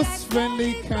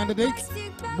candidates,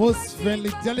 most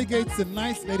friendly delegates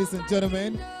tonight, ladies and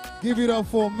gentlemen. Give it up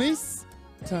for Miss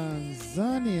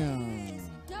Tanzania.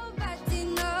 Nobody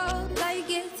knows like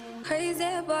it. Crazy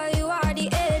boy, you are the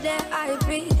air that I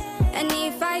breathe. And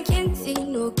if I can't see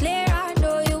no clear, I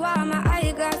know you are my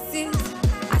eyeglasses.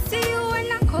 I see you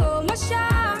when I call my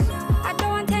shot. I don't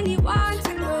want anyone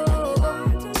to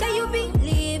know. Say you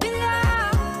believe in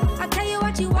love. I'll tell you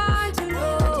what you want to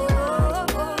know.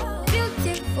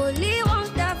 Beautifully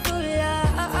wonderful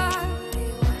love.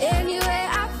 Anyway,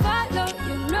 I follow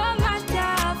you, no matter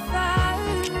how far.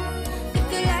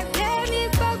 If you like, let me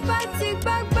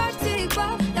back,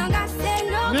 long as say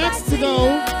nobody. Next to go,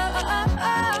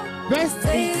 Best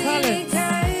in Talent.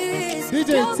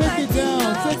 DJ,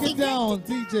 take it down,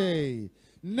 DJ.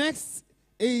 Next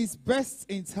is Best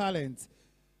in Talent,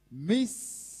 Miss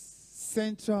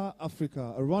Central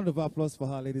Africa. A round of applause for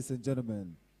her, ladies and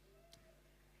gentlemen.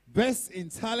 Best in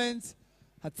Talent.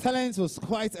 Her talent was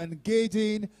quite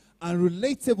engaging and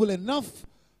relatable enough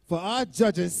for our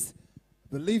judges.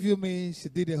 Believe you me, she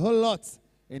did a whole lot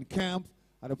in camp.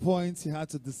 At a point, she had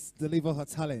to deliver her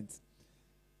talent.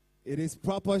 It is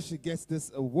proper she gets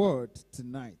this award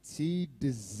tonight. She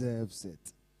deserves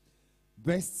it.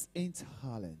 Best in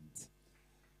Talent.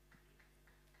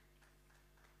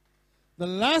 The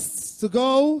last to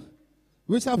go,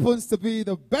 which happens to be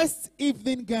the Best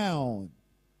Evening Gown.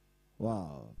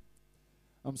 Wow.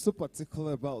 I'm so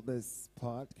particular about this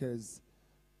part because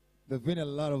there have been a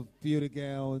lot of beauty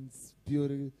gowns,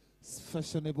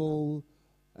 fashionable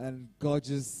and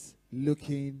gorgeous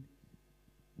looking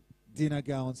dinner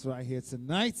gowns right here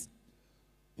tonight.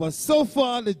 But so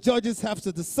far, the judges have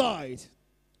to decide.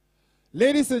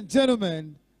 Ladies and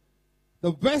gentlemen,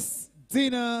 the best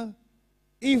dinner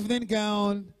evening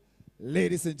gown,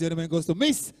 ladies and gentlemen, goes to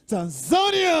Miss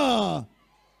Tanzania.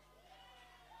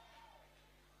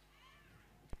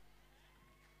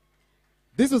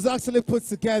 This was actually put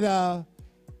together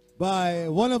by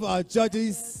one of our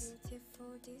judges,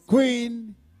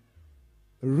 Queen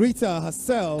Rita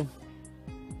herself.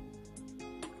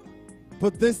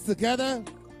 Put this together,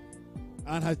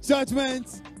 and her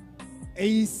judgment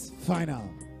is final.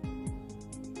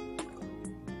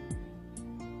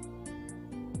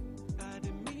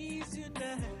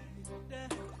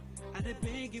 I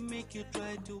beg you, make you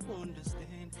try to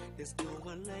understand. There's no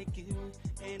one like you,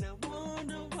 and I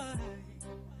wonder why.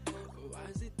 Why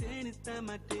is it anytime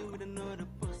I deal with another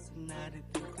person, I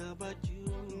didn't think about you?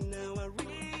 Now I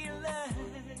realize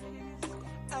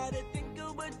I didn't think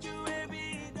about you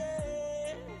every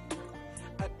day.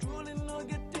 I truly don't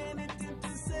get anything to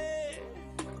say.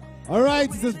 All right,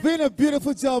 it has been a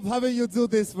beautiful job having you do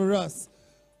this for us,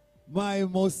 my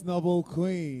most noble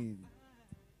queen.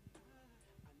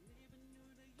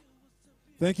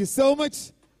 Thank you so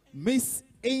much, Miss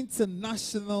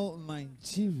International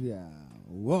Nigeria.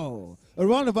 Whoa. A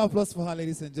round of applause for her,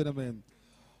 ladies and gentlemen.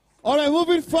 All right,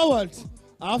 moving forward,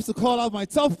 I have to call out my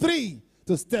top three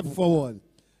to step forward.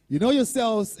 You know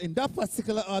yourselves, in that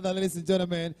particular order, ladies and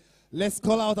gentlemen, let's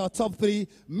call out our top three.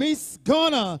 Miss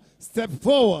Ghana, step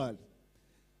forward.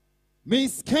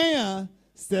 Miss Kenya,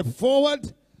 step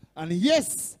forward. And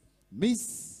yes,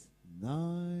 Miss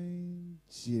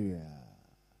Nigeria.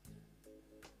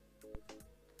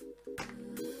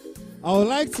 I would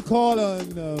like to call on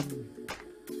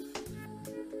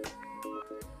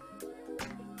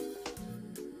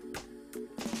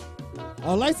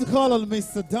I'd like to call on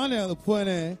Mr. Daniel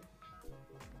Puene,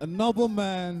 a noble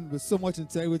man with so much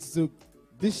integrity, to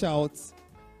dish out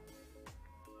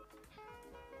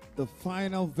the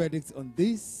final verdict on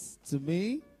this to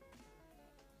me.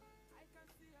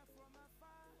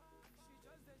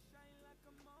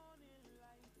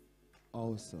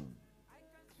 Awesome.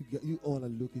 You all are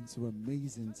looking so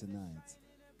amazing tonight.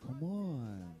 Come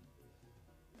on.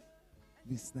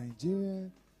 Miss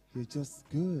Nigeria, you're just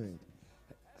good.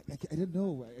 I don't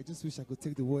know. I just wish I could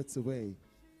take the words away.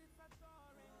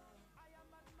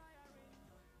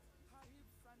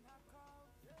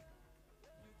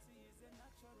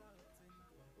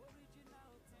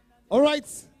 All right,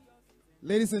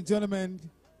 ladies and gentlemen,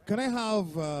 can I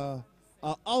have our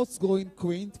outgoing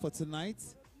queen for tonight?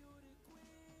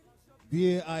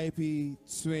 BIP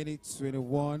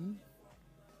 2021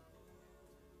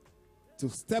 to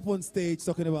step on stage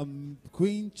talking about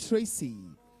Queen Tracy.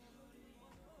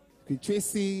 Queen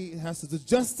Tracy has to do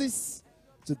justice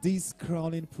to this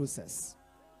crowning process.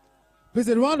 Please,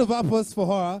 a round of applause for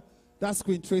her. That's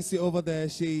Queen Tracy over there.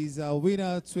 She's a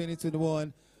winner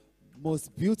 2021,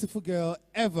 most beautiful girl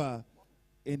ever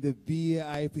in the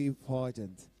BIP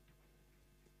pageant.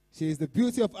 She is the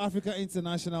Beauty of Africa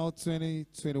International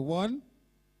 2021,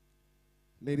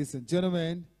 ladies and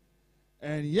gentlemen.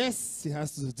 And yes, she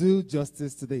has to do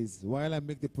justice to this while I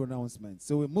make the pronouncement.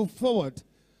 So we move forward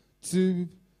to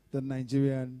the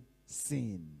Nigerian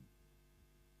scene.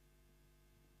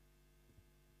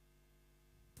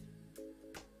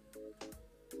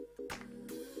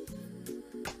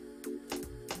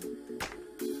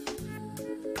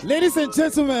 Ladies and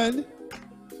gentlemen,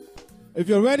 if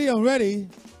you're ready, I'm ready.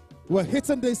 We're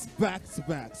hitting this back to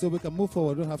back so we can move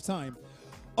forward. We don't have time.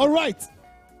 All right.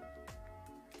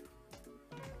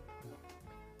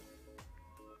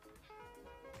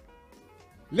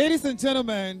 Ladies and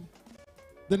gentlemen,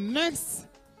 the next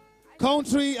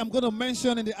country I'm going to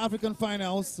mention in the African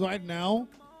finals right now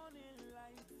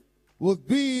will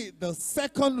be the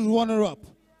second runner-up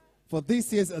for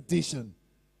this year's edition.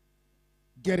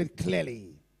 Get it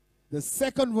clearly. The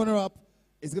second runner-up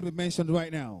is going to be mentioned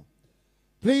right now.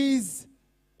 Please,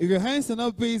 if your hands are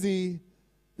not busy,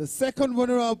 the second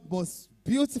runner-up, most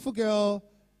beautiful girl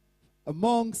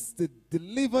amongst the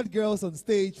delivered girls on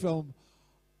stage from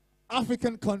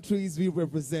African countries we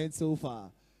represent so far.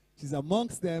 She's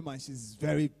amongst them and she's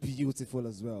very beautiful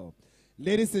as well.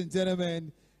 Ladies and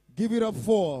gentlemen, give it up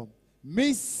for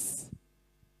Miss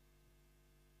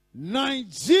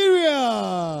Nigeria.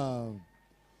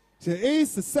 She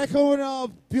is the second winner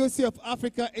of Beauty of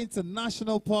Africa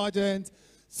International Pageant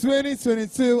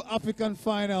 2022 African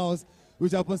Finals,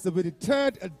 which happens to be the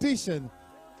third edition.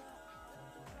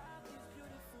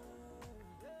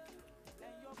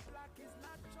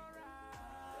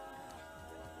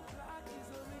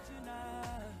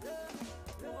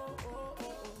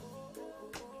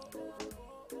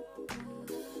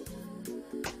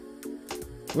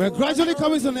 We're gradually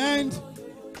coming to an end,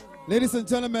 ladies and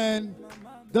gentlemen.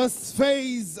 This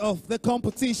phase of the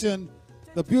competition,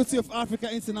 the Beauty of Africa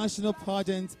International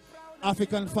Pageant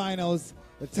African Finals,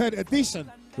 the third edition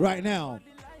right now.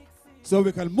 So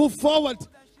we can move forward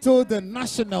to the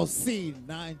national scene,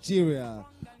 Nigeria.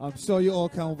 I'm sure you all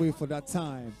can't wait for that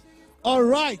time. All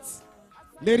right,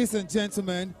 ladies and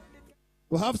gentlemen,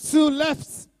 we have two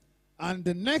left. And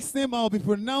the next name I'll be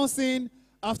pronouncing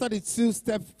after the two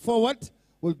step forward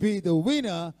will be the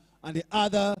winner and the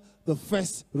other, the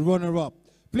first runner-up.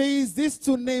 Please, these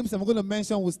two names I'm going to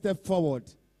mention will step forward.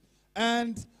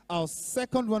 And our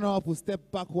second runner-up will step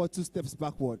backward, 2 steps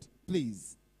backward.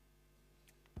 Please.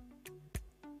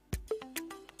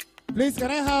 Please,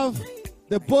 can I have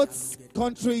the both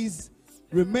countries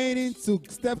remaining to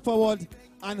step forward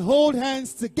and hold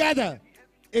hands together?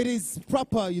 It is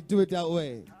proper you do it that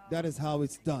way. That is how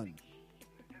it's done.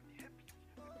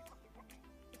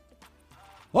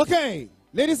 Okay,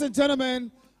 ladies and gentlemen,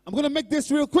 I'm going to make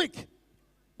this real quick.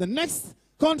 The next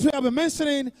country I'll be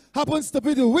mentioning happens to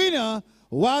be the winner,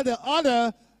 while the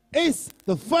other is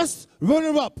the first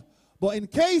runner-up. But in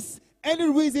case any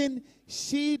reason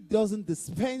she doesn't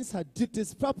dispense her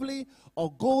duties properly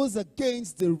or goes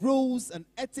against the rules and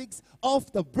ethics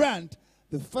of the brand,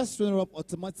 the first runner-up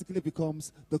automatically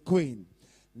becomes the queen.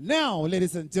 Now,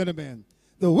 ladies and gentlemen,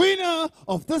 the winner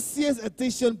of this year's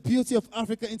edition, Beauty of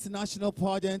Africa International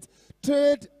Pageant,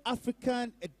 third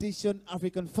African edition,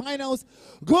 African Finals,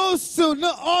 goes to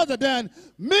no other than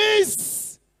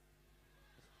Miss.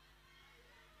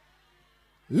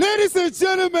 Ladies and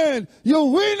gentlemen,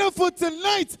 your winner for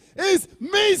tonight is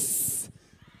Miss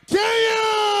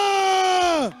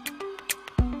Kenya.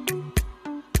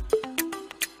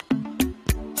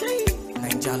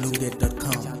 NigerLoaded.com.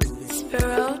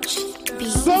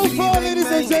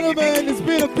 gentlemen, it's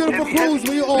been a beautiful cruise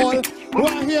with you all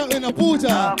right here in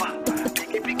Abuja.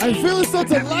 I feel so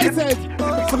delighted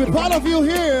to be part of you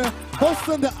here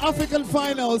hosting the African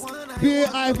Finals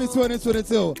PAIP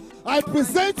 2022. I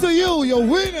present to you your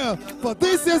winner for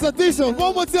this year's edition.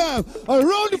 One more time, a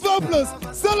round of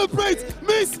applause. Celebrate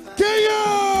Miss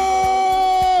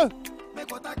Kenya!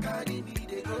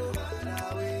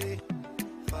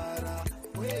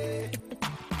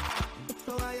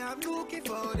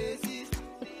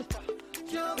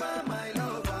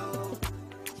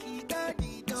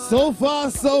 So far,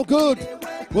 so good.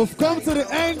 We've come to the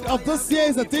end of this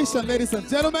year's edition, ladies and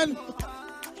gentlemen.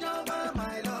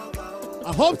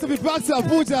 I hope to be back to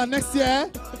Abuja next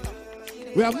year.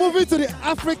 We are moving to the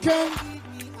African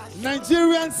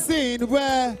Nigerian scene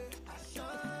where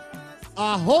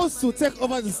our hosts will take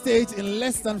over the stage in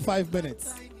less than 5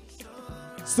 minutes,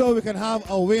 so we can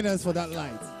have our winners for that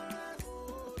night.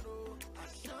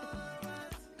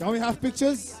 Can we have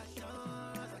pictures?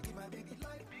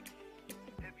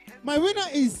 My winner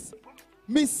is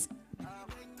Miss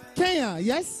Kenya,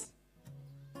 yes?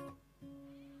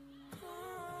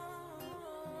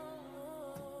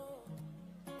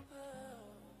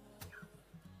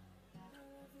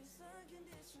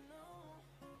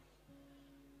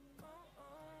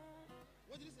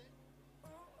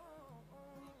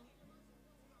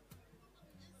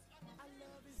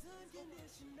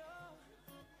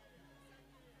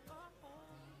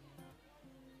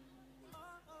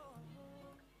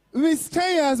 Miss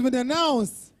Kenya has been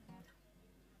announced.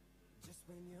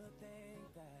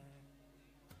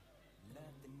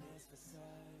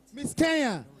 Miss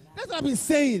Kenya, that's what I've been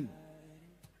saying.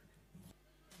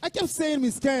 I kept saying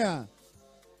Miss Kenya.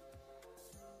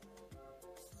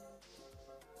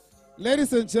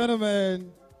 Ladies and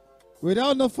gentlemen,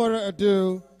 without no further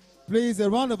ado, please a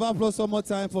round of applause one more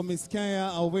time for Miss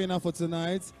Kenya, our winner for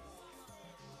tonight.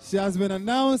 She has been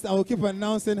announced. I will keep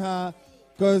announcing her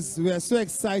because we are so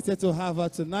excited to have her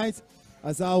tonight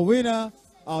as our winner.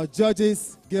 Our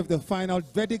judges give the final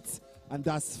verdict, and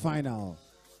that's final.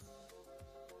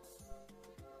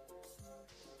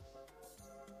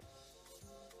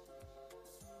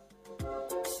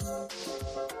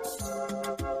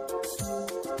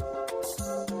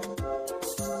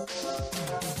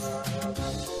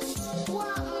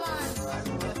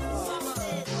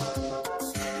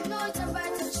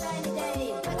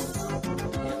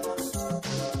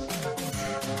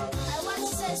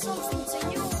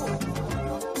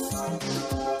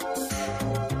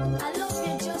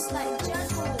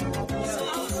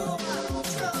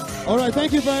 All right,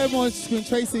 thank you very much, Queen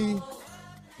Tracy.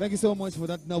 Thank you so much for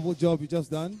that noble job you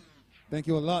just done. Thank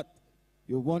you a lot.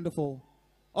 You're wonderful.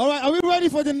 All right, are we ready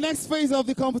for the next phase of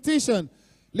the competition?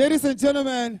 Ladies and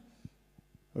gentlemen,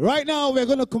 right now we're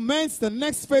going to commence the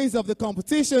next phase of the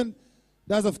competition.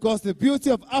 That's, of course, the Beauty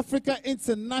of Africa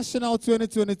International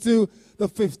 2022. The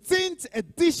 15th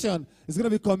edition is going to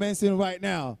be commencing right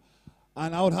now.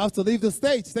 And I would have to leave the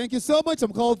stage. Thank you so much.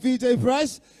 I'm called VJ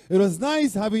Fresh. It was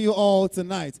nice having you all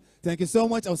tonight. Thank you so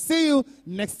much. I'll see you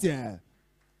next year.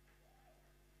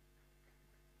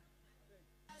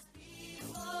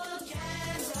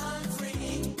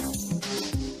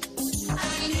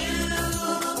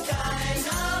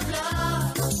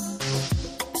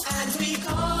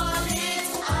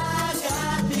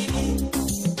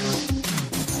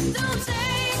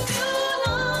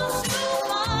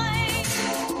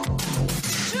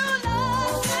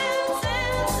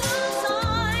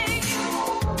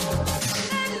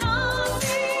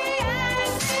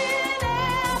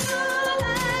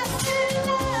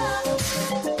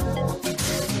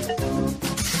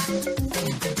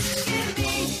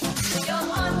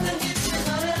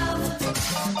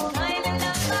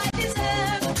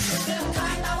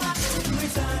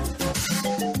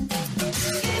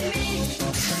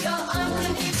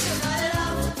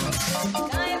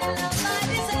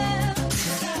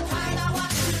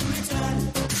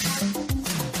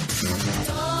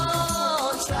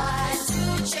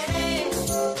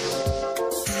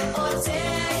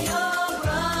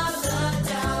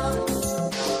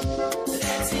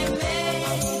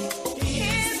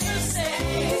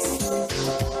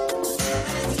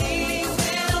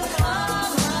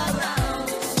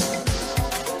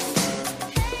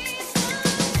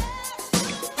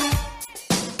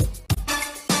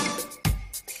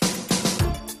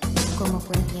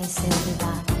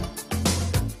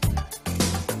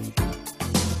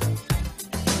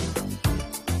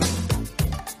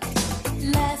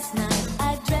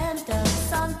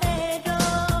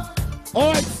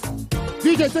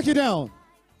 Take it down.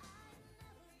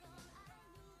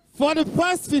 For the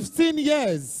past 15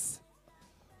 years,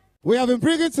 We have been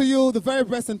bringing to you the very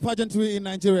best in pageantry in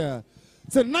Nigeria.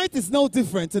 Tonight is no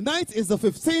different. Tonight is the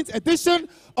 15th edition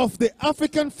of the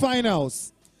African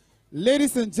Finals.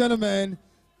 Ladies and gentlemen,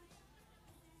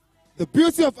 the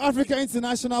Beauty of Africa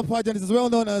International Pageant is well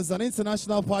known as an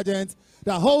international pageant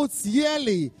that holds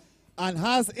yearly and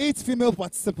has 8 female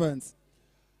participants.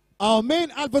 Our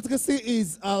main advocacy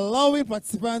is allowing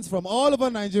participants from all over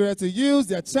Nigeria to use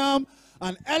their charm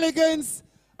and elegance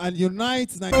and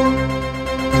unite Nigeria.